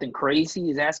asking for nothing crazy.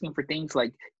 It's asking for things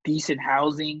like decent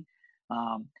housing.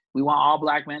 We want all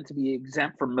Black men to be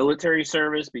exempt from military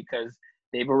service because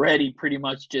they've already pretty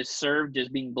much just served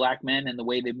just being Black men and the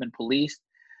way they've been policed.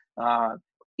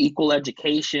 Equal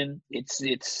education. It's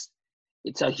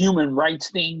a human rights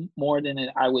thing more than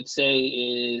I would say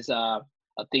is a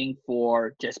thing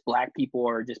for just Black people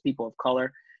or just people of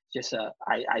color. Just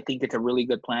I think it's a really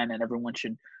good plan, and everyone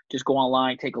should just go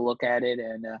online, take a look at it,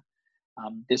 and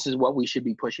this is what we should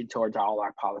be pushing towards all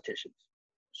our politicians.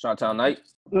 Chitown Knight.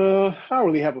 I don't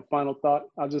really have a final thought.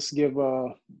 I'll just give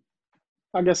I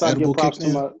guess I'll give props to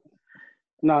my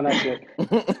no, not yet.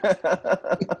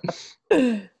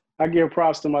 I give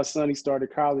props to my son. He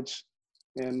started college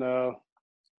and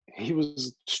he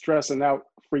was stressing out,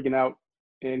 freaking out,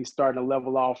 and he's starting to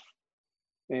level off.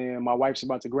 And my wife's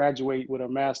about to graduate with her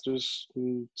master's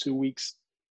in 2 weeks.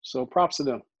 So props to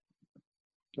them.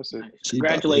 That's it.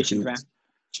 Congratulations, man.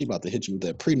 She about to hit you with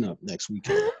that prenup next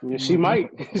weekend. Yeah, she might.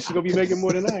 She's gonna be making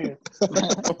more than I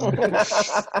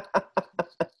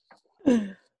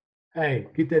am. Hey,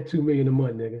 get that $2 million a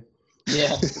month, nigga.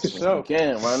 Yeah. So You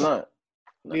can, why not?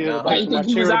 yeah, Why do you think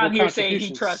he was out here charitable saying he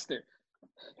contributions. trusted?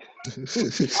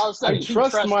 All of a sudden, I he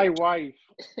trust trusted. my wife.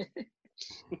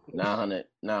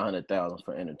 900,000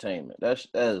 for entertainment. That's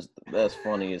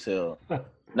funny as hell.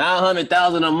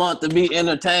 900,000 a month to be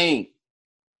entertained.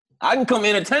 I can come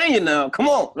entertain you now. Come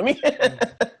on, let me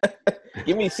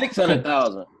give me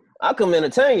 600,000. I'll come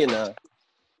entertain you now.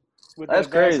 With That's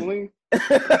that crazy. Vaseline.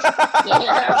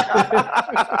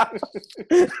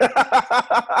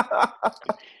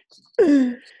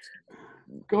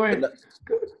 Go ahead.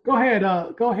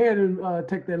 Go ahead and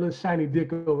take that little shiny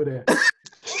dick over there.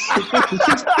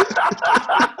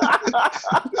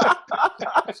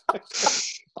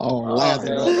 Oh,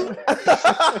 lather.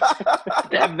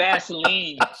 That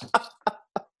Vaseline.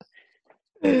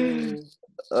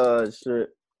 Shit.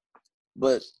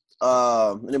 But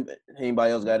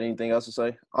anybody else got anything else to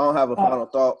say? I don't have a final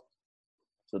thought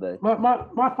today.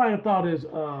 My final thought is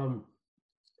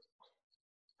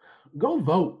go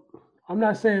vote. I'm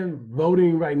not saying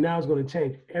voting right now is going to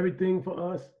change everything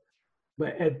for us,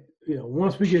 but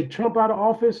once we get Trump out of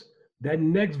office, that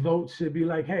next vote should be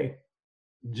like, hey,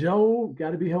 Joe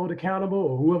got to be held accountable,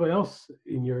 or whoever else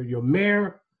in your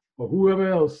mayor or whoever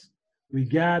else, we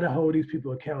got to hold these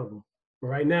people accountable. But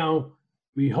right now,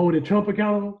 we holding Trump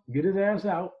accountable, get his ass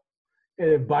out, and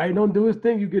if Biden don't do his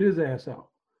thing, you get his ass out.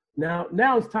 Now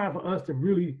it's time for us to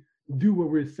really do what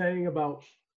we're saying about,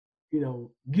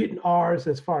 getting ours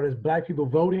as far as Black people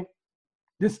voting.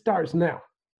 This starts now.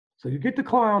 So you get the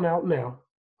clown out now,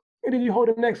 and then you hold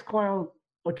the next clown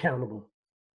accountable.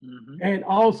 Mm-hmm. And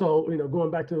also, going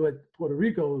back to what Puerto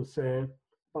Rico was saying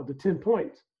about the 10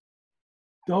 points,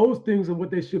 those things are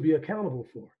what they should be accountable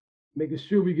for. Making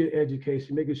sure we get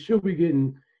education, making sure we're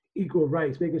getting equal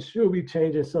rights, making sure we're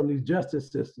changing some of these justice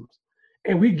systems.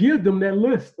 And we give them that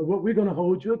list of what we're going to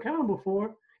hold you accountable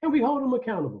for, and we hold them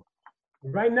accountable.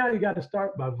 Right now, you got to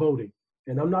start by voting.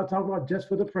 And I'm not talking about just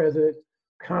for the president,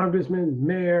 congressman,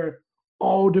 mayor,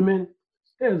 alderman.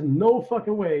 There's no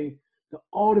fucking way the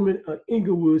alderman of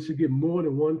Inglewood should get more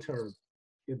than one term.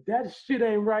 If that shit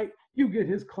ain't right, you get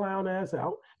his clown ass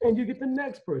out and you get the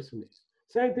next person in.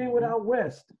 Same thing with out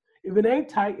west. If it ain't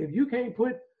tight, if you can't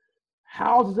put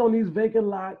houses on these vacant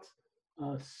lots,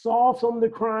 solve some of the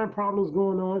crime problems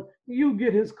going on, you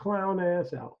get his clown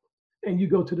ass out and you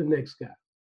go to the next guy.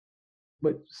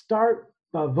 But start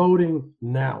by voting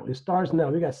now. It starts now.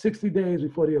 We got 60 days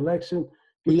before the election.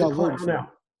 Get the clown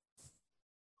out.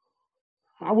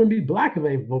 I wouldn't be Black if I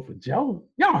ain't vote for Joe.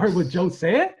 Y'all heard what Joe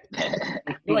said?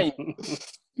 You ain't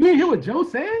hear what Joe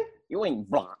said? You ain't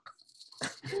Black.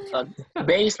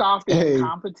 Based off the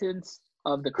incompetence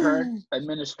of the current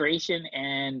administration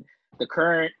and the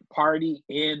current party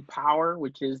in power,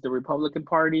 which is the Republican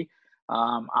Party,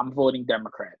 I'm voting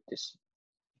Democrat.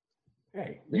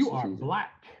 You are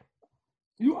Black.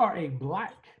 You are a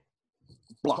Black.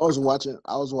 I was watching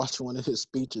one of his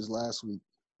speeches last week.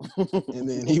 And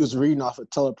then he was reading off a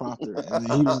teleprompter, and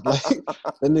then he was like,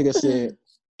 the nigga said,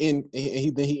 then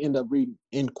he ended up reading,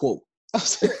 end quote.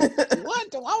 What?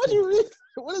 Why would you read?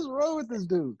 What is wrong with this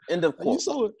dude? End of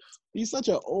quote. He's such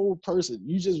an old person.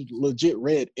 You just legit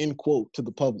read end quote to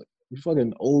the public. You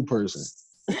fucking old person.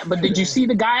 Yeah, but did you see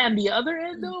the guy on the other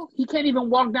end though? He can't even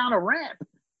walk down a ramp.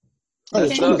 He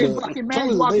That's can't even tough. fucking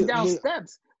manage walking down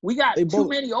steps. We got too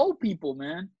many old people,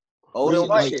 man. Old and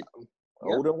white. Shit.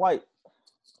 Old and white.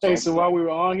 Hey, so while we were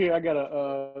on here, I got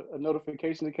a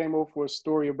notification that came over for a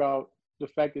story about the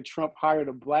fact that Trump hired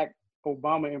a black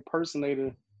Obama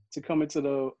impersonator to come into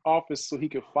the office so he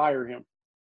could fire him.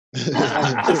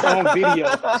 It's on video.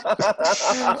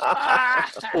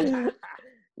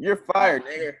 You're fired,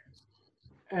 nigga.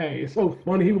 Hey, it's so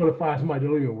funny. He want to fire somebody that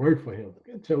don't even work for him.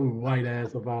 Get your white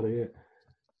ass up out of here.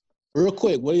 Real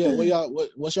quick,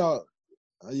 what's y'all?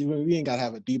 We ain't gotta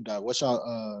have a deep dive. What's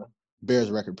y'all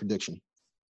Bears record prediction?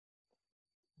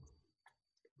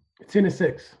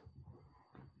 10-6.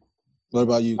 What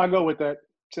about you? I go with that.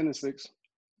 10-6.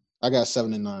 I got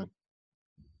 7-9.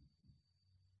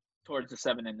 Towards the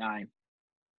 7 and 9.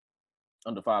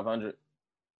 Under 500.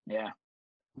 Yeah.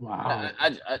 Wow.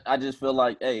 I just feel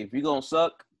like, hey, if you're gonna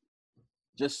suck,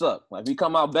 just suck. Like if you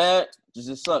come out bad,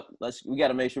 just suck. We got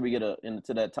to make sure we get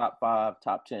into that top 5,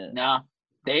 top 10. Nah,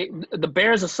 the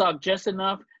Bears will suck just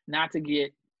enough not to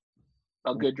get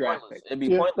a good draft pick. It'd be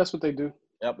pointless. That's what they do.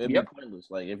 Yep, it'd be pointless.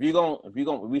 Like if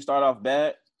we start off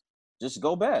bad, just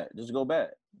go bad. Just go bad.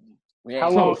 How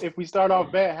long? If we start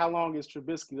off bad, how long is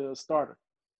Trubisky the starter?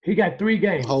 He got 3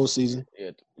 games. Whole season.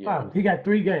 Yeah. He got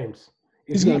 3 games.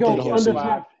 He's gonna play the whole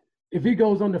season. If he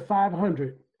goes under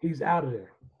 500, he's out of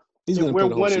there. He's gonna we're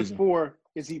play the whole 1-4.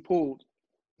 Is he pulled?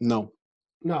 No.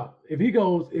 If he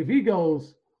goes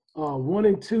 1-2,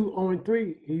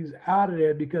 0-3, he's out of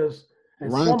there because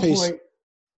at some point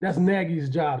that's Nagy's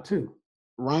job too.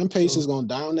 Ryan Pace is going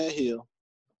down that hill,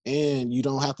 and you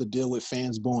don't have to deal with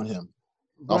fans booing him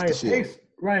off the field.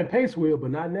 Ryan Pace will,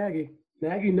 but not Nagy.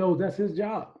 Nagy knows that's his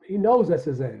job. He knows that's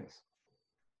his ass.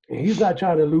 And he's not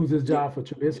trying to lose his job for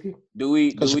Trubisky.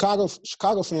 Because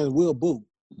Chicago fans will boo,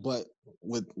 but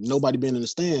with nobody being in the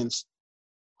stands,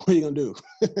 what are you gonna do?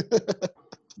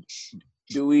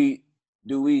 Do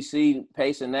we see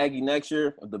Pace and Nagy next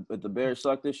year? If the Bears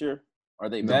suck this year, are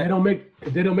they back?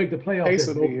 If they don't make the playoffs, Pace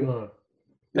they're will both gone.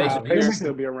 Pace will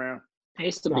still be around.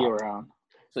 Pace to be around.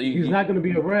 So he's not going to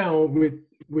be around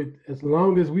with as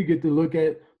long as we get to look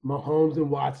at Mahomes and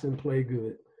Watson play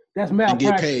good. That's malpractice.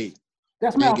 And get paid.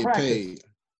 That's malpractice.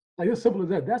 Like it's simple as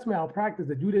that. That's malpractice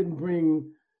that you didn't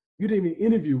even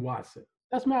interview Watson.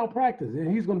 That's malpractice,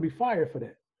 and he's going to be fired for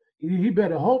that. He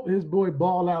better hope his boy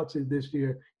ball out this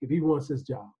year if he wants his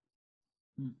job.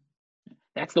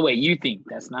 That's the way you think.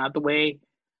 That's not the way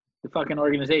the fucking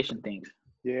organization thinks.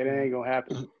 Yeah, that ain't gonna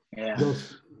happen. Yeah.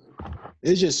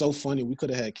 It's just so funny. We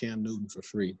could have had Cam Newton for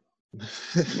free.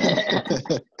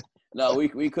 No,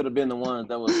 we could have been the ones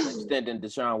that was extending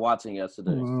Deshaun Watson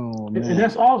yesterday. Oh, man. And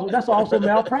that's also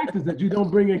malpractice that you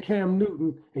don't bring in Cam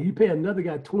Newton and you pay another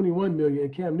guy $21 million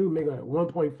and Cam Newton make like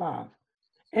 1.5,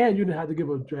 and you didn't have to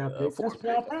give a draft pick. That's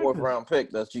malpractice. 4th round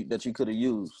pick that you could have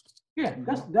used. Yeah,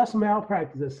 that's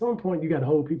malpractice. At some point, you got to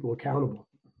hold people accountable.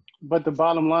 But the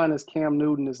bottom line is Cam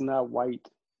Newton is not white.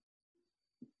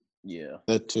 Yeah.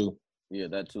 That too. Yeah,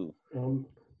 that too.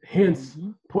 Hence,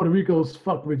 Puerto Rico's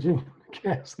fuck Virginia.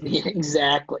 Yeah,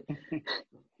 exactly.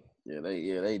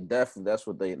 They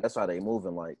definitely that's how they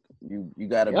moving. Like you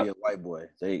got to be a white boy.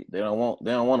 They don't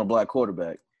want a black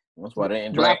quarterback. That's why they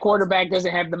ain't black quarterback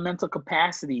doesn't have the mental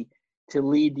capacity to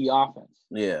lead the offense.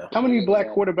 Yeah. How many black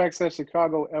quarterbacks has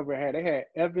Chicago ever had? They had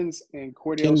Evans and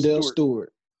Cordell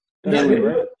Stewart. Henry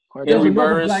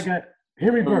Burris.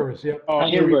 Henry Burris. Yep. Oh,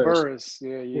 Henry Burris.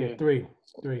 Yeah. Three.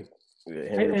 Yeah,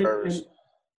 Henry Burris.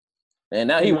 And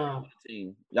now he went on the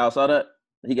team. Y'all saw that?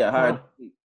 He got hired.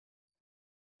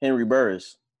 Henry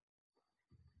Burris.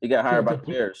 He got hired by the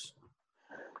Bears.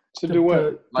 To do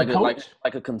what? Like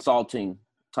a consulting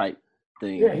type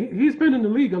thing. Yeah, he's been in the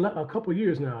league a couple of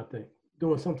years now, I think,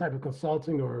 doing some type of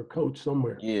consulting or coach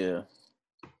somewhere. Yeah.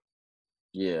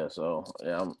 Yeah. So I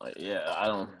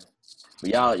don't. But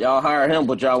y'all hire him,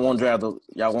 but y'all won't draft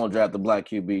the black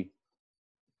QB.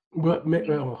 But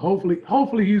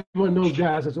hopefully he's one of those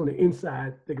guys that's on the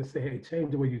inside. They can say, "Hey,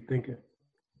 change the way you're thinking."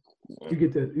 You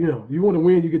get you want to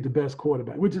win. You get the best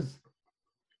quarterback, which is.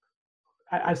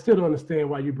 I still don't understand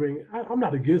why you bring. I'm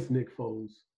not against Nick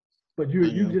Foles, but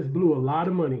you just blew a lot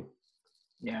of money.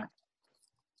 Yeah.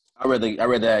 I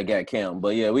rather I got Cam,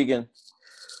 but yeah, we can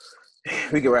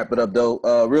wrap it up though.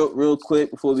 Real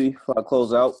quick before I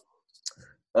close out.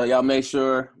 Y'all make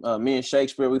sure me and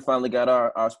Shakespeare, we finally got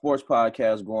our sports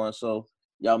podcast going. So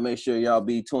y'all make sure y'all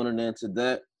be tuning into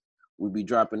that. We'll be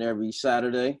dropping every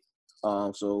Saturday.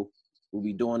 So We'll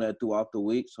be doing that throughout the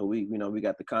week. So we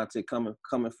got the content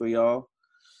coming for y'all.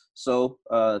 So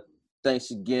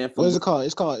thanks again for what is it called?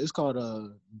 It's called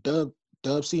Dub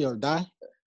C or Die.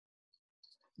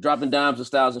 Dropping Dimes of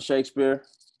Styles and Shakespeare.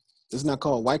 It's not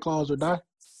called White Claws or Die.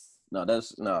 No,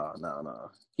 that's no.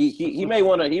 He may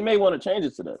want to change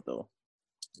it to that though.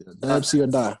 Yeah, Dub C or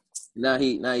Die. Now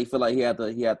he feel like he had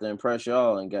to impress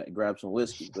y'all and grab some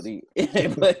whiskey, but he may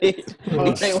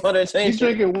want to change. He's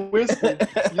drinking whiskey.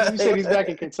 You said he's back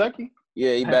in Kentucky.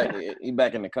 Yeah, he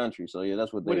back in the country. So yeah,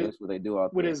 that's what they do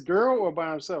out there. With his girl or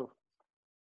by himself?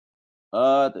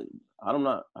 I'm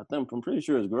pretty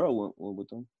sure his girl went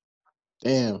with him.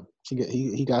 Damn,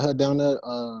 he got her down there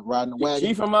riding the wagon.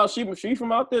 She from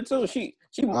out there too. She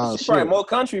probably more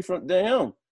country than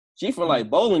him. She from like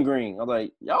Bowling Green. I'm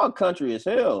like, y'all country as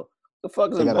hell. The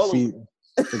fuck is in Bowling?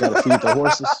 They gotta feed the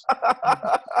horses.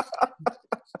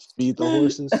 Feed the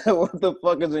horses. What the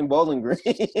fuck is in Bowling Green?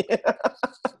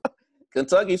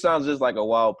 Kentucky sounds just like a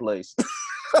wild place.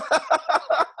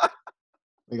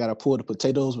 They gotta pull the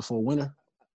potatoes before winter.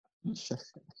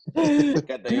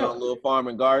 Got their own little farm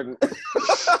and garden.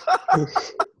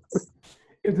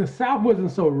 If the South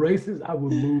wasn't so racist, I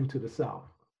would move to the South.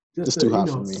 It's too hot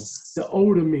for me. The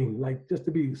older me, like just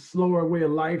to be slower way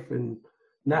of life and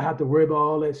not have to worry about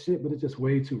all that shit, but it's just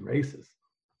way too racist.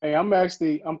 Hey, I'm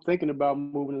thinking about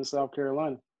moving to South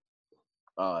Carolina.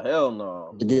 Oh, hell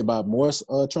no. To get by more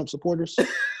Trump supporters?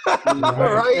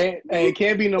 Right. Hey, it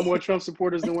can't be no more Trump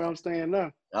supporters than where I'm staying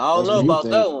now. I don't know about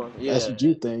that one. Yeah. That's what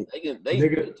you think.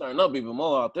 They turn up even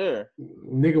more out there.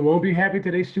 Nigga won't be happy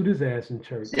till they shoot his ass in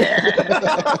church.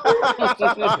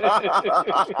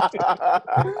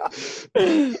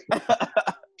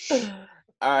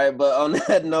 All right, but on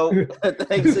that note,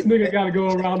 thanks. This nigga gotta go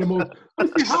around the most.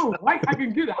 Let's see how white I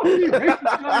can get it. I don't need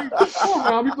racist. Go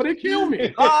around me, but they kill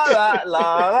me. All right.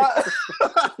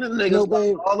 Niggas No,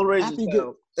 babe, all the races.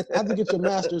 after you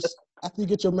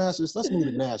get your master's, let's move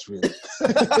to Nashville.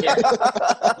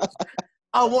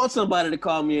 I want somebody to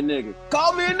call me a nigga.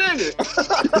 Call me a nigga.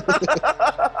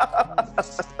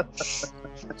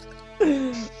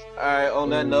 All right, on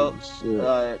that note,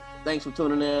 thanks for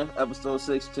tuning in. Episode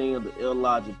 16 of the Ill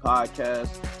Logic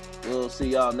Podcast. We'll see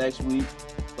y'all next week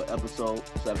for episode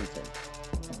 17.